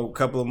 a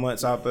couple of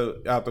months out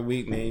the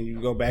week, and then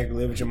you go back to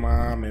live with your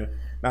mom and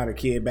not a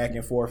kid back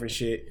and forth and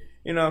shit.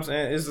 You know what I'm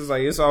saying? It's just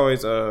like it's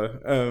always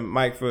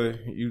Mike, for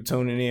you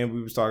tuning in.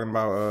 We was talking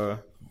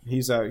about he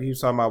was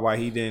talking about why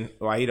he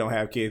don't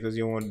have kids because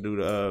he don't want to do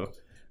the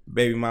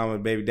baby mama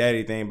baby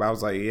daddy thing. But I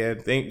was like,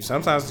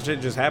 sometimes the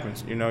shit just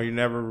happens. You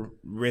never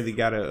really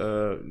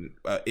gotta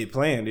it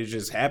planned. It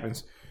just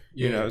happens.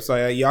 It's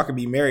like y'all could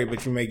be married,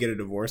 but you may get a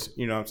divorce.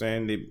 You know what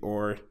I'm saying?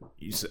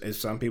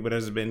 Some people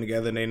that's been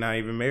together and they not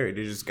even married.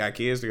 They just got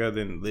kids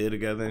together and live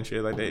together and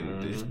shit like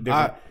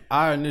that.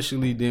 I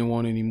initially didn't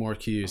want any more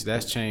kids.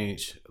 That's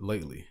changed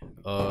lately.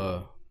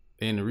 And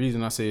the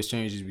reason I say it's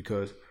changed is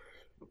because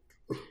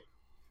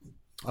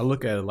I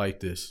look at it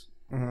like this.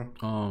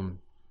 To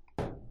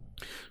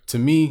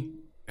me,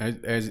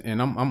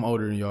 and I'm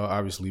older than y'all,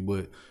 obviously,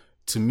 but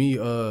to me,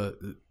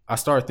 I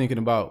started thinking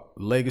about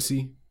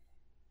legacy.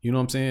 You know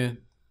what I'm saying?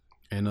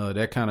 And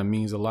that kind of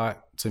means a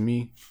lot to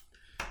me.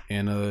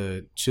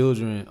 And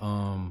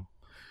children,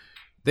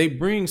 they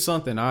bring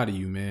something out of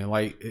you, man.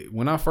 Like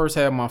when I first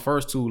had my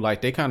first two,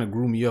 like they kind of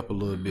grew me up a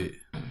little bit.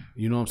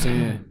 You know what I'm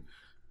saying?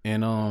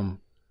 And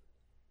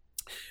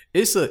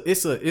it's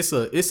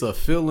a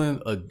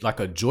feeling, like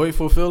a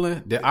joyful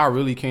feeling that I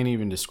really can't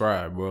even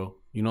describe, bro.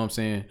 You know what I'm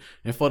saying?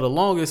 And for the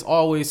longest,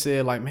 always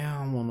said like, man,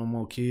 I don't want no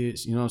more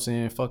kids. You know what I'm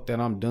saying? Fuck that,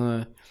 I'm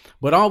done.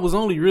 But I was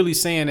only really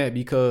saying that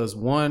because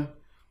one,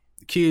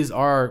 kids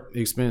are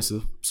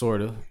expensive, sort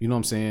of. You know what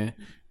I'm saying?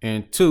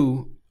 And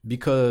two,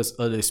 because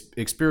of the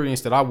experience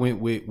that I went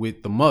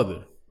with the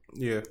mother.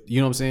 Yeah.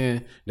 You know what I'm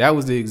saying? That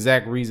was the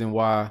exact reason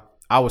why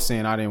I was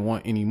saying I didn't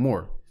want any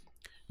more.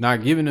 Now,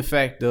 given the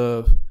fact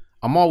of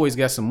I'm always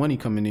got some money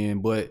coming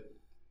in, but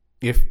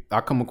if I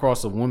come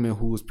across a woman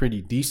who is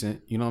pretty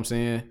decent, you know what I'm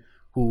saying,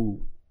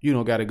 who,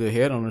 got a good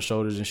head on her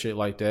shoulders and shit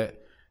like that,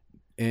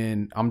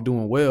 and I'm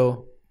doing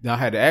well, then I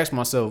had to ask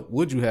myself,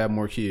 would you have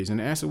more kids? And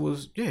the answer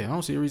was, yeah, I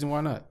don't see a reason why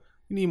not.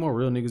 We need more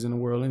real niggas in the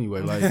world anyway.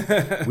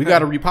 Like, we got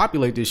to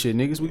repopulate this shit,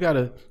 niggas. We got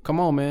to,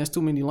 come on, man. It's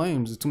too many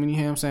lames. There's too many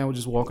ham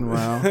sandwiches walking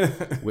around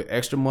with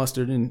extra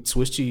mustard and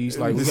Swiss cheese.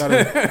 Like, we got to.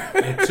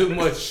 And too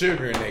much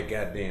sugar in that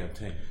goddamn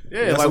thing.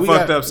 Yeah, that's like a we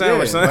fucked got, up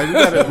sandwich, son.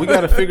 Like we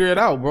gotta figure it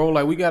out, bro.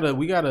 Like we gotta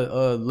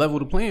level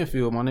the playing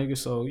field, my nigga.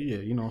 So yeah,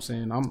 you know what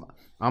I'm saying.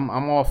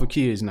 I'm all for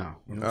kids now.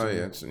 You know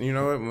you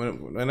know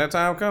what? When that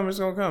time comes, it's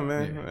gonna come,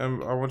 man.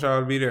 Yeah. I want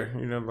y'all to be there.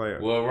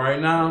 Like, well, right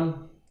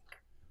now,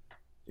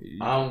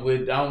 I'm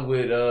with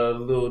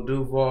Lil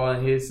Duval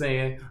and his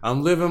saying,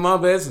 I'm living my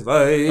best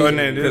life. Oh,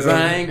 no, Cause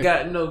I ain't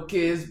got no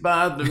kids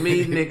bother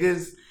me,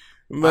 niggas.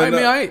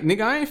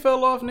 I ain't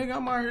fell off, nigga.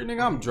 I'm out here,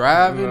 nigga. I'm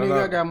driving,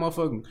 nigga. I got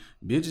motherfucking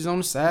bitches on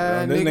the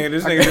side, This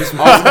nigga. nigga just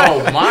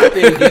Oh no, my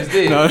thing is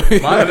this.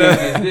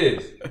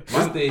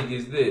 My thing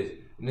is this.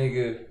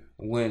 Nigga,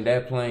 when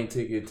that plane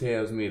ticket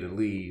tells me to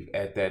leave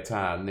at that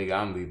time, nigga,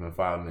 I'm leaving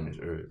 5 minutes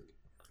early.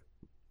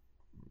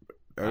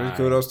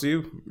 kudos to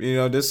you. You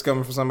know, this is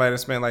coming from somebody that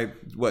spent like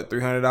what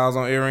 $300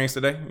 on earrings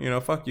today. You know,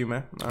 fuck you,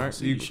 man. All right,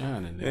 See you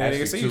shining, nigga. Yeah, you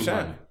can Actually, see you 200.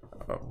 shining.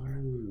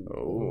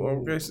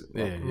 Oh, okay.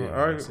 Yeah.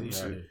 All right. I see you out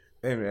here.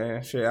 Hey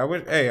man, shit. I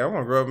want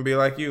to grow up and be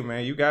like you,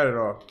 man. You got it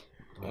all.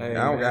 Hey,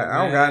 I don't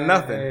got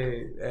nothing.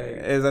 Hey.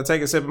 As I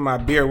take a sip of my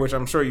beer, which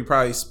I'm sure you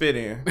probably spit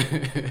in.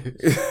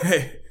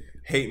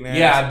 Hating ass.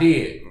 Yeah, I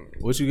did.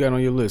 What you got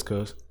on your list,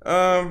 cuz?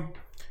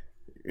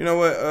 You know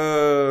what?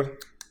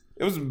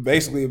 It was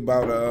basically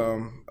about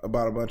a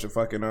bunch of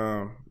fucking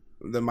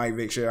the Mike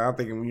Vick shit. I'm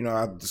thinking, you know,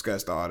 I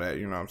discussed all that.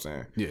 You know what I'm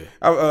saying? Yeah.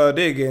 I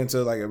did get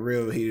into like a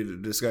real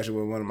heated discussion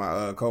with one of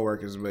my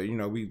coworkers, but you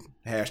know, we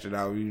hashed it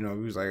out. You know,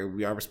 we was like,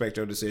 I respect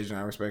your decision,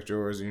 I respect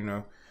yours. You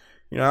know,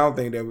 I don't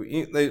think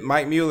that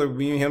Mike Mueller,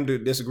 me and him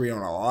disagree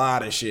on a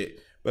lot of shit.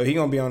 But he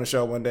gonna be on the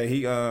show one day.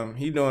 He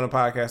doing a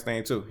podcast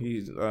thing too.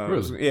 He's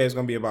Really? Yeah, it's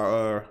gonna be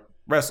about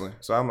wrestling.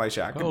 So I'm like,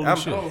 shit.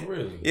 Oh,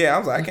 really? Yeah, I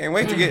was like, I can't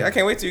wait till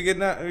you get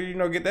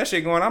that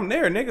shit going. I'm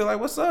there, nigga.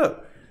 Like, what's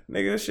up?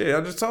 Nigga, shit,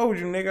 I just told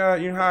you,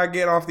 nigga, you know how I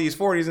get off these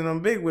 40s and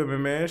them big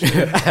women, man.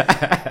 Shit.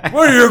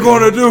 What are you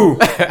gonna do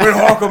with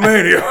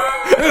Hulkamania?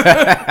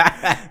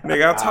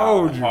 Nigga, I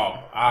told you.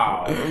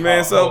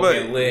 Man, so,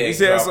 but, you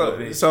said,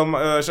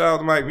 shout out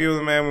to Mike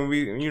Mueller, man, when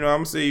we, you know, I'm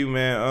gonna see you,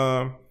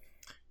 man.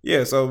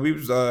 Yeah, so we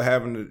was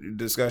having a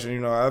discussion,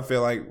 you know, I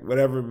feel like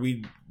whatever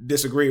we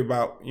disagree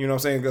about, you know what I'm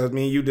saying, because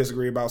me and you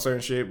disagree about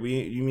certain shit,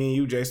 me and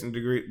you, Jason,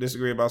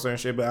 disagree about certain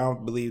shit, but I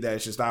don't believe that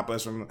it should stop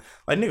us from,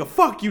 like, nigga,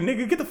 fuck you,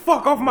 nigga, get the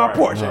fuck off my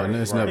porch. No,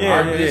 that's never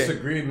Our happened.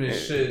 disagreement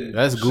should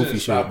That's goofy shouldn't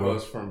shit, stop bro.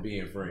 us from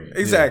being friends.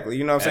 Exactly,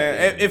 you know what I'm At the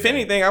saying? end If of the day.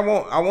 anything, I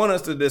want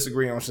us to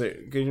disagree on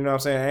shit, because you know what I'm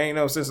saying? Ain't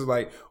no sense of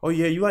like, oh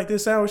yeah, you like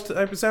this type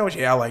of sandwich?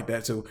 Yeah, I like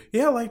that too.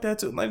 Yeah, I like that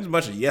too. Like, there's a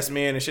bunch of yes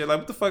men and shit. Like,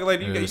 what the fuck? Like,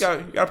 you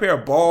got a pair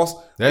of balls.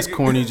 That's Nigga.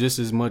 corny just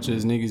as much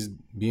as niggas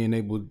being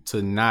able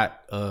to not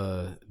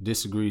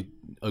agree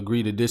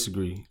to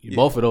disagree.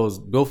 Both of those,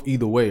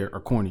 either way are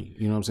corny.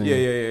 You know what I'm saying?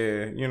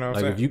 Yeah. You know what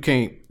I'm Like saying? if you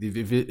can't,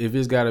 if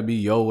it's got to be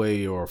your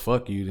way or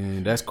fuck you,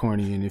 then that's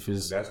corny. And if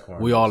That's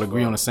corny we all as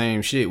agree fuck. on the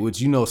same shit,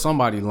 which you know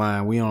somebody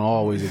lying, we don't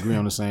always agree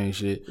on the same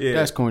shit. Yeah.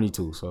 That's corny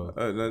too. So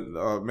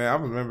Man, I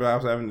remember I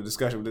was having a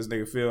discussion with this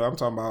nigga Phil. I'm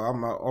talking about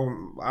I'm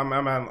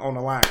on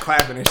the line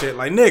clapping and shit.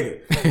 Like,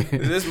 nigga,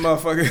 this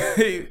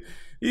motherfucker.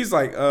 He's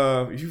like,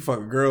 if you fuck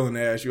a girl in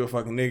the ass, you a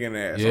fucking nigga in the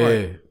ass.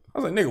 yeah. I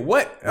was like, nigga,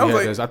 what? I was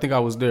like, I think I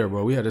was there,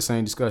 bro. We had the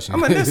same discussion.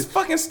 I'm like, that's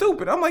fucking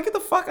stupid. I'm like, get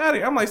the fuck out of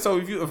here. I'm like, so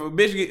if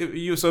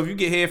you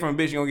get head from a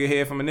bitch, you gonna get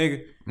head from a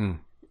nigga?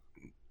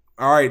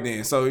 All right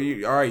then. So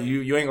you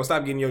ain't gonna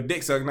stop getting your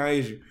dick sucked now,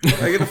 is you? Like,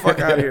 get the fuck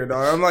out of here,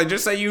 dog. I'm like,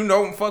 just say you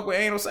don't fuck with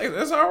anal sex.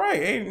 That's all right.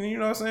 Ain't, you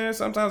know what I'm saying?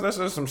 Sometimes that's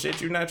just some shit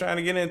you're not trying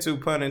to get into,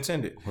 pun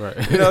intended. Right.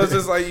 You know, it's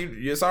just like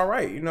it's all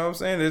right. You know what I'm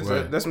saying?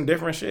 Right. That's some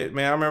different shit,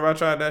 man. I remember I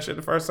tried that shit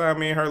the first time.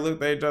 Me and her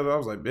looked at each other. I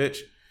was like, bitch.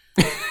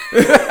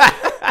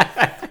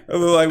 It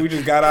looked like we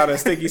just got out of a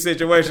sticky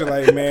situation.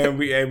 Like, man,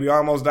 we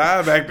almost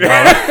died back there.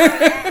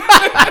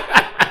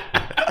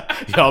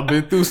 Y'all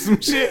been through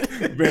some shit.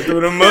 Been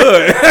through the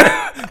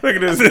mud. Look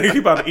at this nigga. He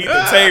about to eat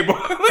the table.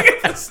 Look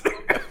at this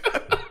nigga.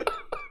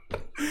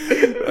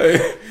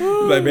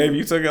 Like, baby,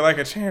 you took it like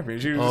a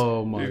champion. You just,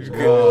 Oh my you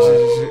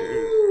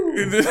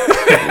just-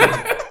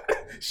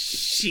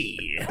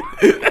 Shit.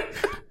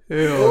 Hell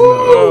no.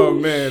 Oh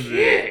man,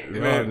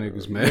 Y'all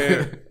niggas,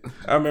 man.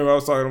 I remember I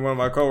was talking to one of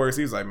my coworkers.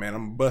 He's like, "Man,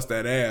 I'm gonna bust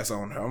that ass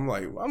on her." I'm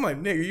like,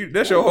 "Nigga,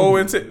 that's your whole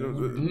intent."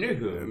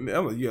 Nigga.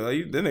 I'm like, "Yeah,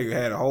 that nigga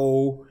had a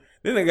whole."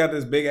 Then they got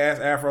this big ass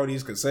afro,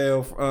 these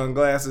Cassell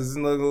glasses,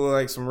 and look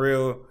like some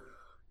real,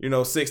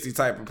 60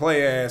 type of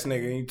play ass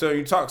nigga. And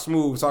you talk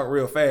smooth, talk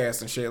real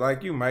fast and shit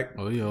like you, Mike.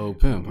 Oh, you old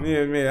pimp. Huh?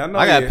 Yeah, man, I know.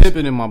 I got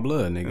pimping in my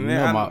blood, nigga. You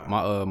Yeah,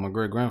 know, my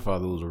great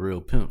grandfather was a real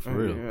pimp for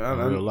real, in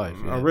real life.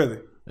 Yeah. Oh, really?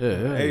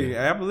 Yeah. Hey,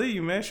 I believe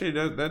you, man. Shit,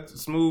 that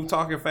smooth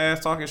talking,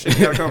 fast talking shit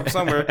gotta come from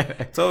somewhere.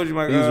 Told you,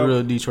 my He was a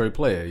real Detroit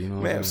player, you know.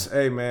 What man. I'm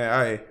saying? Hey,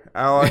 man,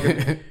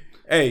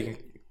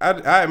 I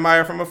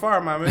admire from afar,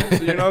 my man.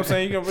 So, you know what I'm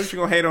saying? What you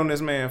gonna hate on this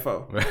man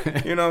for?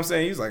 You know what I'm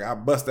saying? He's like, I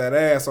bust that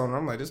ass on him.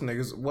 I'm like, this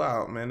nigga's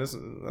wild, man. This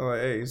is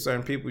like, hey,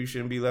 certain people you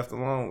shouldn't be left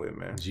alone with,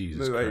 man.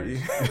 Jesus like,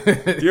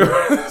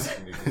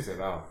 Christ.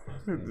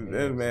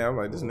 man, I'm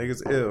like, this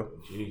nigga's ill.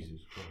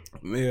 Jesus Christ.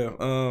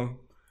 Yeah.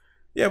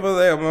 Yeah,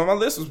 but my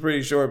list was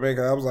pretty short, man.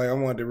 Cause I was like, I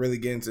wanted to really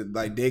get into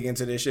dig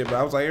into this shit, but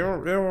I was like, we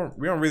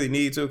don't really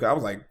need to. Cause I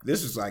was like,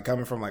 this is like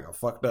coming from like a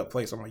fucked up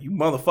place. I'm like, you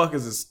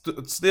motherfuckers is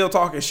still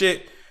talking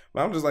shit.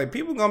 But I'm just like,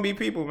 people gonna be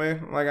people,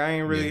 man. Like, I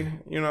ain't really,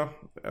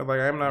 like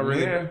I'm not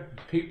really. Yeah,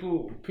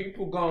 people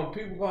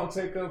gonna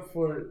take up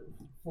for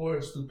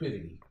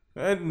stupidity.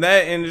 And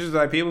it's just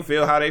like people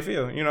feel how they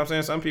feel. You know what I'm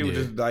saying? Some people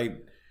just like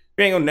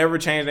you ain't gonna never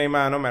change their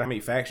mind no matter how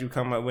many facts you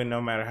come up with, no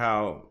matter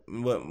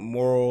what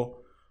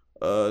moral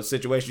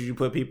situations you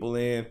put people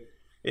in.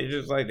 It's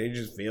just like they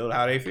just feel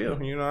how they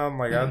feel. You know, I'm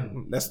like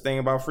that's the thing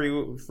about free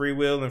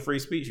will and free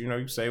speech. You know,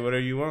 you say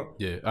whatever you want.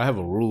 Yeah, I have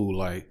a rule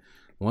like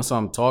once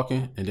I'm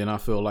talking and then I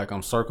feel like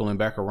I'm circling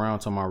back around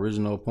to my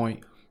original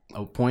point,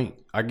 I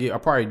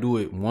probably do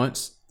it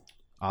once.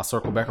 I'll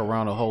circle back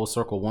around the whole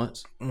circle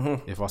once.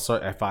 Mm-hmm. If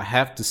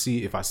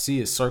I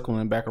see it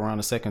circling back around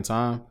a second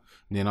time,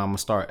 then I'm gonna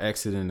start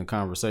exiting the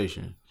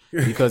conversation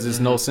because there's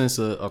no sense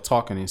of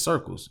talking in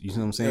circles. You see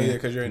what I'm saying? Yeah,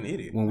 because you're an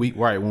idiot. When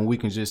we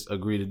can just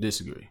agree to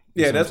disagree.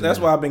 Yeah, that's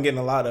why I've been getting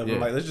a lot of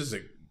them. Like, let's just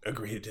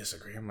agree to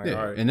disagree. I'm like,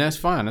 all right, and that's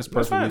fine. That's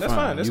perfectly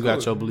fine. That's you cool.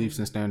 got your beliefs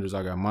and standards.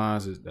 I got mine.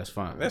 That's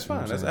fine. That's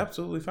fine. That's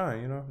absolutely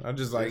fine. You know, I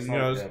just like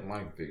that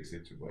Mike Vick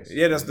situation.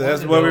 Yeah,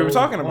 that's what we were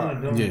talking about.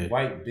 One of them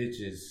white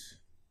bitches.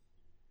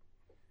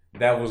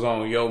 That was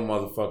on your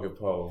motherfucking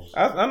post.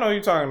 I know what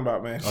you're talking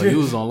about, man. Oh, you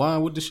was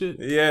online with the shit?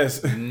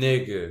 Yes.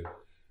 Nigga.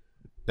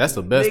 That's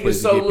the best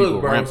place to get people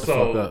ramped the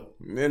fuck up.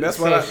 And that's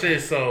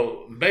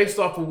So based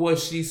off of what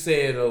she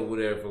said or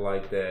whatever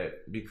like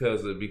that,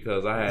 because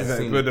I had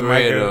seen the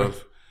thread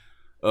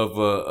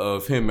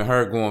of him and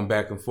her going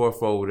back and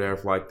forth over there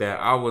like that.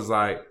 I was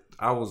like,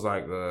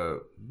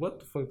 what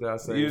the fuck did I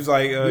say? You was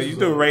like, you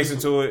threw a race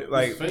into it,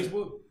 like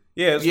Facebook.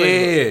 Yeah, it's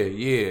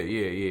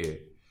Facebook.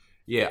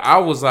 Yeah. I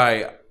was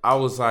like,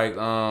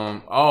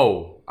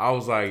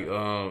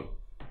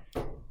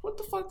 what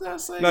the fuck did I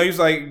say? No, you was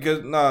like,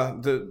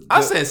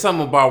 I said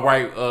something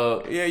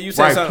about you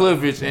said right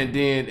privilege, and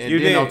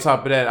then on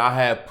top of that, I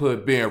had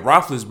put Ben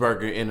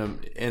Roethlisberger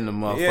in the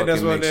motherfucking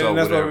mix.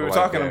 That's what we were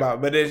talking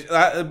about. But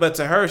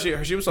to her,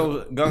 she was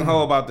so gung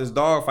ho about this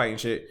dog fighting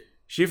shit.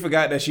 She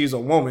forgot that she's a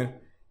woman,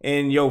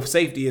 and your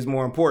safety is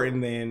more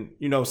important than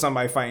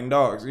somebody fighting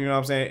dogs. You know what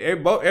I'm saying?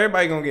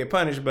 Everybody gonna get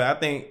punished, but I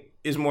think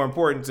it's more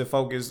important to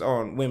focus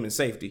on women's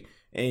safety,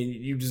 and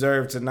you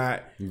deserve to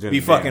not be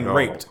fucking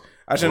raped.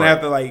 I shouldn't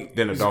have to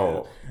than a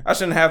dog. I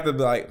shouldn't have to be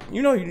like,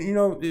 you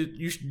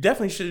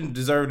definitely shouldn't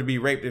deserve to be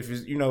raped if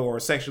it's, or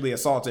sexually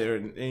assaulted or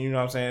you know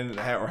what I'm saying,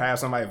 or have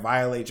somebody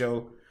violate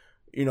your,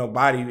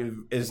 body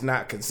is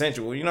not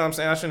consensual. You know what I'm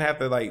saying? I shouldn't have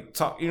to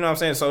talk, you know what I'm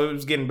saying? So it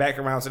was getting back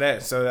around to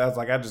that. So I was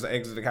like, I just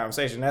exited the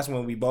conversation. That's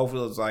when we both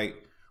was like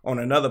on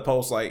another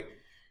post, like,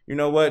 you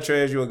know what,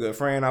 Trez, you're a good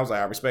friend. I was like,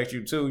 I respect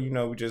you too.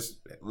 We just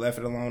left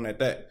it alone at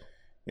that.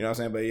 You know what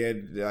I'm saying? But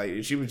yeah,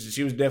 like she was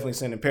definitely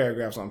sending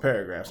paragraphs on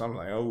paragraphs. I'm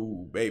like,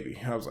 oh baby.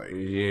 I was like,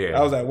 yeah.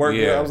 I was at work.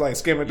 Yeah. I was like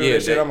skimming through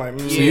this shit. I'm like,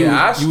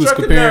 I struck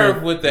a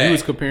nerve with that. You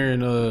was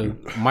comparing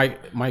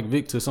Mike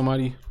Vick to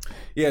somebody.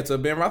 Yeah, to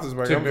Ben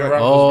Roethlisberger.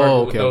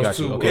 Oh, okay, I got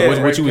you.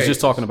 Okay, what you was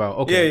just talking about.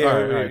 Okay, yeah,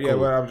 all right, cool.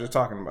 What I was just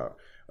talking about.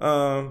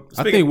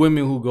 I think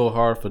women who go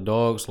hard for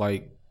dogs,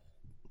 like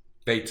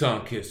they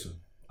tongue kiss them.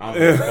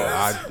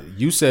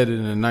 You said it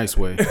in a nice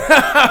way. They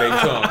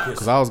tongue kiss.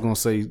 Because I was gonna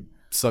say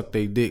suck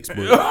they dicks, but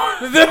you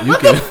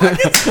can.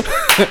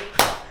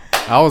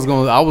 I was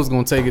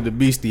gonna take it to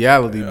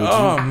bestiality,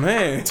 but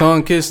man,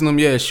 tongue kissing them,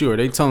 yeah, sure,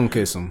 they tongue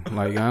kiss them.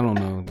 Like I don't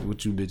know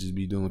what you bitches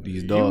be doing with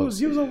these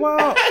dogs. You was a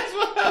wild. That's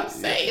what I'm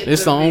saying.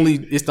 It's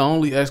the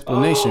only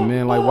explanation,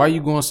 man. Like why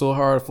you going so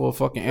hard for a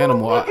fucking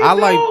animal? I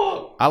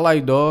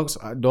like dogs.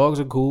 Dogs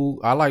are cool.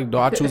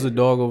 I choose a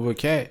dog over a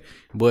cat,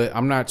 but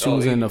I'm not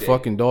choosing a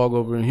fucking dog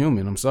over a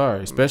human. I'm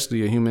sorry,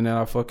 especially a human that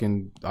I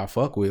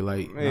fuck with.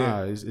 Like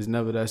nah, it's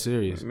never that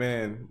serious,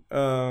 man.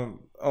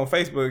 On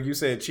Facebook, you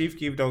said Chief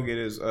Keef don't get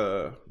his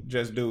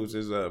just dudes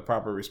his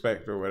proper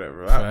respect or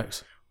whatever.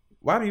 Facts.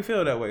 Why do you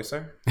feel that way,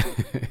 sir?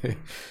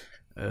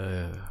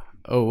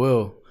 Oh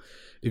well,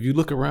 if you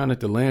look around at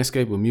the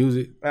landscape of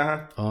music,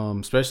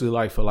 especially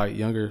like for like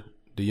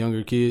the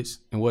younger kids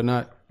and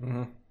whatnot,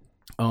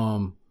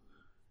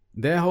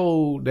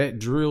 that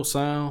drill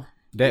sound,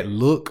 that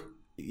look.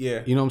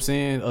 Yeah. You know what I'm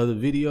saying? Other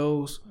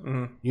videos.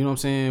 You know what I'm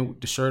saying? With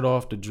the shirt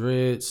off, the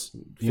dreads.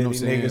 You know what I'm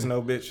saying? 50 niggas,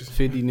 no bitches.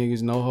 50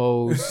 niggas, no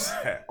hoes.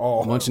 A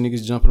bunch of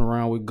niggas jumping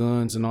around with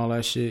guns and all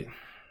that shit.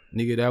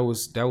 Nigga,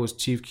 that was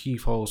Chief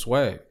Keef whole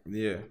swag.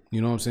 Yeah.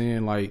 You know what I'm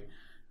saying? Like,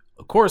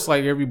 of course,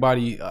 like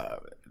everybody,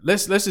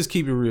 let's just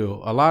keep it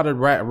real. A lot of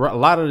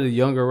the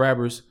younger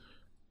rappers,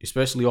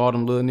 especially all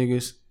them little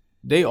niggas,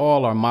 they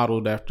all are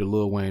modeled after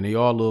Lil Wayne. They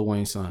all Lil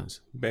Wayne's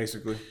sons.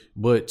 Basically.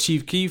 But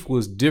Chief Keef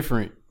was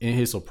different in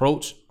his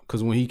approach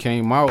because when he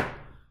came out,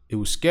 it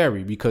was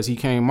scary because he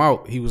came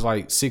out, he was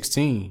like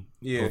 16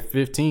 or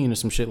 15 or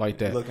some shit like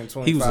that. Looking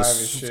 25 he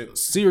was and shit.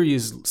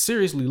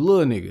 Seriously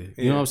little nigga.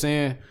 You know what I'm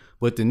saying?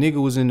 But the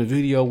nigga was in the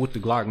video with the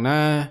Glock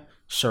 9,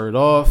 shirt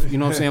off. You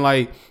know what I'm saying?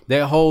 Like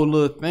that whole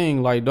little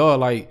thing, like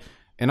dog, like,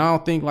 and I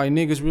don't think like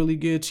niggas really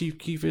give Chief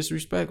Keef his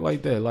respect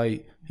like that.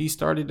 Like he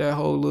started that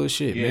whole little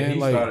shit, man. He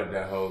like, started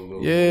that whole little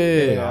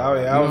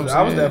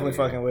I was definitely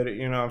fucking with it.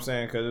 You know what I'm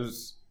saying?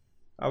 Because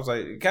I was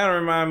like, it kind of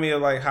reminded me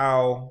of like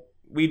how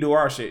we do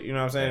our shit. You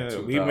know what I'm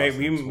saying? We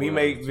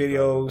make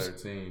videos.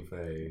 13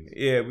 phase.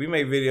 Yeah, we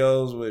make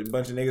videos with a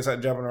bunch of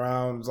niggas jumping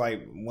around. It's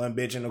like one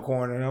bitch in the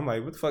corner, and I'm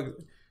like, what the fuck?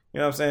 You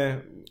know what I'm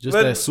saying? Just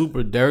that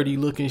super dirty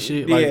looking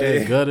shit, like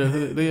that gutter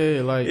hood.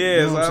 Yeah, like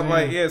yeah. you know So I'm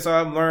like, saying? so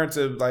I've learned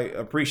to like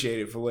appreciate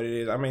it for what it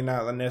is. I may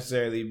not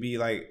necessarily be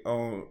like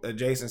on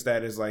adjacent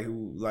status, like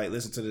who like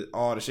listen to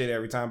all the shit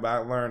every time, but I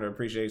learned to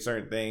appreciate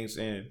certain things,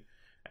 and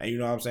you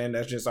know what I'm saying.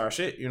 That's just our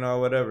shit, you know.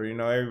 Whatever, you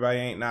know. Everybody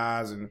ain't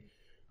Nas and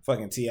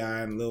fucking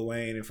T.I. and Lil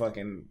Wayne and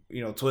fucking,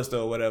 you know,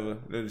 Twista or whatever.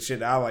 The shit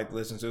that I like to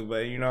listen to,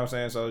 but you know what I'm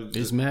saying. So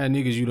It's mad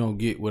niggas you don't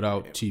get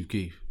without Chief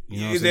Keef. You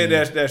know what I'm saying?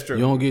 That's true.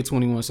 You don't get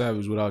 21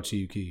 Savage without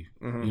Chief Keef.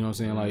 You know what I'm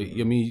saying? Like,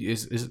 I mean,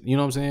 it's you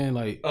know what I'm saying?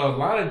 Like A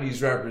lot of these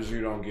rappers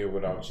you don't get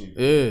without Chief.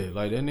 yeah,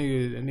 like that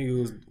nigga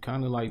was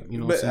kind of like, you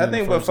know what But I'm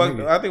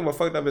saying? I think what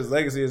fucked up his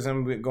legacy is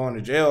him going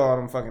to jail all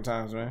them fucking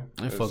times, man.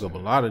 That fuck up a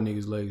lot of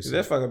niggas' legacy.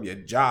 That fuck up your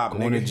job,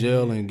 Going nigga. to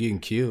jail and getting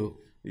killed.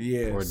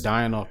 Yeah. Or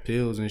dying off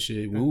pills and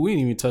shit. We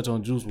didn't even touch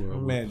on Juice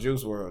WRLD. Man,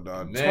 Juice WRLD,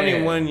 dog. Man.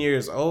 21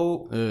 years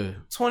old. Yeah.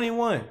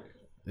 21.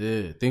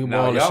 Yeah. Think about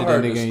Now all the y'all shit that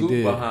heard the nigga ain't scoop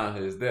did. behind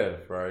his death,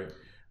 right?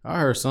 I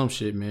heard some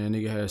shit, man.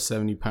 Nigga had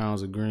 70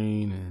 pounds of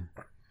green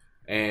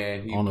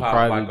And he On a popped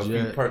private like a few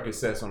jet.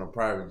 Percocets on a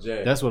private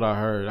jet. that's what I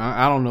heard.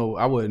 I don't know.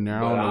 I wasn't there. I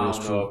but don't know I what's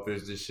don't true. know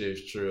if this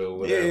shit's true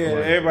or Yeah,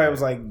 whatever. everybody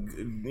was like,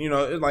 you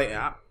know, it's like,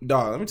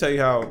 dog, let me tell you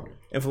how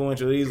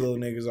influential these little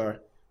niggas are.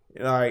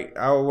 You know, like,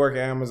 I would work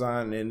at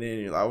Amazon, and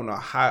then like, on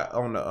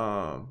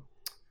the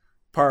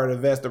part of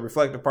the vest, the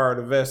reflective part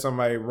of the vest,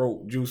 somebody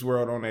wrote Juice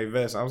WRLD on their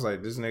vest. I was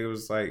like, this nigga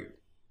was like,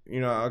 you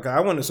know, okay,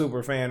 I wasn't a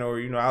super fan, or,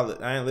 you know,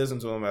 I ain't listen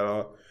to him at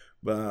all,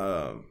 but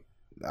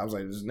I was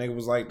like, this nigga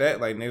was like that,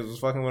 like niggas was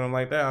fucking with him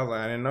like that. I was like,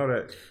 I didn't know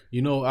that.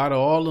 You know, out of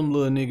all them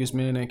little niggas,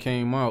 man, that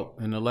came out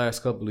in the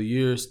last couple of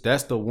years,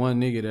 that's the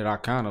one nigga that I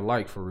kind of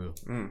like for real.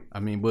 I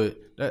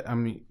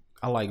mean,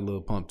 I like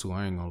Lil Pump too.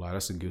 I ain't gonna lie,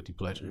 that's a guilty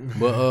pleasure.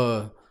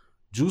 But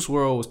Juice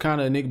WRLD was kind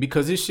of a nigga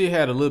because his shit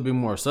had a little bit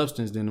more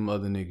substance than them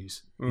other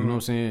niggas. You know what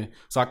I'm saying?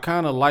 So I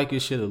kind of like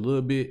his shit a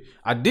little bit.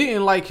 I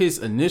didn't like his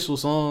initial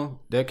song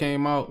that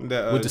came out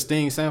with the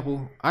Sting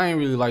sample. I ain't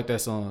really like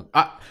that song.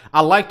 I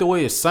like the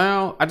way it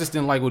sound. I just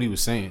didn't like what he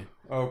was saying.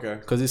 Okay.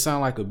 Cause it sound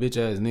like a bitch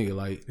ass nigga,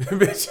 like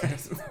Bitch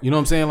ass. you know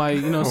what I'm saying, like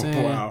you know what I'm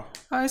saying. Wow.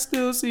 I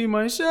still see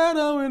my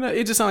shadow, and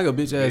it just sound like a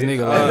bitch ass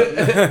nigga,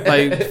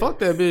 like fuck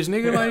that bitch,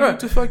 nigga, like what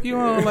the fuck you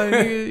on, like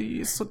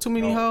nigga, so too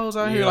many hoes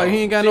out here, like he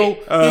ain't got no,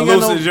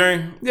 Lucid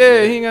Dream.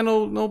 yeah, he ain't got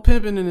no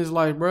pimping in his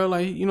life, bro.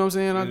 Like you know what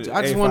I'm saying.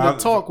 I just wanted to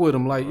talk with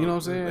him, like you know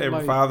what I'm saying. Every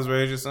Like, father's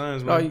raise your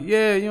sons, man. like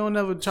yeah, you don't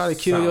never try to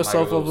kill Sound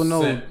yourself like a over little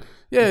no. simp.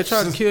 Yeah,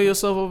 try to kill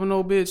yourself over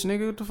no bitch,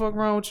 nigga. What the fuck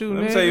wrong with you,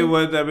 Let nigga? me tell you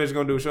what that bitch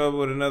gonna do. Show up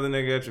with another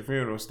nigga at your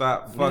funeral.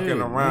 Stop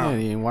fucking around.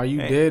 Yeah, and while you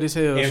And- dead as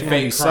hell, and she gonna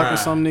fake be sucking crime.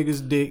 some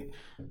nigga's dick.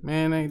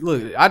 Man,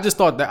 look, I just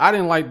thought that I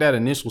didn't like that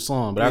initial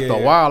song, but after Yeah.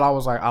 a while, I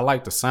was like, I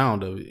like the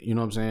sound of it. You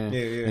know what I'm saying?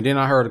 Yeah. And then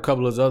I heard a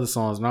couple of his other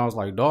songs, and I was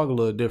like, dog, a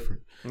little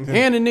different.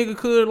 And the nigga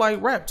could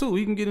like rap too.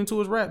 He can get into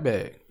his rap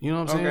bag. You know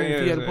what I'm saying? Okay,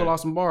 If he had to yeah. pull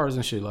out some bars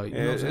and shit, like you know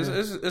Yeah, what I'm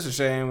saying? it's a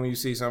shame when you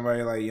see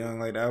somebody like young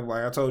like that.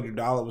 Like I told you,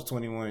 Dollar was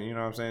 21. You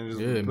know what I'm saying?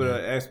 Just Yeah, put man.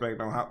 an aspect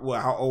on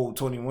how old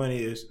 21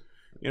 is.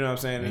 You know what I'm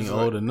saying? Ain't It's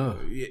old like, enough.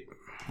 Yeah.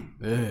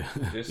 Yeah.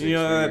 This You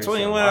know, at experience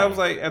 21, of I was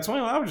life. like, at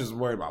 21, I was just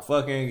worried about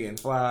fucking, getting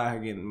fly,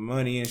 getting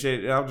money and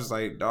shit. I was just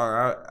like,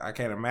 dog, I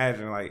can't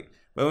imagine. Like,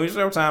 but when it's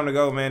your time to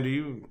go, man,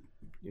 you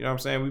know what I'm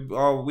saying?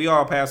 We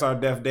all pass our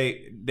death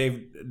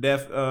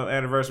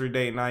anniversary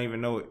date and not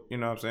even know it. You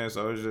know what I'm saying?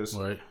 So it's just,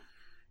 Right.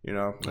 you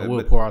know. I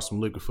will pour out some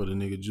liquor for the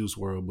nigga Juice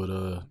WRLD,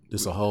 but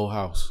this a whole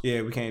house.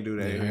 Yeah, we can't do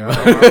that.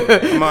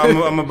 Yeah.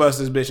 I'm gonna bust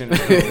this bitch in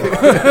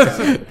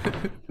the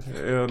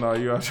Hell no,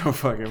 you out your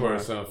fucking Pour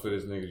mind. something for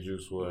this nigga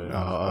Juice WRLD.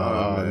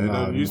 man,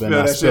 Nah, you you spill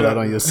better not that shit spill out. that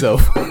on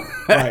yourself.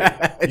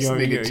 Right. This You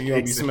gonna nigga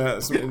be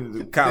Jason.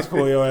 smell cops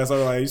pull your ass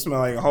over like you smell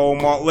like a whole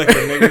malt liquor,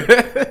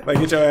 nigga. Like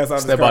get your ass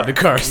out Step the car. out the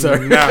car,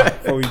 sir. Nah,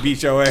 before we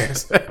beat your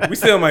ass. We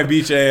still might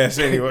beat your ass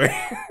anyway.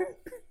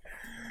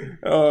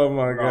 Oh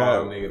my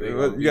god. nigga, they You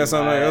gonna got beat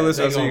something my else?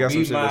 ass. I see you got some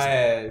They shit.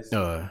 gonna beat to say.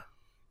 my ass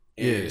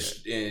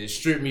Yeah. and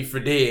strip me for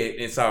dead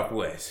in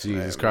Southwest.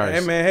 Jesus Christ.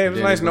 Hey man, hey, it was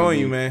Then nice it's gonna knowing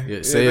be- you, man.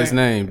 Yeah, say his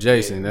name,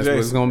 Jason. That's what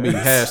it's gonna be.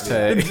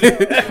 Hashtag.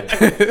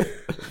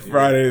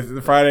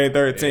 Friday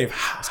 13th.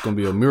 It's gonna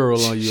be a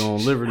mural on you on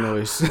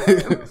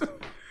Livernois.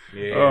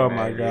 Yeah, Oh, man,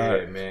 my God.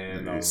 yeah,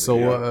 man. No,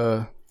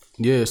 So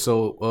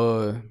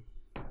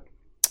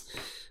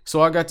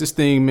so I got this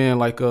thing, man,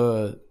 like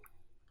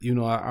you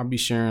know, I be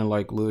sharing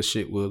like little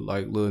shit with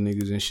like little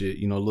niggas and shit,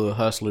 you know, little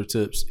hustler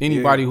tips.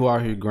 Anybody who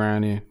out here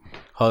grinding,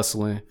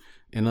 hustling.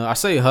 And I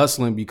say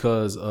hustling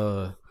because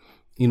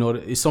you know,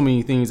 it's so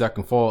many things that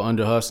can fall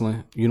under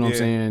hustling. You know what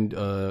I'm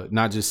saying?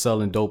 Not just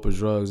selling dope or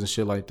drugs and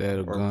shit like that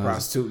or guns.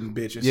 Prostituting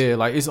bitches. Yeah,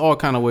 like it's all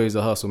kind of ways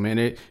to hustle,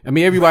 man.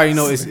 Everybody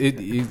know it's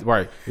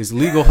right. It's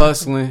legal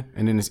hustling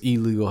and then it's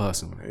illegal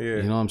hustling. Yeah.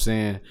 You know what I'm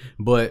saying?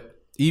 But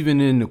even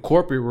in the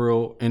corporate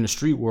world, in the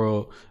street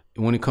world,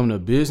 when it comes to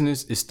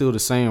business, it's still the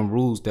same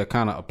rules that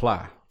kind of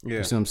apply. Yeah.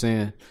 You see what I'm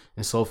saying?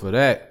 And so for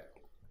that,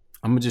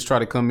 I'm gonna just try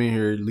to come in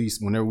here at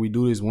least whenever we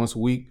do this once a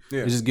week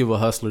and just give a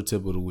hustler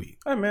tip of the week.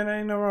 Hey man,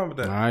 ain't no wrong with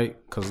that. All right,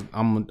 because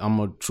I'm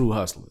a true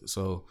hustler.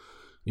 So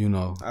You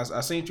know.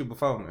 I seen you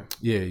before, man.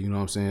 Yeah, you know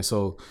what I'm saying.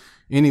 So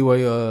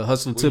anyway,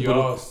 hustler tip We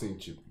all of seen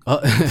you.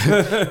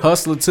 the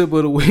hustler tip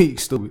of the week.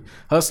 Stupid.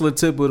 Hustler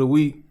tip of the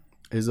week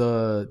is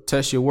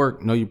test your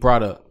work, know your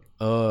product.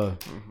 I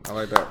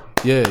like that.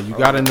 Yeah, you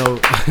gotta know.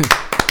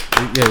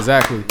 Yeah,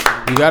 exactly.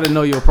 You gotta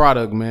know your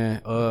product,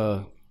 man.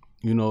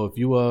 You know, if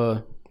you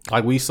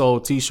like we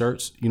sold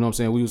t-shirts, you know what I'm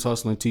saying? We was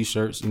hustling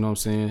t-shirts, you know what I'm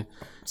saying?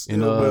 Still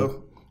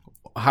will.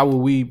 How would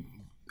we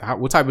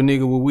what type of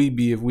nigga would we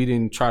be if we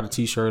didn't try the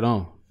t-shirt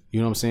on? You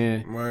know what I'm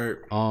saying?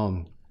 Word.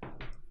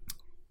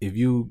 If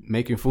you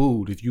making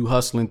food, if you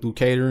hustling through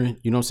catering,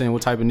 you know what I'm saying?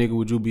 What type of nigga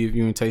would you be if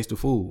you didn't taste the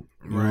food?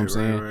 You know what I'm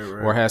saying?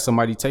 Right. Or have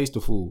somebody taste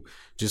the food.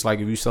 Just like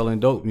if you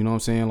selling dope, you know what I'm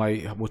saying?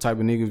 Like what type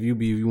of nigga if you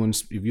be if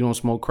you don't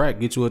smoke crack,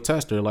 get you a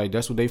tester. Like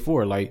that's what they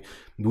for. Like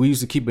we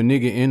used to keep a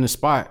nigga in the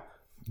spot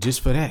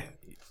just for that.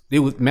 It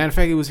was matter of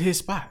fact, it was his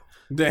spot.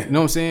 Damn. You know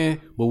what I'm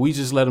saying? But we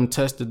just let him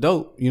test the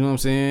dope, you know what I'm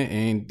saying?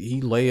 And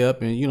he lay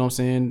up and you know what I'm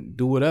saying,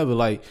 do whatever.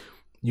 Like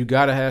you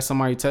gotta have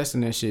somebody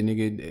testing that shit,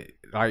 nigga.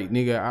 Like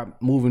nigga, I'm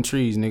moving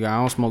trees, nigga. I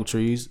don't smoke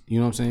trees. You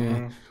know what I'm saying?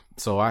 Mm-hmm.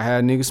 So I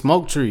had niggas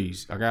smoke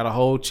trees. I got a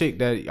whole chick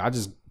that I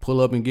just pull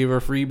up and give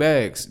her free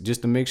bags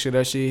just to make sure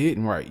that shit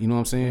hitting right. You know what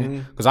I'm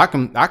saying? Because I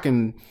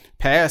can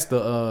pass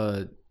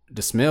the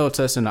smell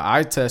test and the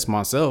eye test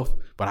myself,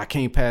 but I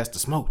can't pass the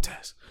smoke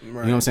test. Right. You know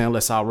what I'm saying?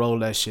 Unless I roll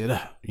that shit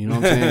up. You know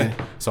what I'm saying?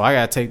 So I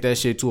gotta take that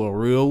shit to a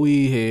real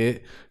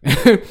weed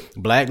head,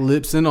 black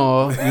lips and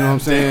all. You know what I'm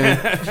saying?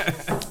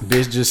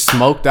 Bitch just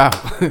smoked out.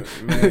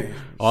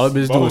 All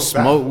the bitch do is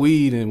smoke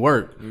weed and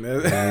work.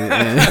 Like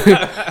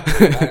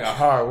a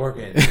hard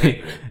working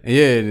nigga.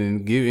 Yeah,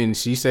 and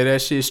she said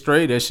that shit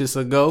straight. That shit's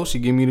a go. She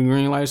give me the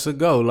green light, it's a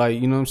go.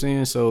 Like, you know what I'm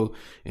saying? So,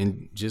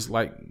 and just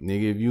like,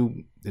 nigga, if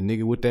you, the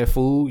nigga with that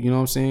food, you know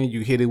what I'm saying?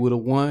 You hit it with a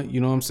 1,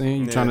 you know what I'm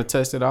saying? You trying to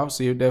test it out,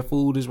 see if that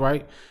food is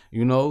right,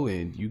 you know,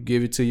 and you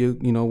give it to your,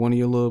 you know, one of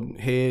your little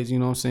heads, you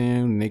know what I'm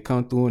saying? And they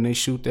come through and they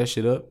shoot that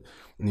shit up.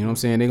 You know what I'm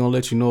saying? They gonna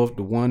let you know if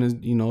the one is,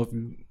 you know,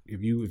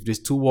 if it's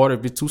too water,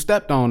 if it's too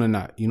stepped on or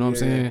not. You know what I'm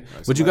saying?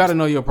 But you gotta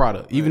know your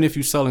product. Even if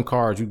you selling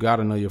cars, you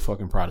gotta know your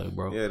fucking product,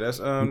 bro. Yeah, that's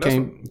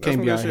you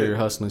can't be out here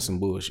hustling some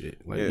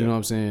bullshit. Like, you know what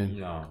I'm saying?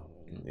 No.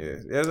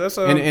 Yeah, that's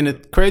and the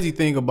crazy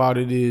thing about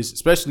it is,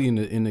 especially in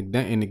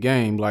the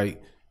game,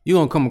 like you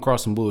gonna come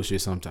across some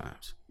bullshit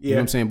sometimes. You know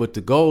what I'm saying? But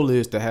the goal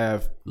is to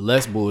have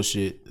less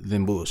bullshit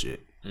than bullshit.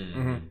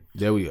 Mm-hmm.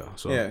 There we go.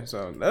 So yeah,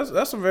 so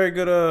that's a very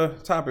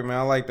good topic, man.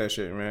 I like that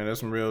shit, man.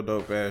 That's some real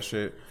dope ass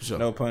shit. Sure.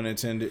 No pun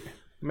intended.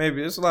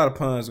 Maybe there's a lot of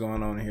puns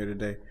going on in here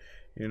today.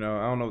 You know,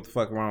 I don't know what the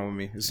fuck wrong with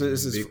me. It's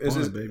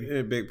baby.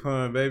 Yeah, big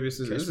pun, baby.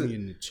 Catch me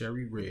in the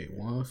cherry red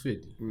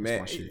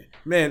 150.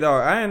 Man,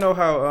 dog. I didn't know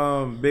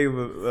how big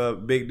of a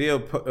big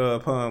deal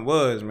pun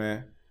was,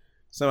 man.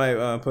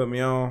 Somebody put me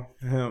on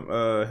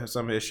him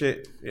some of his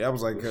shit. Yeah, I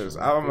was like, cause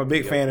I'm a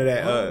big fan of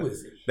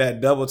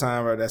that double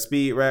time or that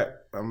speed rap.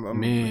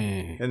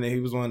 Man, and then he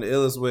was one of the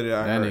illest with it.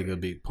 That nigga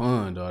big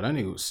pun, dog. That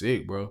nigga was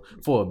sick, bro.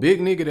 For a big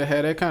nigga that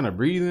had that kind of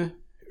breathing.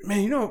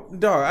 Man, you know,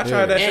 dog, I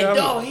tried that shit. And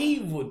dog, he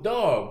was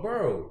dog,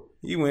 bro.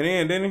 He went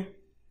in, didn't he?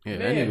 Yeah,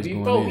 man,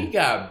 before he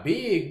got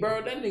big,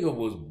 bro, that nigga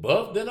was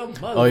buffed than a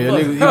motherfucker. Oh yeah,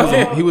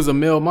 nigga, he was a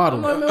male model.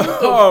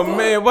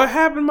 Man, what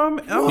happened, my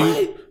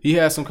man? He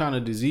had some kind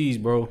of disease,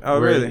 bro. Oh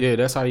really? Yeah,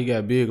 that's how he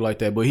got big like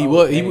that. But he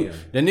was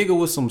that nigga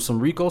was some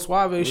Rico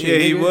Suave shit. Yeah,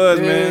 he was,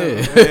 man.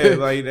 Yeah,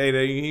 like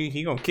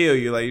he gonna kill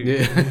you. Like,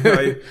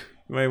 like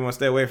you might want to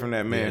stay away from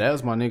that, man. Yeah, that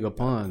was my nigga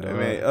pun, dog.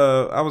 Man,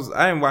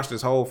 I didn't watch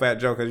this whole Fat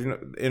Joe because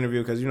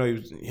interview because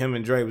him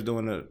and Dre was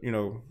doing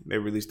they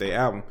released their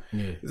album.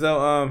 Yeah.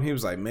 So he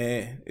was like,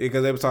 man,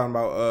 because they was talking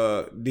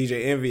about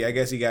DJ Envy. I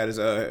guess he got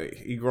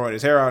he growing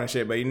his hair out and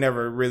shit, but he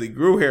never really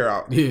grew hair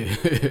out. Yeah.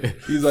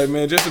 He's like,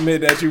 man, just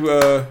admit that you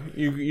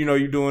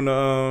doing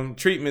the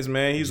treatments,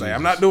 man. He's like,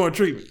 I'm not doing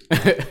treatment.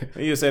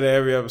 He'll say that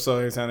every episode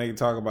every time they can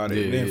talk about it.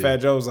 Yeah, and then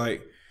Fat Joe's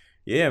like,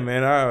 yeah,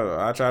 man,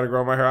 I try to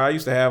grow my hair. I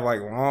used to have like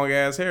long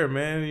ass hair,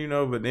 man,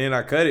 but then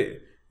I cut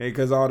it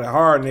because all the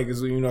hard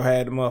niggas,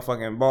 had the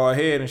motherfucking bald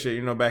head and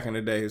shit, back in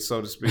the day,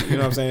 so to speak. You know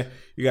what I'm saying?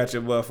 You got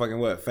your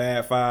motherfucking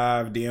Fab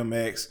Five,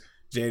 DMX,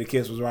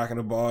 Jadakiss was rocking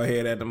the bald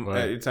head at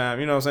the time.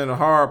 You know what I'm saying? The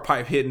hard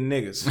pipe hitting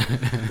niggas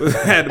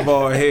had the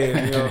bald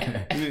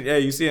head. Yeah,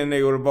 you see a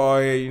nigga with a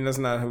bald head, that's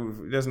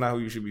not who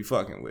you should be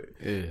fucking with.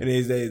 Yeah. And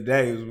these days,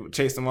 daddy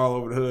chased him all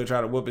over the hood, try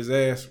to whoop his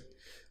ass.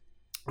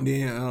 And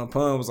then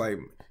Pun was like,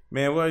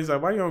 man, well, he's like,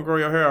 why you don't grow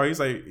your hair out? He's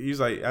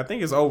like, I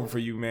think it's over for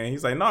you, man.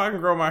 He's like, no, I can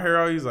grow my hair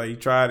out. He's like, he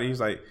tried it. He's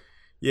like,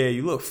 yeah,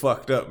 you look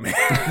fucked up, man.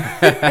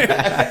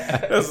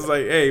 That's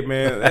like, hey,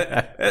 man,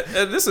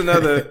 this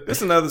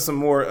another some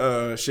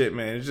more shit,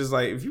 man. It's just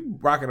like if you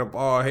rocking a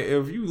bald head,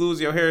 if you lose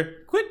your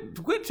hair,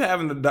 quit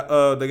having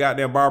the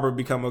goddamn barber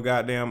become a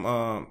goddamn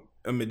a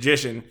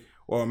magician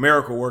or a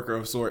miracle worker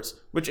of sorts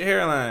with your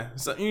hairline.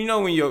 So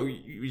when your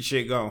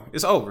shit gone,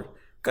 it's over.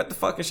 Cut the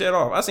fucking shit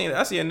off. I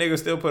see a nigga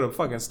still put a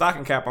fucking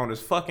stocking cap on his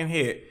fucking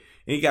head.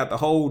 And he got the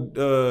whole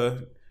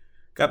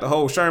Got the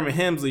whole Sherman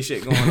Hemsley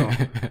shit going on.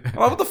 I'm like,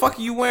 what the fuck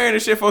are you wearing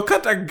this shit for?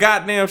 Cut that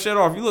goddamn shit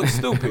off. You look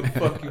stupid.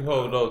 Fuck you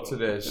hold on to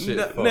that shit,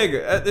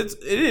 Nigga.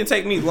 It didn't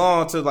take me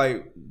long to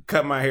like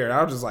cut my hair.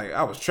 I was just like,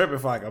 I was tripping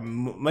for like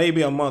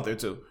maybe a month or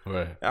two.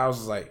 Right. I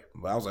was like,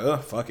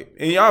 fuck it.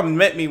 And y'all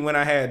met me when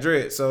I had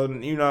dreads, so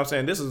you know what I'm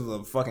saying. This is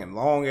a fucking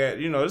long ass.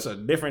 You know, this is a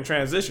different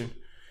transition.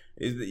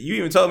 You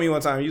even told me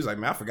one time, you was like,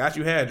 man, I forgot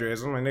you had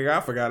dreads. I'm like, nigga,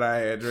 I forgot I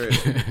had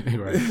dreads.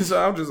 Right. So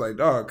I'm just like,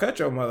 dog, cut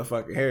your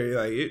motherfucking hair.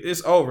 Like,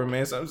 it's over,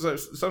 man.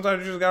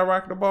 Sometimes you just gotta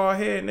rock the bald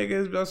head,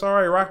 nigga. That's all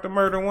right. Rock the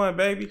murder one,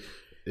 baby.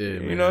 Yeah, you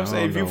man, know what I'm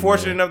saying? If you're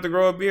fortunate enough to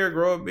grow a beard,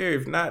 grow a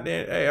beard. If not,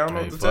 then, hey, I don't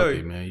know what to tell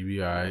you. Man, you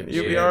be all right.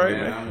 You'll be all right,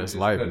 man. That's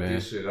life, cut man.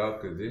 This shit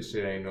off because this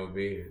shit ain't no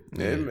beard.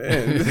 Yeah,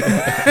 man.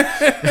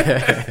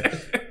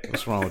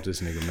 What's wrong with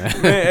this nigga,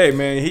 man? Man, hey,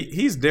 man,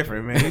 he's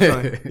different,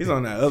 man. He's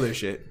on that other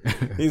shit.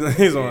 He's on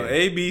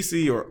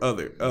ABC or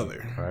other.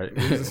 Right.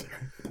 He's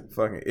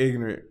fucking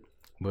ignorant.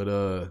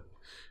 But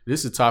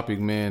this is a topic,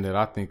 man, that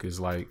I think is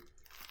like,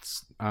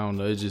 I don't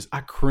know. It's just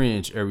I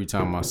cringe every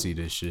time I see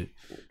this shit,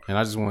 and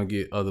I just want to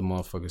get other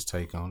motherfuckers'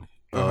 take on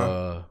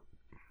it.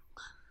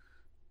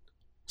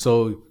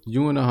 So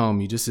you and a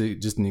homie, just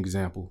an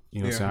example,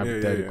 you know what I'm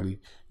saying? Hypothetically,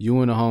 you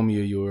and a homie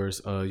of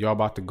yours, y'all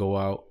about to go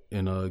out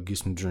and get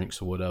some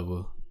drinks or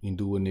whatever, and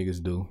do what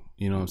niggas do.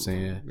 You know what I'm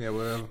saying? Yeah,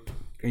 whatever.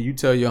 And you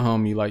tell your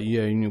homie like,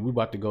 yeah, you know, we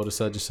about to go to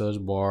such and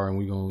such bar, and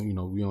we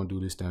gonna do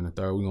this, that, and the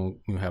third. We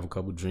gonna have a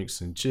couple drinks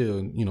and chill,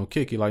 and, you know,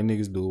 kick it like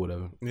niggas do,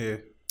 whatever. Yeah.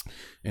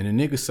 And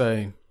the nigga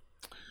say,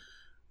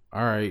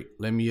 all right,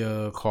 let me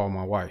call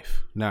my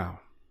wife now.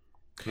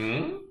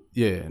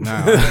 Yeah,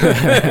 now.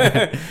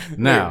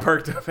 Now. Nigga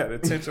perked up at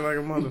attention like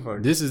a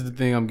motherfucker. This is the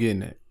thing I'm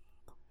getting at.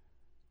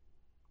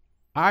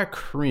 I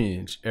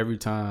cringe every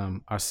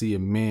time I see a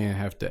man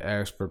have to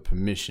ask for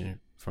permission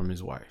from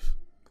his wife.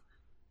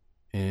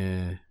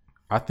 And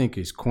I think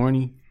it's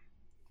corny.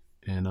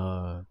 And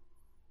I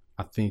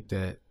think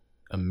that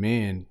a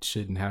man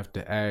shouldn't have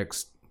to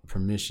ask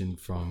permission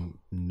from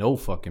no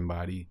fucking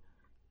body,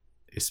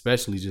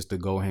 especially just to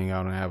go hang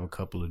out and have a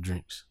couple of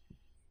drinks.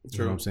 You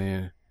know what I'm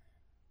saying?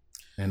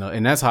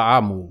 And that's how I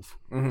move.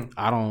 Mm-hmm.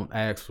 I don't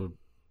ask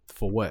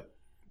for what?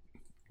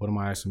 What am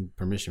I asking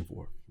permission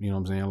for? You know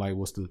what I'm saying? Like,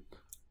 what's the?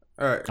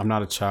 All right. I'm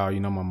not a child, you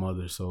know, my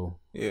mother. So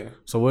yeah.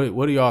 So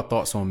what are y'all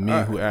thoughts on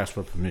men who ask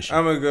for permission?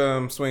 I'm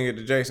gonna swing it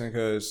to Jason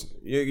because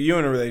you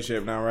in a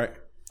relationship now, right?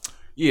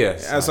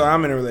 Yes. So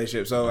I'm in a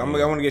relationship. So I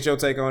want to get your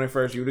take on it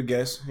first. You the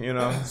guest, you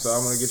know. So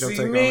I'm gonna get your take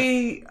on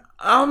it.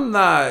 I'm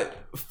not.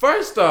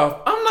 First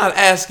off, I'm not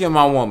asking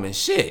my woman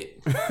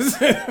shit.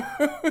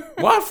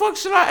 Why the fuck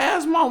should I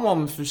ask my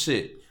woman for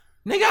shit?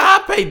 Nigga,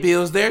 I pay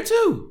bills there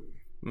too.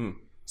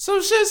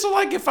 So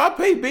like if I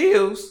pay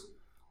bills,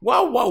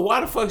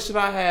 why the fuck should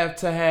I have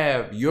to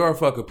have your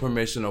fucking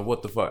permission of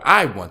what the fuck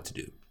I want to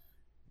do?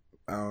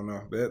 I don't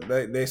know.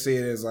 They see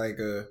it as like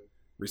a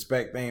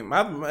respect thing.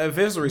 If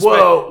it's a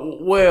respect,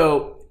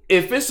 well.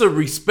 If it's a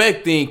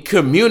respect thing,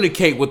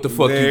 communicate what the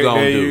fuck you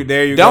gonna do.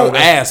 There you Don't go.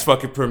 ask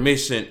fucking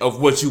permission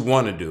of what you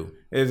want to do.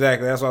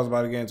 Exactly. That's what I was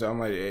about to get into. I'm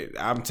like,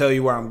 I'm telling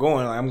you where I'm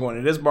going. Like, I'm going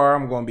to this bar.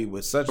 I'm going to be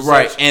with such and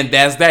right, such. and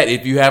that's that.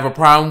 If you have a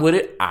problem with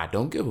it, I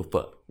don't give a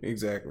fuck.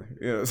 Exactly.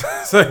 Yeah.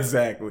 So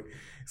exactly.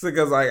 So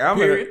because like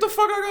What the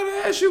fuck I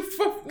gotta ask you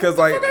for? Because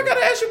What like the fuck I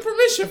gotta ask you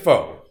permission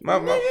for?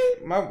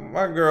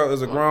 my girl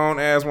is a grown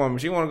ass woman.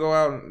 She want to go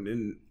out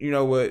and you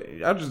know what?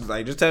 I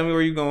just tell me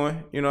where you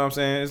going. You know what I'm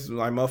saying? It's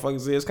like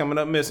motherfuckers is coming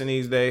up missing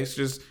these days.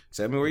 Just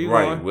tell me where you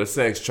going. Right, with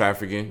sex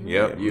trafficking.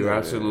 Yep, you're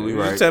absolutely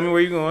right. Just tell me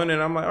where you going,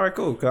 and I'm like, all right,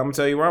 cool. Cause I'm gonna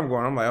tell you where I'm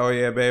going. I'm like, oh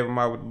yeah, babe, I'm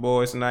out with the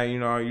boys tonight. You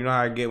know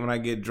how I get when I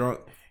get drunk.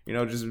 You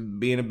know, just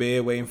be in the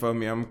bed waiting for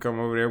me. I'm gonna come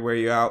over there, wear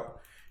you out.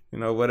 You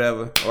know,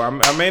 whatever. Or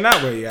I may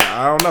not wear you out.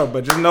 I don't know,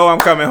 but just know I'm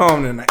coming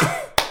home tonight.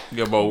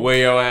 Yeah, but wear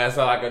your ass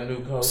out like a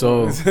new coat.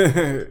 So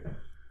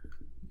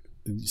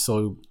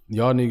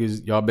y'all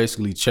niggas, y'all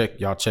basically check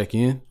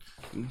in.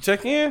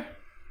 Check in.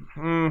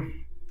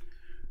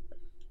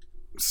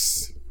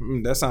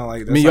 That sounds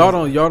like. I mean, y'all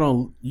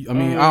don't. I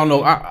mean, I don't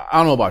know. I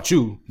don't know about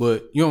you,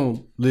 but you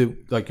don't live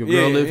like your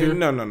girl live here.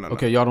 No.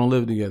 Okay, y'all don't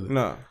live together.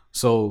 No.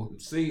 So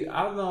see,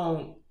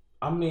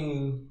 I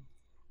mean,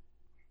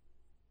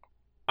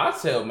 I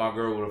tell my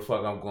girl what the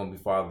fuck I'm going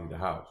before I leave the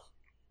house.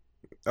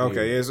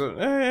 Okay, yeah. So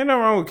ain't no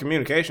wrong with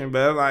communication,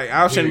 but like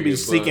I shouldn't be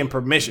seeking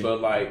permission.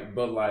 But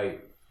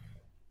like,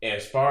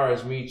 as far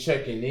as me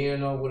checking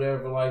in or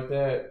whatever like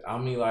that, I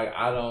mean, like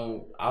I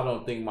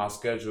don't think my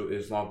schedule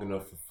is long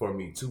enough for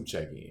me to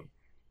check in.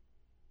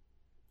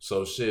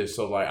 So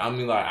like I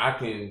mean, like I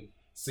can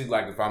see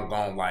like if I'm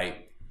gone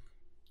like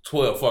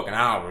 12 fucking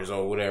hours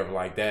or whatever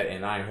like that,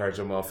 and I ain't heard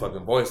your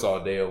motherfucking voice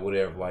all day or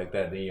whatever like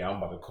that, then yeah, I'm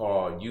about to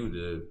call you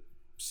to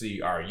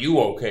see are you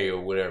okay or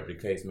whatever the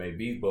case may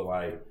be. But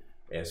like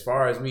as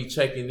far as me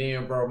checking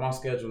in, bro, my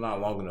schedule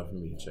not long enough for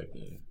me to check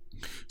in.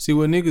 See,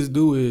 what niggas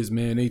do is,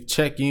 man, they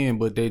check in,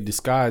 but they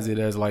disguise it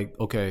as like,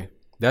 okay,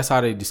 that's how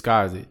they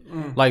disguise it.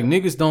 Like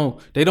niggas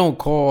don't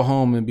call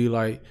home and be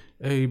like,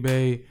 hey,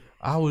 babe,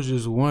 I was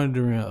just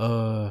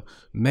wondering,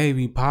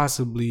 maybe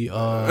possibly,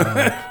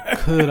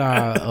 could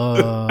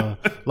I,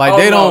 like,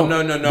 they don't,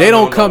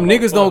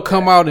 niggas don't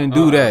come out and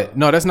do that.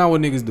 No, that's not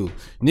what niggas do.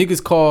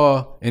 Niggas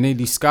call and they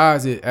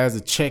disguise it as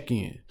a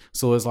check-in.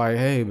 So it's like,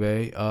 hey,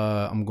 babe,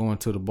 I'm going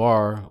to the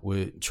bar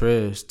with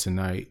Trez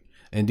tonight.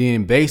 And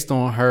then based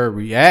on her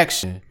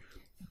reaction,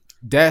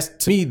 that's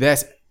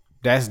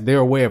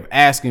their way of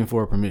asking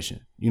for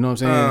permission. You know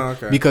what I'm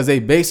saying? Because they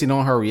base it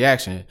on her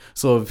reaction.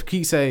 So if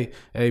he say,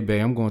 hey,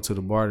 babe, I'm going to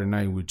the bar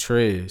tonight with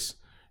Trez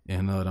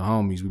and the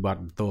homies, we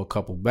about to throw a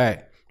couple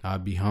back. I'll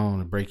be home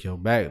to break your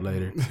back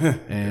later.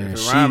 And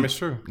it's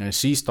true. And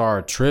she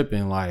started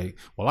tripping like,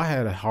 well, I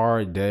had a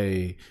hard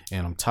day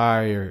and I'm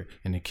tired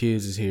and the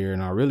kids is here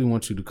and I really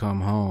want you to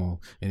come home.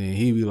 And then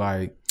he be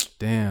like,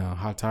 damn,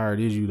 how tired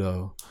is you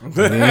though? And,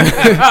 then,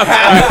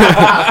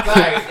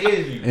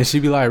 and she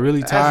be like,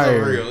 really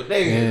tired. That's a real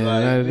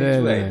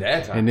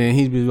nigga. And then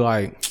he'd be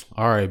like,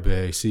 all right,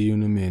 babe, see you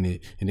in a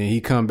minute. And then he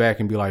come back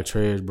and be like,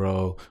 Trez,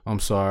 bro, I'm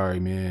sorry,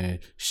 man.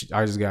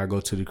 I just gotta go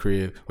to the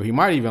crib. Or he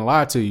might even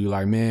lie to you,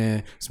 like,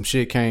 man, some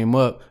shit came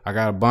up. I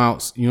gotta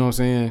bounce. You know what I'm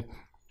saying?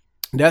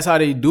 That's how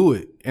they do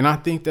it. And I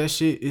think that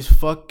shit is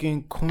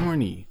fucking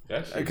corny.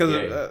 Because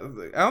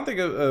I don't think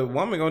a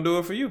woman gonna do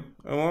it for you.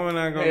 A woman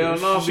not gonna. Hell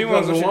no,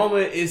 because a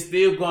woman is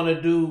still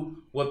gonna do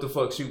what the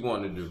fuck she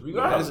want to do.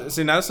 Regardless.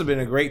 See, now this has been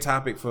a great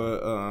topic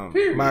for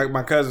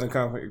my cousin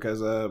company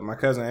because my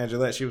cousin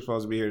Angelette, she was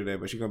supposed to be here today,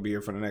 but she's gonna be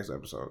here for the next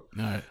episode.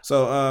 All right.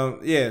 So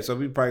so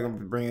we probably gonna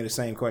be bringing the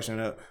same question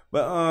up,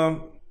 but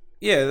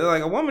yeah,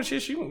 like a woman,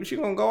 she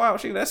gonna go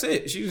out. That's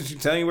it. She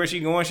telling you where she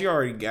going. She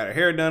already got her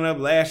hair done up,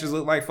 lashes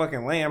look like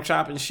fucking lamb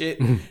chopping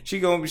shit. she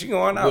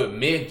going out with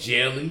mint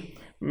jelly.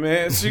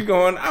 Man, she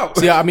going out.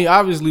 See, I mean,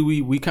 obviously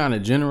we kind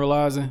of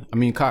generalizing. I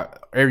mean,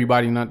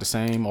 everybody not the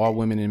same. All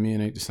women and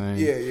men ain't the same.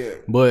 Yeah.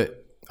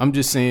 But I'm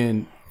just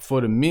saying, for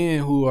the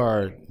men who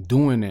are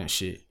doing that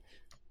shit,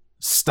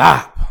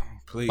 stop.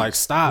 Please. Like,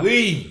 stop.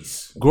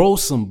 Please. Grow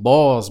some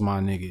balls,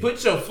 my nigga.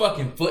 Put your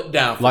fucking foot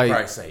down for like,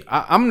 Christ's sake.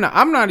 I'm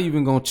not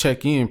even gonna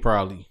check in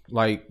probably.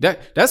 Like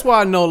that's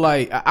why I know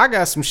like I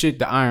got some shit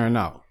to iron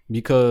out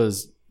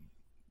because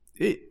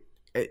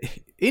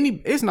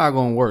it's not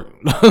gonna work.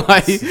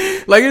 like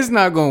it's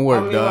not gonna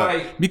work, dog.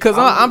 Like, because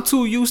I'm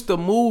too used to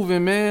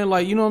moving, man.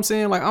 Like, you know what I'm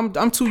saying? Like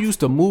I'm too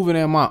used to moving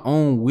at my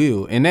own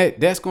will, and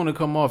that's gonna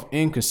come off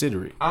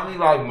inconsiderate. I mean,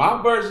 like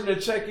my version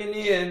of checking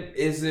in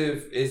is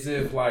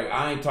if like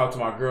I ain't talked to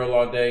my girl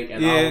all day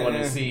and I want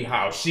to see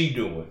how she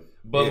doing.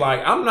 But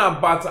like I'm not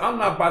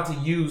about to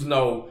use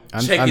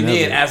checking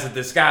in as a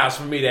disguise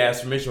for me to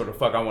ask permission where the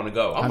fuck I want to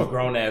go. I'm a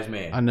grown ass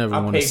man. I never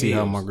want to see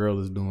how my girl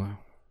is doing.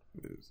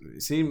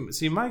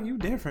 See, Mike, you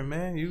different,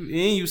 man.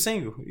 You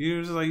single.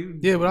 You just like you.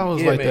 Yeah, but I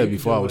was like that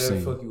before I was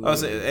single. I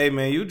said, hey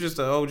man, you just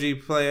an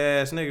OG play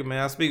ass nigga, man.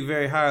 I speak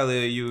very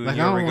highly of you. Like, I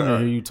don't want to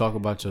hear you talk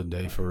about your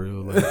day for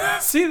real.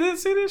 Like. see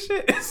this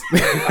shit.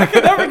 I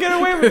could never get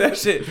away with that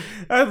shit.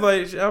 I'm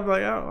like,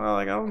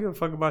 I don't give a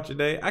fuck about your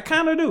day. I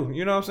kind of do.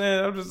 You know what I'm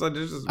saying? I'm just like,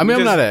 I'm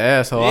not an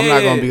asshole. I'm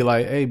not gonna be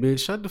like, hey, bitch,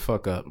 shut the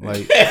fuck up.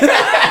 Like,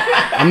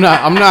 I'm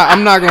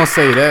not gonna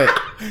say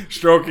that.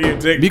 Stroking your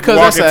dick because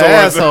that's an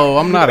asshole.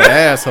 I'm not an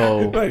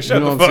asshole. Like, shut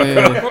you know the what I'm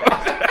fuck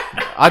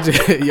saying? I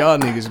just y'all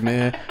niggas,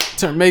 man,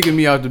 making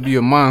me out to be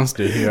a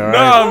monster here. All no,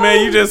 right?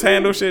 Man, you just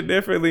handle shit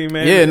differently,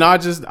 man. Yeah, no,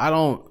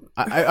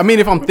 I mean,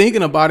 if I'm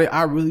thinking about it,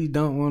 I really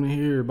don't want to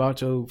hear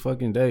about your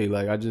fucking day.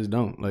 Like, I just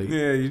don't. Like,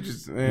 yeah, you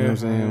just, you know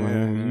what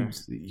I'm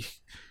saying?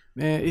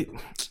 Man,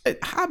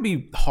 I'd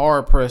be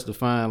hard pressed to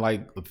find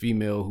like a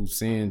female who's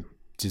saying.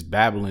 Just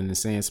babbling and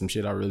saying some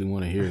shit I really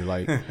want to hear.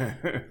 Like,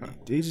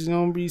 they just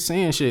don't be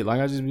saying shit.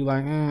 Like, I just be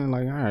like,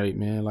 like, all right,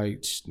 man.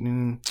 Like,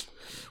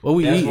 what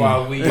we eating?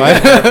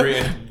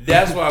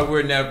 That's why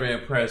we're never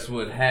impressed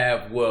with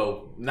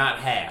not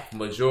half,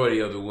 majority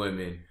of the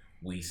women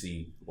we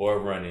see or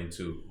run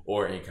into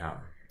or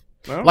encounter.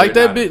 Like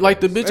that bitch, like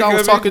the bitch I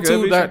was talking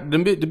to,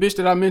 the bitch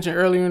that I mentioned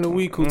earlier in the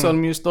week who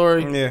telling me a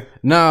story. Yeah.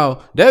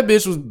 Now, that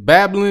bitch was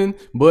babbling,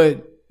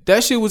 but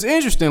that shit was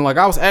interesting. Like,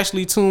 I was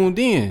actually tuned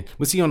in.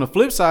 But see, on the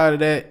flip side of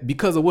that,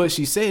 because of what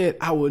she said,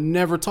 I would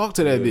never talk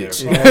to that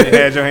bitch. You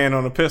had your hand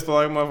on the pistol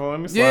like, motherfucker, let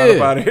me slide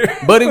up out of here.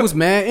 But it was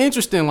mad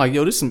interesting. Like,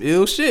 yo, this some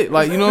ill shit.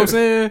 Like, you know what I'm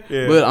saying?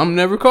 Yeah. But I'm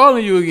never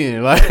calling you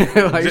again. Like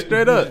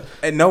straight up.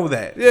 And know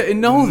that. Yeah,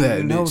 and know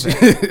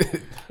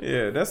that.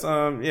 Yeah, that's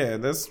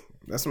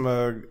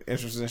some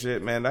interesting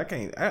shit, man.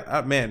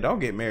 Man, don't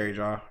get married,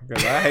 y'all.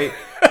 Because I hate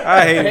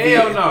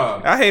Hell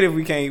no. I hate if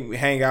we can't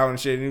hang out and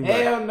shit. And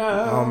Hell like,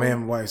 no. Oh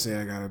man, my wife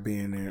said I gotta be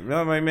in there.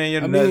 I'm like, man,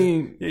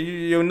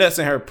 your nuts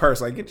in her purse.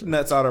 Like, get your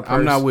nuts out of her purse.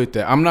 I'm not with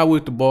that. I'm not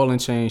with the ball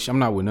and chain. I'm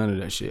not with none of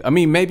that shit. I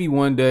mean, maybe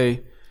one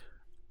day,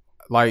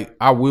 like,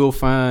 I will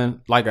find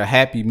like a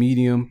happy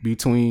medium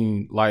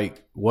between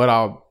like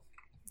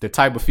the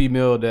type of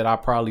female that I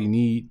probably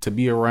need to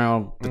be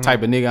around the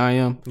type of nigga I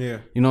am. Yeah.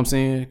 You know what I'm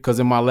saying? Because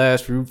in my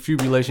last few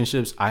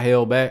relationships, I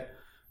held back,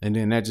 and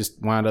then that just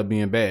wound up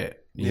being bad.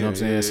 You know what I'm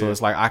saying? Yeah. So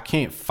it's like, I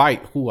can't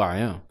fight who I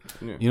am.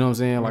 Yeah. You know what I'm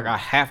saying? Like, I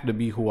have to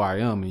be who I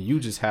am, and you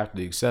just have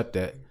to accept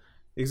that.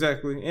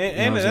 exactly. And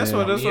know what I'm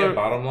saying? that's Yeah, what.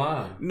 bottom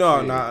line. No,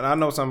 Shit. no, I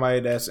know somebody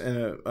that's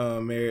in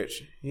a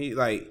marriage.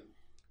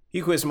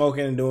 He quit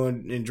smoking and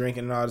doing and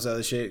drinking and all this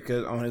other shit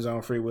because on his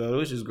own free will,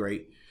 which is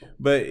great.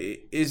 But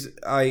it's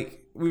like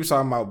we were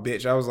talking about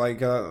bitch. I was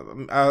like,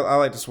 I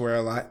like to swear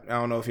a lot. I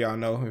don't know if y'all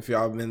know, if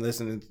y'all been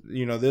listening,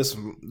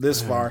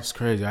 this far. It's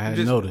crazy. I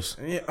hadn't noticed.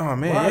 Yeah. Oh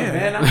man. Right, Yeah.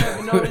 man, I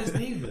haven't noticed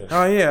either.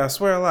 Oh yeah, I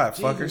swear a lot,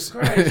 Jesus fuckers.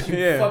 Christ, you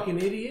Yeah. fucking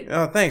idiot.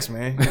 Oh, thanks,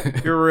 man.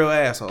 You're a real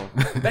asshole.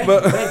 Thank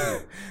but, you,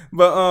 thank you.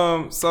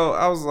 But so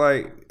I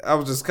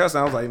was just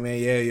cussing. I was like, man,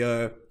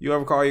 yeah. You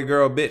ever call your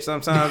girl a bitch?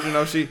 Sometimes,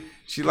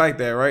 she like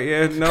that, right?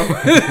 Yeah, no.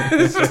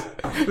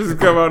 Just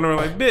come out and we're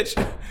like, bitch.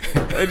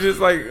 It's just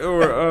like,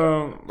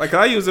 or like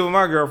I use it with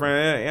my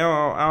girlfriend.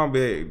 I don't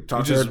be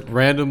talking You to just her.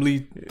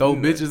 randomly throw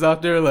bitches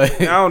out there like.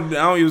 I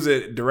don't use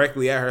it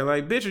directly at her.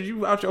 Like, bitch, are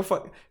you out your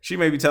fuck? She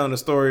may be telling a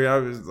story.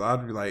 I'd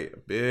be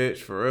like, bitch,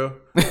 for real.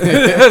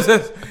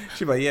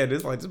 She be like, yeah,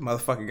 this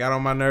motherfucker got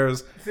on my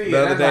nerves See,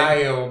 the other that's how I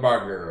day. am with my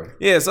girl.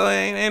 Yeah, so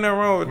ain't nothing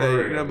wrong with that.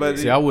 For real. But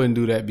See, I wouldn't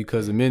do that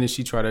because the minute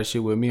she try that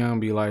shit with me, I'm gonna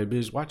be like,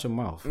 bitch, watch your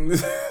mouth.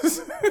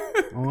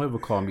 Don't ever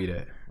call me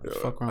that. What the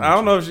fuck wrong I don't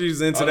with know if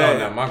she's into Oh, that.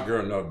 no, my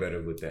girl know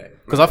better with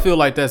that. Because I feel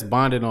like that's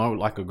bonded on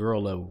like a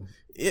girl level.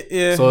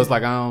 Yeah. So it's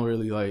like I don't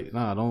really like.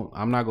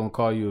 I'm not gonna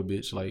call you a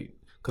bitch. Like,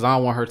 because I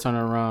don't want her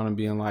turning around and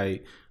being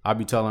like, I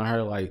be telling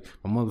her like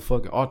my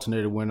motherfucking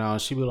alternator went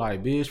out. She be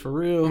like, bitch, for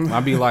real. I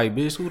be like,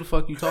 bitch, who the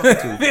fuck you talking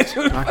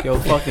to? Knock your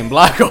fucking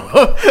block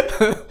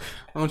off.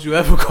 Don't you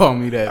ever call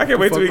me that. I can't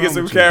wait till we get What the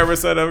some fuck wrong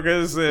cameras set up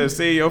because it says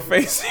see your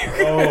face.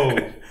 Oh,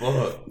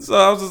 fuck. So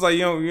I was just like,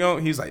 you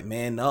don't. He's like,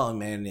 man, no,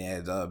 man, yeah,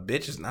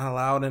 bitch is not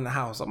allowed in the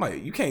house. I'm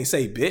like, you can't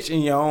say bitch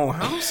in your own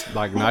house. with you?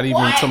 Like, not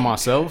even to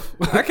myself.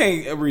 I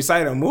can't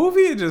recite a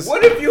movie. It just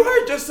What if you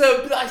hurt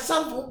yourself? Be like,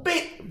 son of a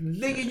bitch,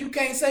 nigga, you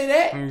can't say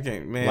that. you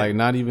can't, man. Like,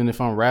 not even if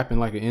I'm rapping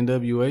like an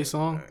NWA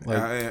song,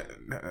 like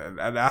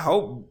I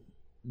hope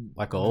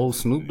like an old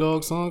Snoop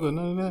Dogg song or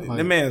none of that. Like,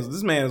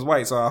 this man is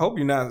white, so I hope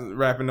you're not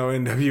rapping no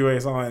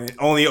NWA song and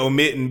only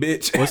omitting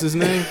bitch. what's his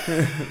name?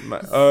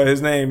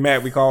 His name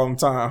Matt. We call him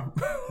Tom.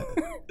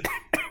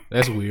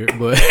 That's weird,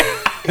 but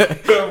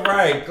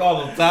Right,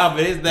 call him Tom,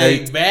 but his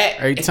name back.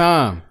 hey,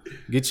 Tom,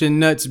 get your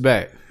nuts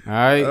back. All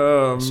right,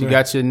 Oh, she man.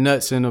 got your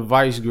nuts in a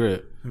vice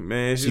grip.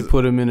 Man, She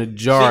put them in a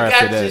jar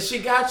after that. She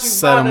got you.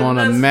 Set by 'em the on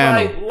a nuts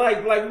mantle.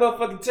 like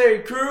motherfucking Terry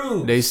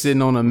Crews. They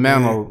sitting on a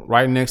mantle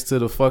right next to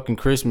the fucking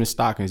Christmas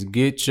stockings.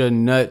 Get your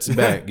nuts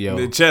back, yo.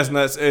 the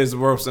chestnuts is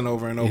roasting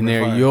over and over. And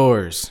they're fire.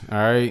 yours. All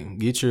right,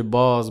 get your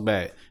balls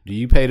back. Do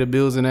you pay the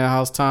bills in that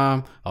house,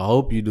 Tom? I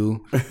hope you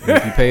do. If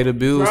you pay the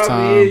bills, Probably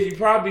Tom, is. You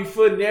probably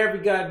footing every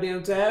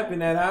goddamn tab in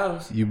that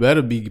house. you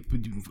better be.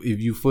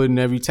 If you footing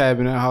every tab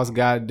in that house,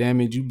 god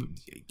damn it, you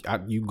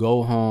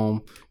go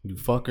home, you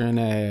fuck her in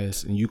the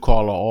ass, and you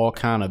call her all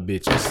kind of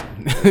bitches.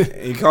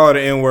 He called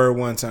the N-word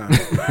one time.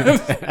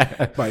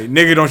 Like,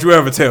 nigga, don't you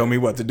ever tell me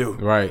what to do.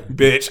 Right.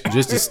 Bitch.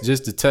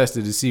 Just to test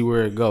it to see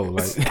where it go.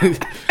 Like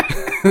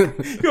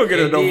You'll get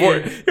a And then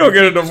divorce. You'll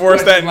get a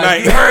divorce that Like,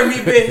 night. you heard me,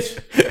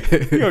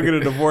 bitch. You'll get a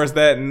divorce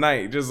that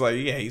night. Just like,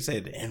 yeah, you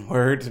said the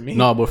N-word to me.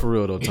 no, but for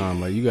real though,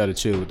 Tom, like you gotta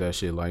chill with that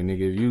shit. Like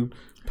nigga, if you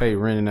pay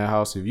rent in that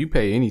house, if you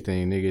pay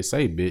anything, nigga,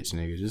 say bitch,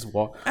 nigga. Just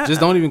walk. Just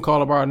don't even call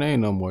her by her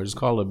name no more. Just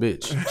call her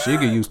bitch. She'll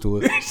get used to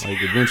it.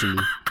 Like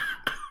eventually.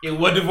 And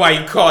wonder why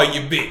you call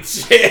you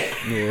bitch.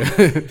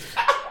 Yeah.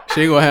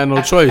 She ain't gonna have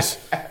no choice.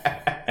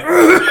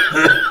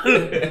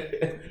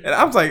 And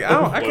I was like,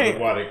 I can't.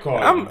 Why they call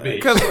I'm you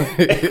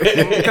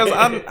bitch. because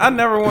I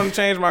never want to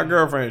change my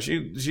girlfriend.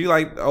 She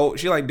like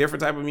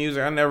different type of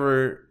music. I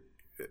never.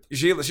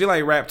 She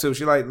like rap too.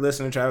 She like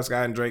listening to Travis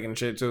Scott and Drake and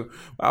shit too.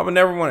 But I would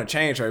never want to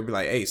change her. Be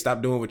like, hey,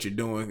 stop doing what you're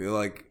doing.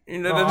 Like,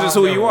 that's just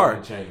who you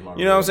are.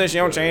 You know what I'm saying? She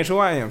don't change who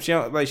I am. She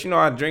don't like. She know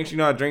I drink. She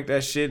know I drink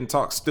that shit and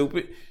talk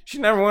stupid. She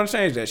never want to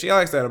change that. She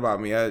likes that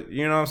about me.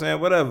 You know what I'm saying?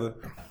 Whatever.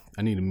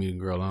 I need to meet a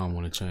girl I don't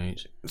want to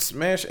change.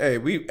 Smash.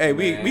 We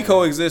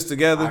coexist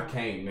together. I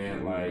can't,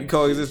 man. Like We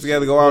coexist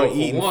together. Go out and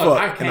eat and fuck,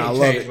 I and can't I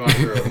love change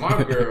it.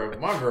 my girl.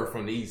 My girl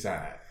from the east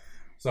side,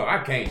 so I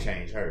can't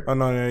change her. Oh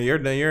no, you're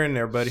in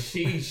there, buddy.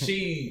 She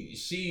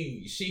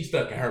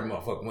stuck in her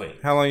motherfucking way.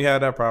 How long you had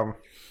that problem?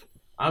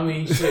 I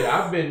mean, shit.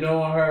 I've been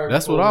knowing her.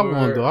 That's what I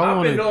want, though.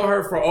 I've been knowing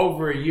her for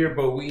over a year,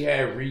 but we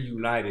had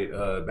reunited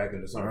back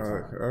in the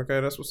summertime. Okay,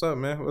 that's what's up,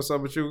 man. What's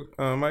up with you,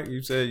 Mike?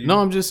 You said you. No,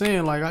 I'm just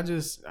saying, like, I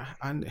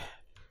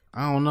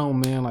don't know,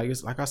 man. Like,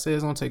 it's like I said,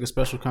 it's gonna take a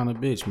special kind of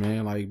bitch,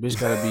 man. Like, bitch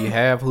gotta be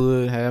half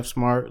hood, half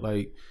smart.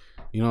 Like,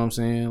 you know what I'm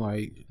saying?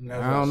 Like,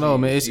 I don't know,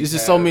 man. It's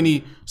just so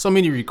many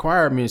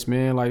requirements,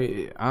 man.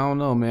 Like, I don't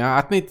know, man.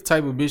 I think the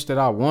type of bitch that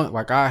I want,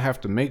 like, I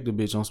have to make the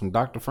bitch on some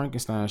Dr.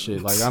 Frankenstein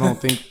shit. Like, I don't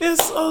think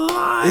It's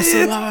alive. it's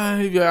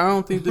alive. Yeah, I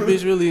don't think the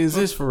bitch really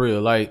exists for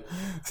real. Like,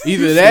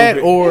 either that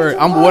or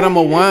what I'm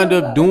gonna wind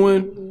up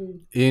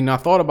doing. And I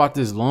thought about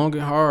this long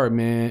and hard,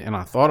 man. And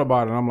I thought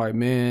about it. I'm like,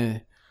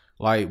 man,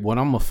 like what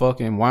I'm gonna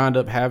fucking wind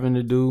up having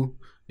to do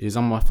is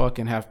I'm gonna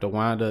fucking have to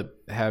wind up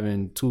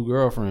having 2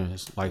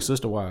 girlfriends, like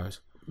sister wives.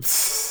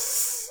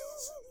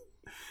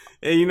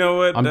 And you know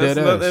what? I'm dead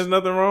ass. There's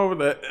nothing wrong with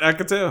that. I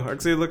can tell. I can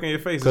see it look in your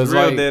face. It's 'Cause,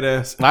 real like, dead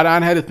ass. I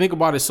had to think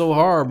about it so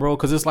hard, bro,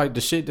 because it's like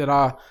the shit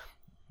that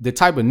the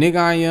type of nigga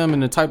I am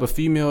and the type of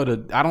female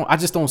that I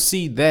just don't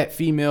see that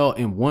female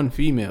in one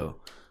female.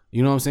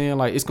 You know what I'm saying?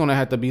 Like, it's gonna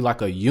have to be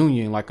like a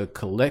union, like a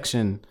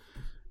collection.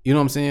 You know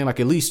what I'm saying? Like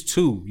at least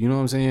two. You know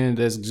what I'm saying?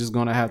 That's just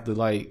gonna have to,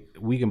 like,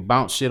 we can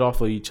bounce shit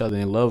off of each other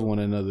and love one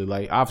another.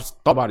 Like, I've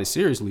thought about it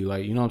seriously.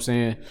 Like, you know what I'm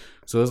saying?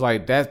 So it's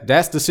like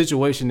that's the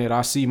situation that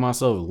I see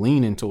myself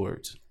leaning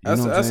towards. You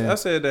know what I'm saying? I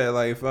said that,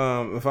 like,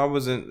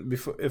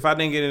 if I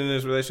didn't get in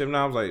this relationship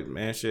now, I was like,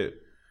 man,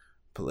 shit,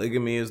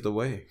 polygamy is the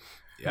way.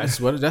 That's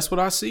what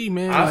I see,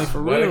 man. I Like,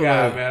 for swear to real,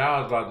 God, like, man,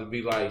 I was about to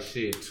be like,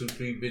 shit,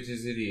 2-3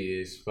 bitches it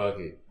is. Fuck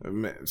it.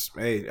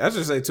 Hey, I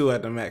just say 2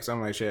 at the max.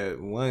 I'm like,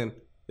 shit, 1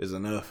 is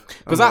enough.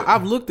 Because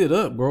I've looked it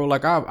up, bro.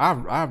 Like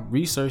I've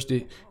researched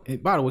it.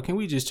 And by the way, can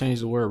we just change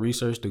the word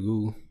research to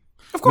Google?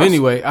 Of course. But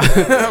anyway,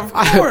 Of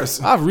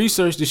course. I've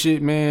researched the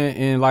shit, man,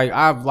 and like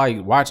I've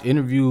like watched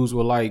interviews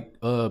with like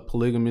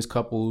polygamous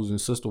couples and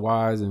sister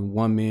wives and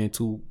one man,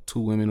 two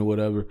women or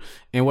whatever.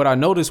 And what I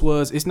noticed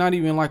was it's not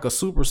even like a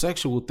super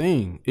sexual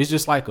thing. It's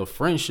just like a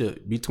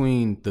friendship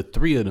between the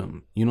three of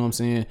them. You know what I'm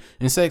saying?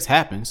 And sex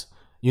happens.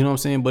 You know what I'm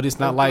saying? But it's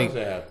not like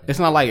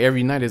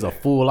every night is a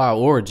full out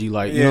orgy.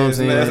 Like, you know what I'm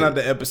saying? That's not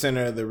the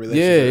epicenter of the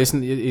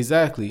relationship. Yeah,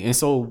 exactly. And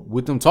so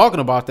with them talking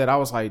about that, I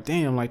was like,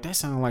 damn, like that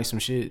sounds like some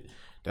shit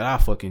that I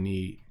fucking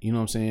need. You know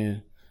what I'm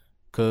saying?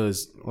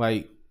 Cause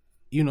like,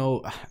 you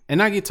know,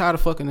 and I get tired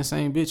of fucking the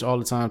same bitch all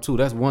the time too.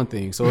 That's one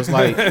thing. So it's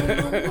like, You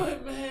know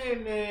what,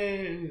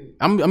 man?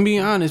 I'm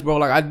being honest, bro.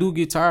 Like I do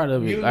get tired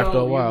of it after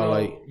a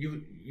while.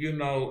 You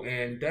know,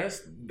 and that's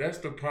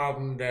the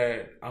problem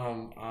that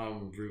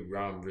I'm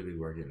really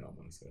working on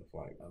myself.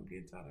 Like I'm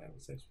getting tired of having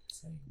sex with the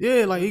same.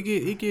 Yeah, like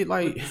it get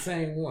like the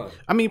same one.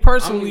 I mean,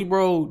 personally,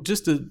 bro,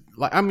 just to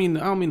like, I mean,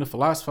 I don't mean to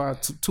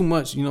philosophize too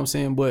much, you know what I'm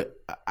saying? But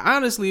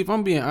honestly, if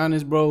I'm being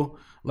honest, bro,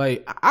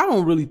 like I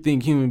don't really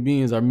think human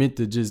beings are meant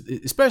to just,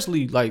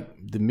 especially like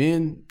the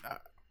men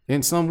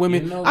and some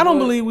women. You know, I don't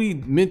believe we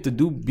meant to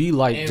be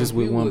like and just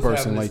with one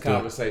person like that.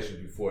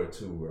 Conversation before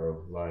too,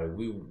 bro. Like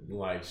we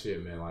like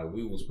shit, man. Like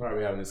we was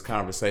probably having this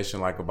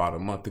conversation like about a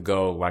month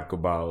ago, like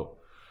about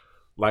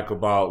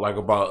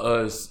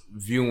us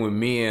viewing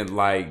men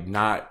like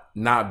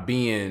not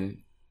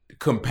being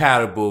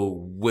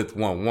compatible with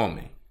one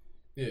woman.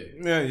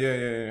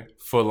 Yeah.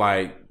 For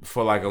like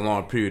a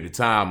long period of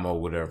time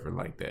or whatever,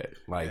 like that.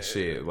 Like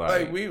shit.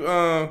 Like we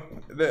the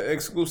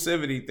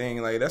exclusivity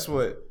thing, like that's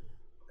what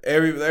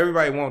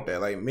everybody want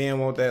that. Like men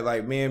want that.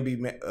 Like men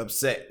be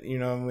upset, you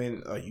know,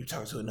 when you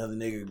talk to another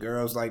nigga.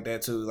 Girls like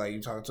that too. Like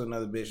you talk to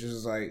another bitch. It's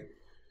just like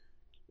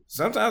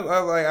sometimes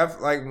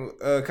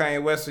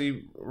Kanye West,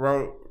 he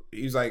wrote,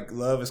 he's like,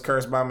 love is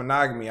cursed by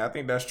monogamy. I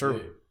think that's true.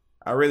 Yeah.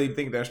 I really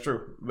think that's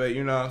true. But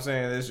you know what I'm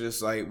saying? It's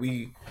just like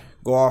we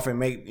go off and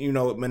make, you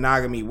know,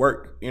 monogamy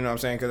work. You know what I'm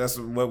saying? Because that's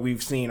what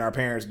we've seen our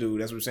parents do.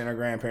 That's what we've seen our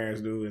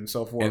grandparents do, and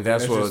so forth. And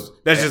that's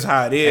just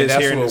how it is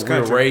here in this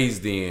country. We're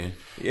raised in.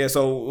 Yeah.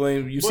 So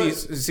when you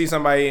see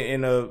somebody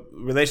in a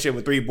relationship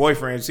with 3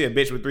 boyfriends, you see a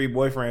bitch with 3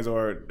 boyfriends,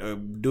 or a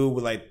dude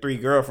with like 3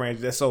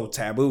 girlfriends, that's so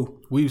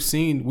taboo. We've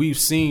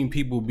seen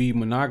people be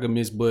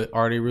monogamous, but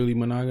are they really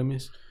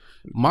monogamous?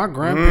 My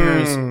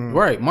grandparents,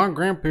 right? My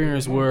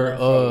grandparents were,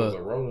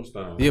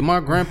 my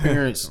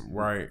grandparents,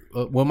 right?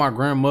 Well, my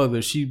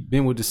grandmother, she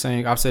been with the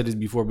same. I've said this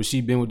before, but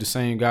she been with the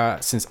same guy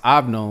since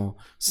I've known,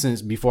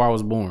 since before I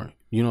was born.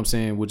 You know what I'm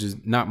saying? Which is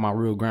not my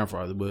real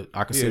grandfather, but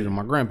I consider them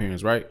my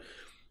grandparents, right?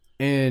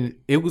 And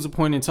it was a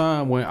point in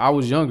time when I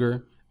was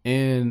younger,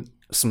 and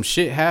some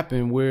shit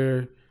happened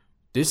where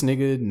this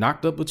nigga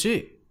knocked up a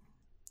chick.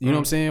 You know what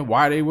I'm saying?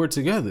 Why they were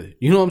together?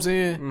 You know what I'm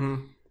saying? Mm-hmm.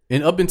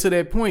 And up until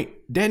that point,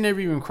 that never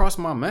even crossed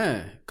my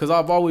mind. Because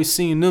I've always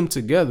seen them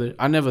together.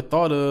 I never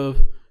thought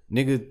of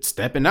nigga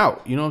stepping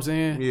out. You know what I'm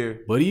saying? Yeah.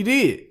 But he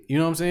did. You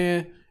know what I'm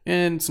saying?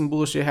 And some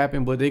bullshit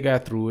happened, but they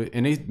got through it.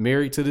 And they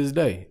married to this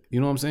day. You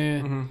know what I'm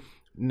saying?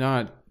 Mm-hmm.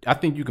 Now, I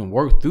think you can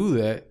work through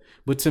that.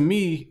 But to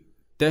me,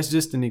 that's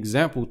just an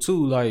example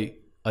too.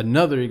 Like,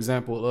 another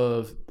example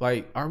of,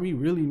 like, are we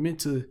really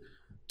meant to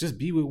just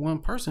be with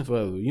one person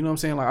forever? You know what I'm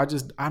saying? Like,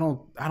 I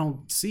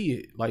don't see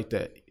it like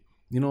that.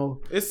 You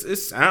know, it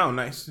sounds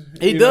nice.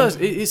 It does.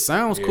 It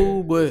sounds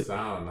cool, but it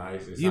sounds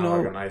nice. It you know,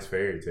 like a nice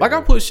fairy tale. Like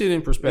I put shit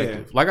in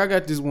perspective. Yeah. Like I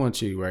got this one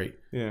chick, right?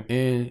 Yeah.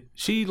 And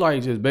she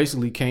like just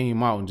basically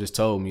came out and just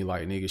told me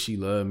like, nigga, she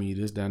loved me,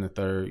 this, that, and the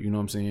third. You know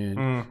what I'm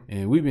saying?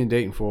 And we've been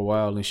dating for a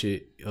while and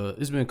shit.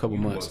 It's been a couple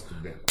months.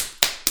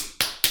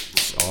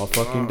 All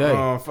fucking day.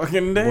 All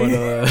fucking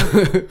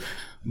day.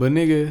 But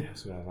nigga,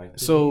 that's what I like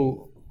to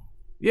do.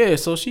 Yeah,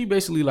 so she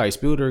basically like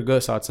spilled her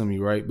guts out to me,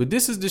 right? But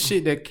this is the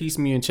shit that keeps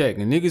me in check.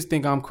 And niggas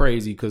think I'm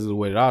crazy because of the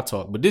way that I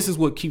talk. But this is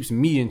what keeps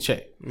me in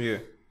check. Yeah.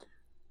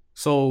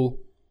 So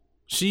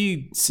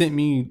she sent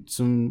me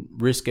some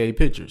risque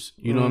pictures,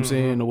 you know what I'm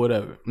saying, or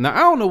whatever. Now, I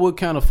don't know what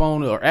kind of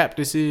phone or app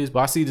this is, but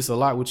I see this a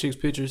lot with chicks'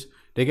 pictures.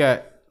 They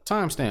got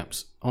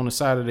timestamps on the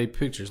side of their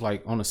pictures.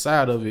 Like on the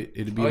side of it,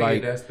 it'd be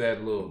like, that's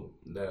that little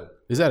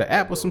is that an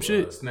app or some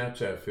shit?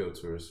 Snapchat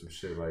filter or some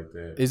shit like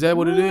that. Is that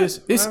what it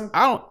is? It's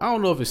I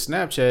don't know if it's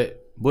Snapchat,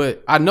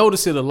 but I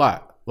notice it a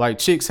lot. Like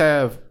chicks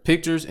have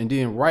pictures, and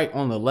then right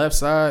on the left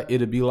side,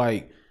 it'll be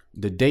like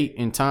the date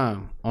and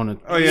time on the.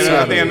 Oh yeah, side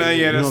I think I of know. it.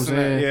 Yeah, You know that's what I'm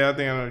saying? yeah. I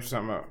think I know what you're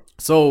talking about.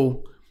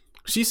 So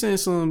she sent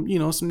some,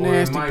 some Or it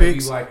nasty might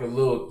pics. be like a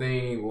little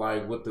thing,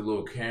 like with the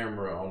little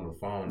camera on the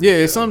phone. Yeah,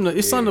 it's something.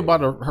 It's something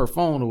about her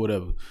phone or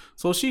whatever.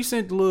 So she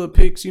sent the little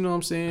pics. You know what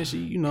I'm saying?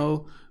 She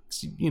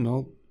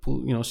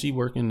she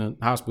work in the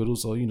hospital,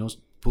 so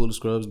pull the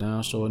scrubs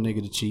down, show a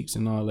nigga the cheeks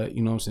and all that.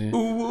 You know what I'm saying?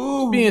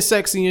 Ooh. Being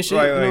sexy and shit.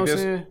 Like- you know like what I'm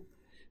this? saying?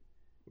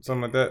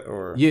 Something like that,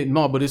 or Yeah,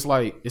 no, but it's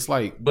like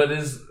But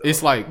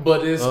it's like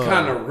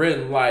kind of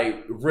written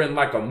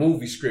like a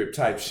movie script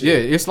type shit. yeah,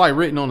 it's like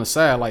written on the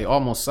side, like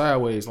almost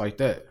sideways, like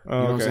that. You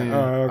know what I'm okay. saying?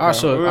 Oh, okay.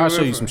 I'll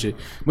show you some shit.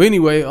 But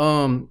anyway,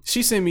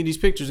 she sent me these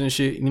pictures and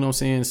shit. You know what I'm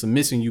saying? Some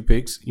missing you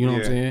pics. You know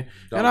what I'm Yeah. saying?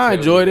 Don't And I tell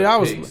enjoyed me it. the I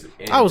was pics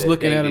and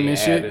looking that at they them and didn't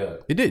shit. add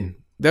up. It didn't.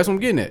 That's what I'm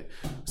getting at.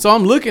 So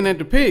I'm looking at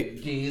the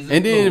pic,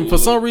 and then for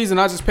some reason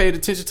I just paid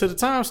attention to the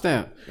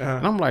timestamp,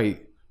 and I'm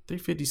like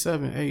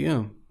 3:57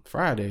 a.m.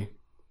 Friday.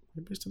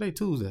 Hey, bitch, today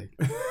Tuesday.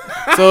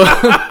 So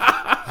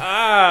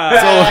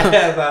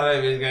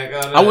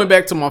I went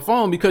back to my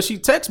phone because she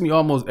texts me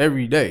almost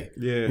every day.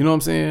 Yeah. You know what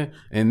I'm saying?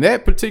 And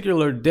that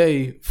particular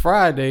day,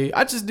 Friday, I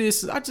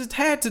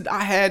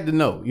had to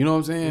know. You know what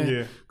I'm saying?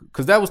 Yeah.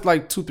 Cause that was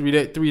like 4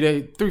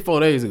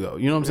 days ago.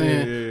 You know what I'm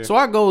saying? Yeah. So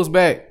I goes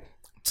back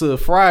to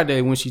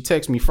Friday when she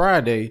texts me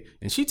Friday,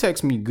 and she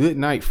texts me good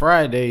night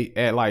Friday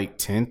at like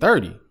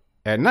 10:30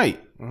 at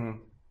night. Mm-hmm.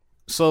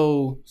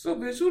 So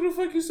bitch, who the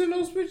fuck you send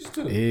those pictures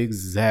to?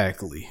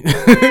 exactly.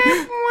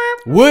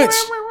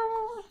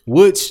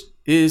 which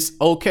is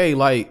okay,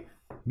 like,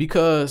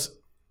 because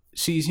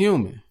she's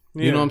human.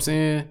 You Yeah. know what I'm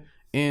saying?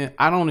 And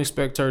I don't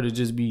expect her to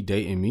just be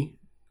dating me.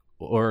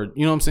 Or,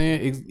 you know what I'm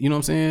saying? You know what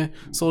I'm saying?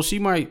 So she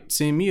might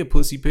send me a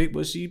pussy pic,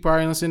 but she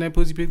probably gonna send that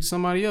pussy pic to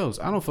somebody else.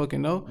 I don't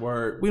fucking know.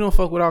 Word. We don't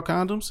fuck without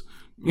condoms.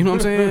 You know what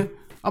I'm saying?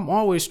 I'm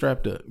always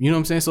strapped up. You know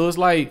what I'm saying? So it's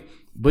like,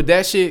 but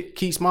that shit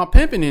keeps my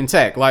pimping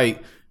intact.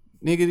 Like,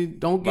 nigga,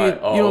 don't get,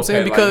 you know what I'm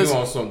saying? Because like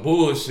you on some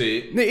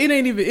bullshit. it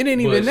ain't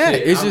even But that.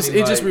 shit, It's I just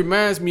mean, it just like-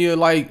 reminds me of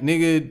like,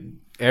 nigga,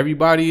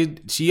 everybody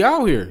she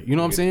out here. You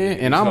know what I'm saying?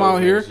 And I'm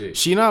out here. Shit.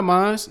 She not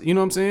mine. You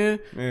know what I'm saying?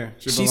 Yeah.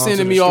 She belongs sending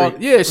to me the all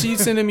street. yeah, she's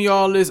sending me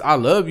all this I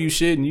love you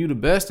shit and you the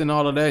best and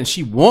all of that, and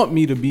she want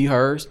me to be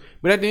hers.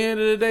 But at the end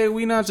of the day,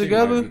 we not She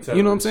together. might be telling-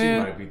 You know what I'm She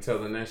saying? might be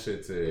telling that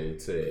shit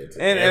to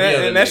And every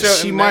other that's nigga. your-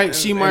 She and might that-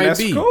 she and might that's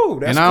be. cool.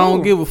 That's and I don't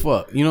cool. give a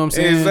fuck. You know what I'm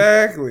saying?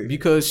 Exactly.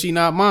 Because she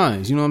not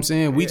mine. You know what I'm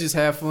saying? We just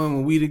have fun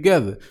when we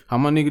together. How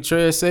my nigga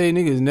Trey say,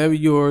 nigga, it's never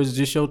yours, it's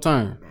just your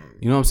turn.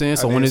 You know what I'm saying?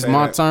 So when didn't it's say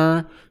my that.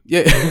 turn,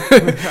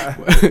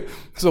 yeah.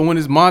 So when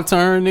it's my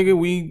turn, nigga,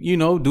 we,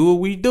 do what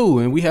we do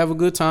and we have a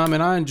good time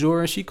and I enjoy her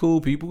and she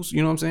cool peoples.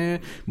 You know what I'm saying?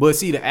 But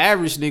see, the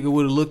average nigga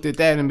would have looked at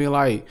that and been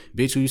like,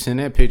 bitch, who you send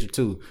that picture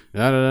to?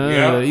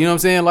 Yeah. You know what I'm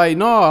saying? Like,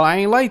 no, I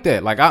ain't like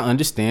that. Like, I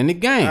understand the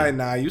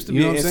game. I used to You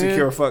be know an what I'm saying?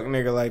 insecure fuck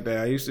nigga like that.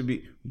 I used to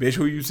be, bitch,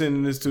 who you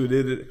sending this to?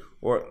 Did it?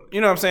 Or, you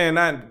know what I'm saying?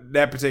 Not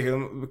that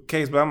particular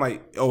case, but I'm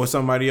like, oh, it's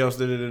somebody else.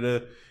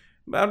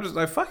 But I'm just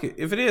like, fuck it.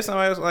 If it is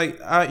somebody else,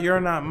 like, you're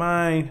not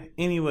mine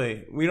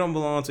anyway. We don't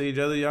belong to each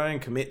other. Y'all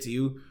didn't commit to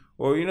you.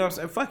 Or, you know what I'm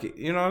saying? Fuck it.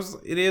 You know,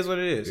 it is what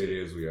it is. It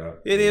is, we are.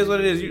 It is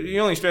what it is. You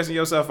only stressing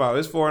yourself out.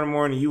 It's 4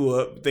 a.m. You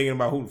up thinking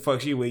about who the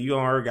fuck she with. You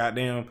on her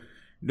goddamn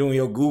doing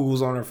your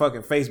Googles on her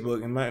fucking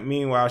Facebook. And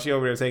meanwhile, she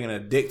over there taking a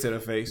dick to the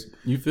face.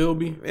 You feel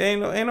me? It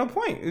ain't no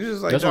point. It's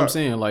just like, That's what I'm dog,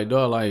 saying. Like,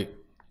 dog, like,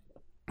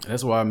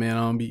 that's why, man, I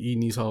don't be eating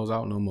these hoes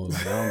out no more.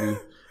 Like,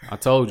 I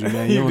told you,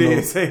 man, you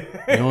did say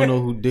that. don't know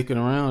who dicking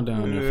around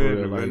down there for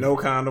real. With Like, no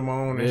condom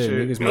on and yeah,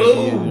 shit. niggas might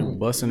be in there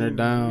busting her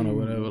down or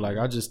whatever. Like,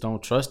 I just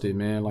don't trust it,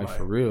 man. Like,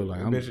 for real. Like,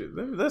 I'm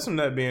Bitch, that's some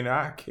nut being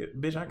there.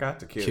 Bitch, I got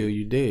to kill kill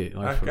you dead.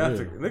 Like, I for got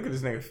real. to look at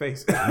this nigga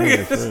face. Look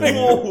at this for nigga.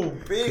 real. Oh,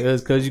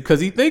 bitch. Cause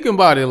he thinking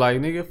about it. Like,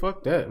 nigga,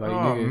 fuck that. Like, Oh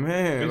nigga.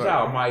 man. Bitch, Like,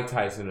 y'all Mike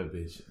Tyson a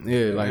bitch.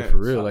 Yeah, like Yeah, for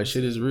real, like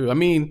shit is real. I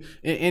mean,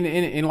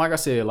 and like I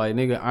said, like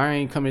nigga, I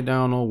ain't coming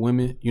down on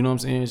women. You know what I'm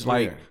saying? It's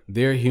like Yeah.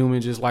 they're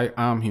human, just like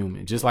I'm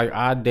human. Just like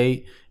I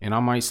date, and I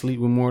might sleep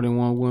with more than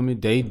one woman.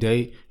 They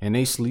date, and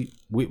they sleep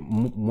with.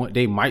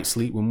 They might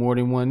sleep with more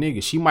than one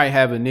nigga. She might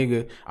have a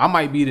nigga. I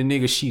might be the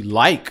nigga she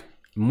like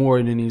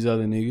more than these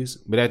other niggas.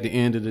 But at the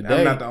end of the day,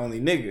 I'm not the only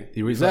nigga.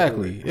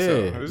 exactly. Yeah,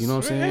 So, you know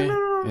what I'm saying? ain't nothing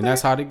wrong with And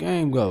that's that. how the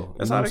game go.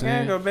 That's you know how what the I'm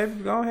game saying? go,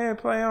 baby. Go ahead and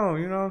play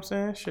on. You know what I'm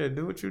saying? Shit,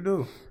 do what you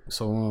do.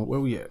 So where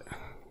we at?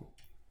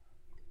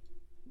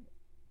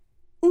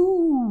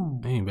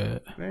 Ooh, Ain't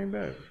bad. ain't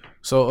bad.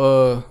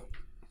 So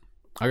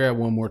I got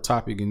one more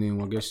topic, and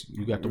then I guess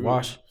you got the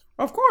wash.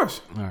 Of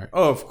course, All right.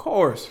 of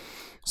course.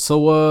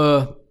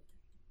 So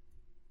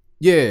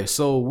yeah.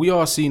 So we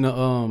all seen the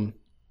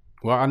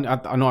Well,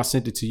 I know I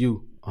sent it to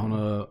you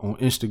on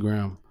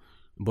Instagram,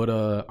 but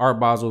Art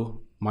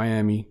Basel,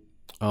 Miami,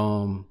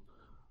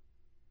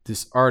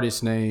 this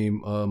artist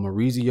named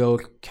Maurizio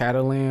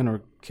Catalan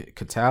or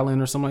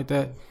Catalan or something like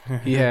that.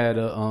 He had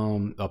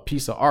a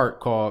piece of art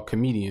called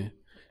Comedian,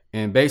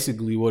 and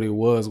basically what it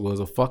was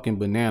a fucking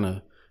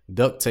banana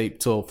duct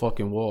taped to a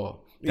fucking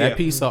wall. That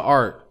piece of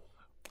art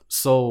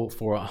sold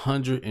for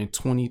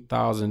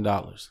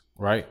 $120,000,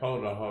 right?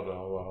 Hold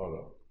on.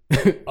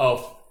 A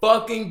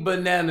fucking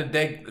banana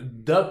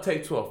duct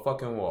taped to a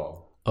fucking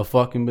wall. A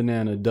fucking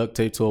banana duct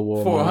taped to a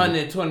wall For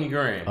 120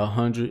 grand.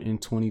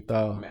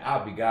 120,000. Man,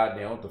 I'll be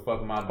goddamn. What the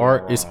fuck am I doing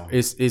Art wrong?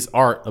 is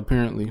art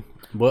apparently,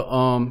 but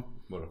What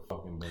a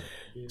fucking banana.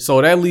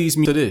 so that leads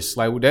me to this.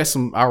 Like that's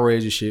some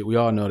outrageous shit. We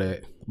all know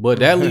that, but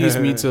that leads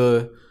me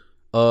to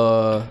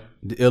the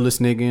illest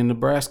nigga in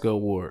Nebraska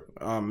award.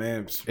 Oh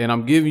man, And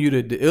I'm giving you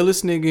the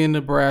illest nigga in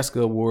Nebraska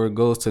award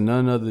goes to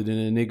none other than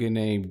a nigga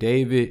named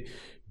David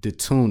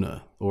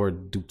Dutuna or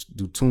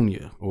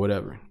Dutunia or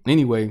whatever.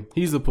 Anyway,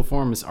 he's a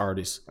performance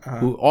artist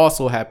who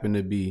also happened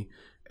to be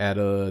at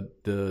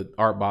the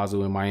Art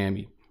Basel in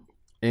Miami.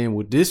 And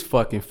what this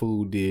fucking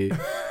fool did,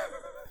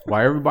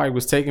 while everybody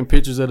was taking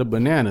pictures of the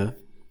banana,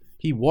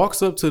 he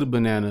walks up to the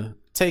banana,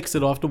 takes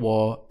it off the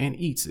wall, and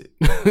eats it.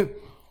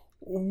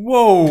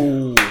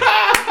 whoa.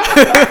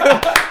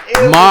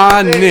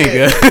 My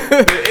nigga.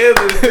 The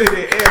illest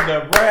nigga in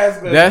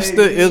Nebraska. That's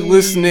the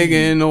illest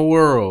nigga in the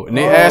world. And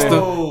they asked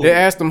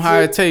him how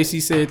it tastes. He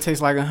said it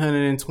tastes like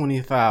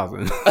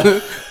 120,000.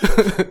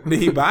 Did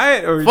he buy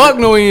it or Fuck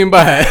no, he ain't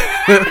buy it.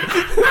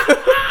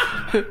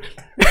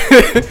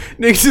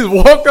 Nigga just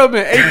walked up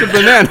and ate the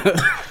banana.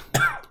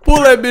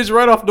 Pull that bitch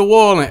right off the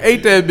wall and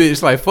ate that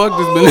bitch like fuck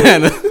this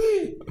banana.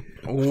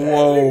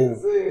 Whoa.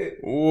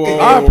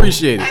 I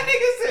appreciate it. That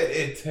nigga said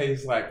it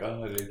tastes like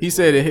 100. He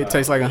said it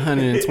tastes like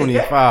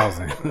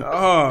 120,000.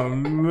 Oh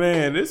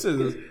man, this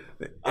is.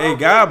 Hey,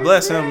 God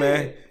bless him,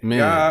 man.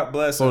 God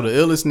bless So him. the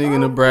illest nigga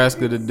in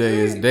Nebraska today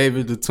is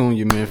David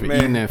Dutuna, man, for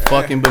eating that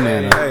fucking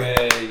banana.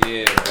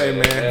 Hey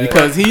man,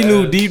 Because he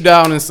knew deep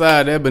down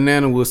inside that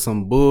banana was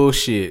some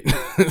bullshit.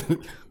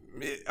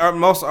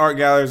 most art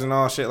galleries and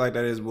all shit like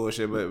that is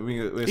bullshit. But we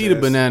Eat a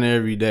banana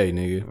every day,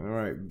 nigga. All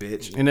right,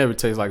 bitch. It never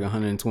tastes like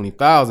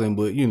 120,000,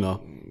 but you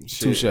know,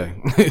 touche.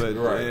 But,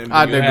 Right.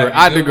 I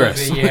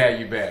digress. Yeah,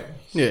 you back.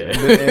 Yeah.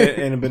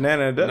 and a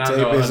banana and duct Not tape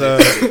no is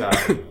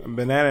 120,000.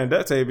 banana and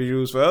duct tape is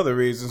used for other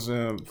reasons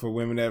for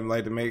women that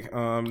like to make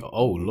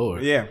Oh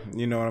Lord. yeah,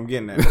 you know what I'm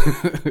getting at.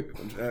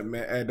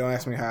 Don't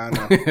ask me how I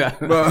know.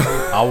 But,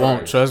 I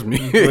won't, trust me.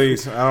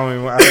 please, I don't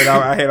even.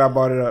 I hate I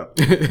brought it up.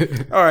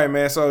 All right,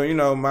 man. So you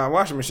know my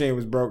washing machine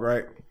was broke,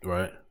 right?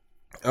 Right.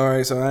 All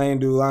right, so I ain't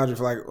do laundry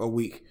for like a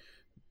week,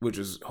 which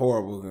was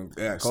horrible.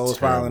 Clothes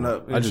piling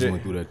up. And I just shit.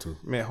 went through that too.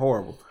 Man,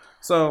 horrible.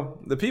 So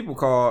the people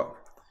called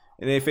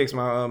and they fixed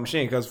my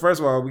machine because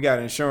first of all we got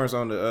insurance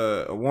on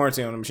the a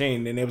warranty on the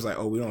machine. Then they was like,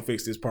 "Oh, we don't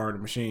fix this part of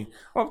the machine."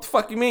 What the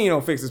fuck you mean you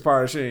don't fix this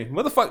part of the machine?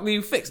 What the fuck do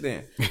you fix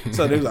then?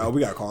 So they was like, "Oh,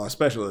 we gotta call a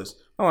specialist."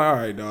 I'm like, "All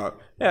right, dog."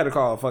 They had to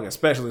call a fucking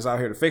specialist out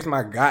here to fix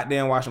my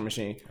goddamn washing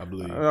machine. I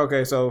believe you.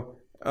 Okay, so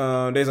they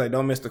was like,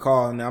 "Don't miss the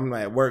call," and I'm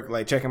at work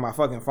like checking my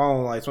fucking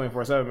phone like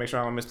 24/7, make sure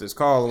I don't miss this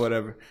call or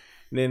whatever.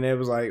 And then it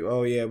was like,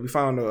 oh yeah, we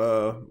found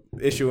a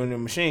issue in the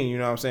machine. You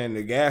know what I'm saying?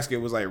 The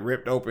gasket was like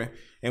ripped open,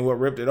 and what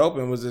ripped it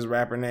open was this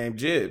rapper named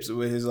Jibbs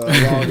with his long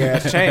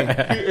ass chain.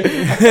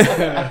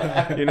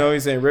 You know,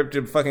 he's saying ripped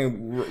the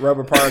fucking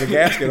rubber part of the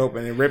gasket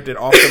open and ripped it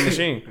off the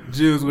machine.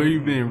 Jules, where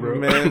you been, bro?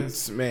 Man,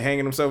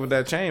 hanging himself with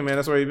that chain, man.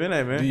 That's where he been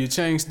at, Do man. your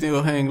chain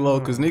still hang low?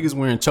 Cause niggas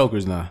wearing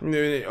chokers now.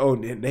 Oh,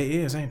 they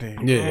is, ain't they?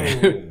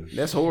 Yeah.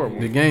 That's horrible.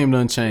 The game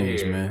done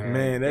changed, man.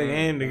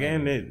 Man, the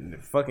game, they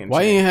fucking.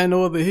 Why you changed. ain't had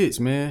no other hits,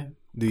 man?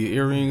 Do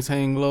your earrings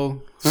hang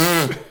low?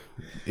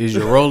 Is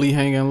your rollie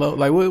hanging low?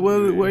 Like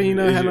what you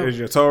know had no? Is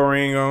your toe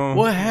ring on?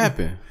 What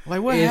happened?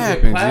 Like what Is it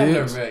happened, platinum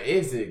Jibbs? or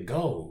is it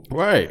gold?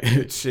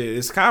 Right. Shit,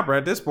 it's copper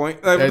at this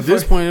point. Like, At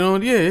this point,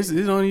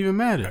 it don't even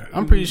matter.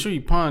 I'm pretty sure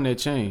you pawned that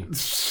chain.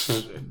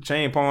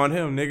 chain pawned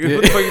him, nigga.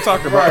 What the fuck you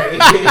talking about?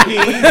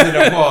 He's in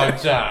a pawn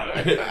shop.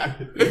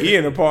 He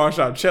in the pawn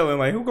shop chilling.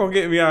 Like, who gonna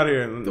get me out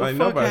here? The Like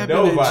fuck nobody.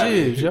 happened Nobody.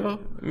 to Jibbs, yo?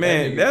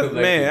 Man, That nigga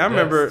that man. I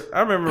collected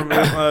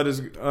remember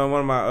this. One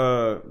of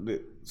my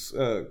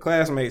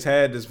classmates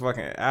had this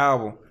fucking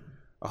album,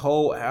 a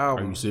whole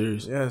album. Are you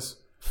serious? Yes.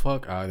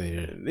 Fuck out of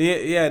here.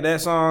 Yeah, that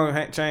song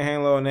Chain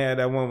Hang Low, and they had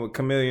that one with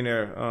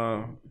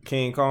Chameleonaire,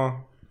 King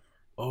Kong.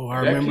 Oh,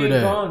 I That remember King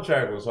that. Kong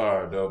track was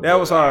hard though. That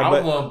was hard, I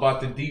but- wasn't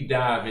about to deep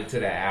dive into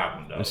that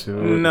album though.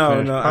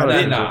 No,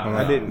 I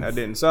Nah.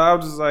 didn't. So I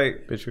was just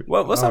like,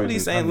 what's up with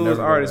these St. Louis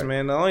artists,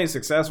 man? The only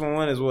successful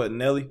one is what,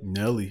 Nelly.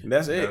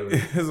 That's it.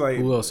 Nelly. It's like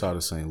Who else out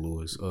of St.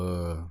 Louis?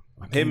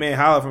 Hitman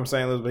Holla from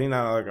St. Louis, but he's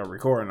not like a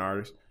recording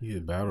artist. He a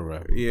battle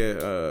rapper.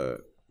 Yeah,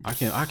 I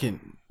can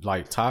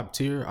like top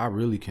tier. I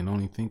really can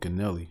only think of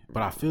Nelly,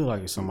 but I feel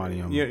like it's somebody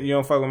on. you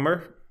don't fuck with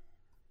Murph?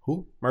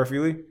 Who? Murphy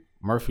Lee?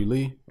 Murphy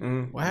Lee.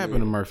 Mm-hmm. What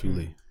happened to Murphy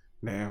Lee?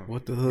 Damn.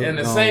 What the hood? And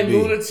the gonna same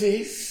be?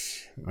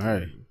 lunatics. All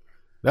right,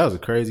 that was a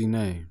crazy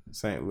name.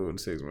 St.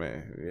 Louis 6,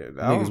 man.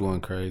 Yeah, Niggas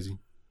wasn't crazy.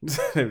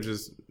 They're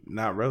just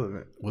not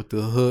relevant. What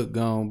the hook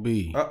gonna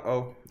be?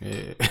 Uh-oh.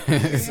 Yeah.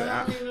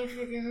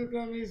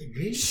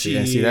 Bitch.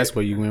 See, that's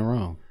where you went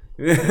wrong.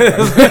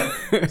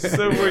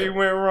 So where you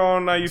went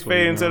wrong, now you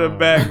fade into the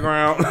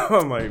background.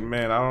 I'm like,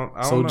 man, I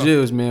don't So know.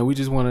 Jibs, man, we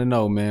just want to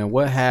know, man,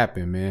 what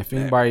happened, man? If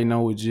anybody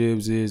know what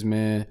Jibs is,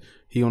 man,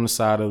 he on the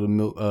side of the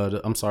milk. On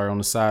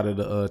the side of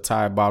the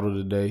Tide bottle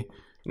today.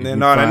 Then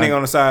no, that nigga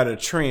on the side of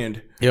the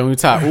trend. Yeah, when we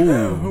talk, not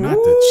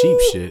the cheap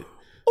shit.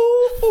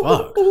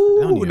 Fuck, they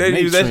don't even They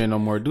make use that trend no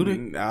more, do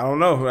they? I don't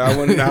know. I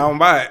don't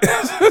buy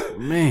it.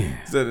 Man,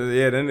 So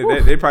yeah, then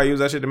they probably use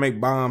that shit to make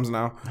bombs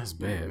now. that's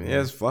bad, man.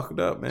 Yeah, it's fucked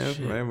up,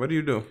 man. Man, what do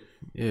you do?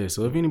 Yeah,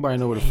 so if anybody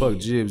know what the fuck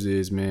Jibs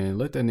is, man,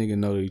 let that nigga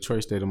know the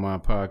Detroit State of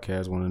Mind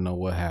podcast want to know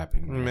what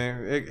happened.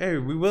 Man. Hey,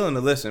 we willing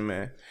to listen,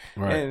 man.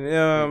 Right. And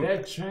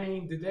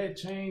Did that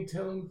chain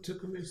tell him to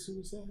commit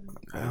suicide?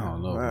 I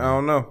don't know.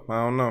 I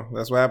don't know.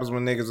 That's what happens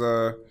when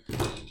niggas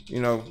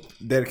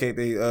dedicate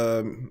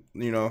their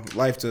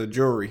life to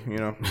jewelry,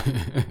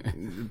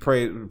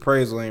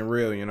 Appraisal ain't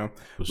real,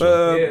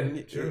 But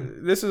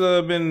this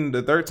has been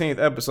the 13th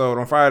episode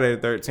on Friday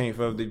the 13th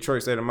of the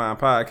Detroit State of Mind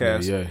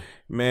podcast. Yeah.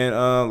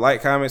 Man,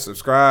 like, comment,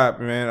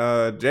 subscribe,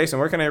 man. Jason,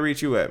 where can they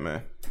reach you at,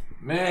 man?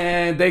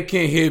 Man, they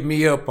can hit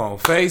me up on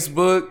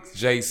Facebook,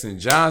 Jason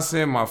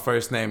Johnson. My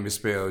first name is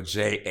spelled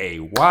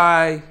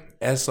Jayson.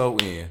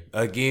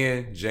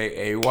 Again,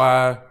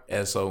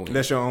 Jayson.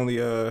 That's your only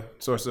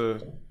source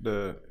of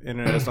the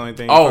internet. That's the only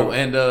thing.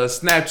 And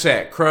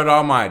Snapchat, Crud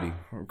Almighty.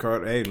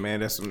 Hey,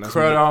 man, that's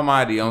Crud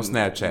Almighty on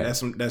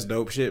Snapchat. That's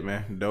dope shit,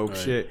 man. Dope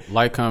shit.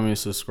 Like, comment,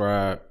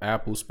 subscribe,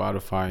 Apple,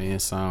 Spotify,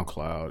 and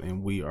SoundCloud,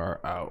 and we are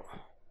out.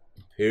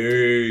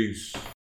 Peace.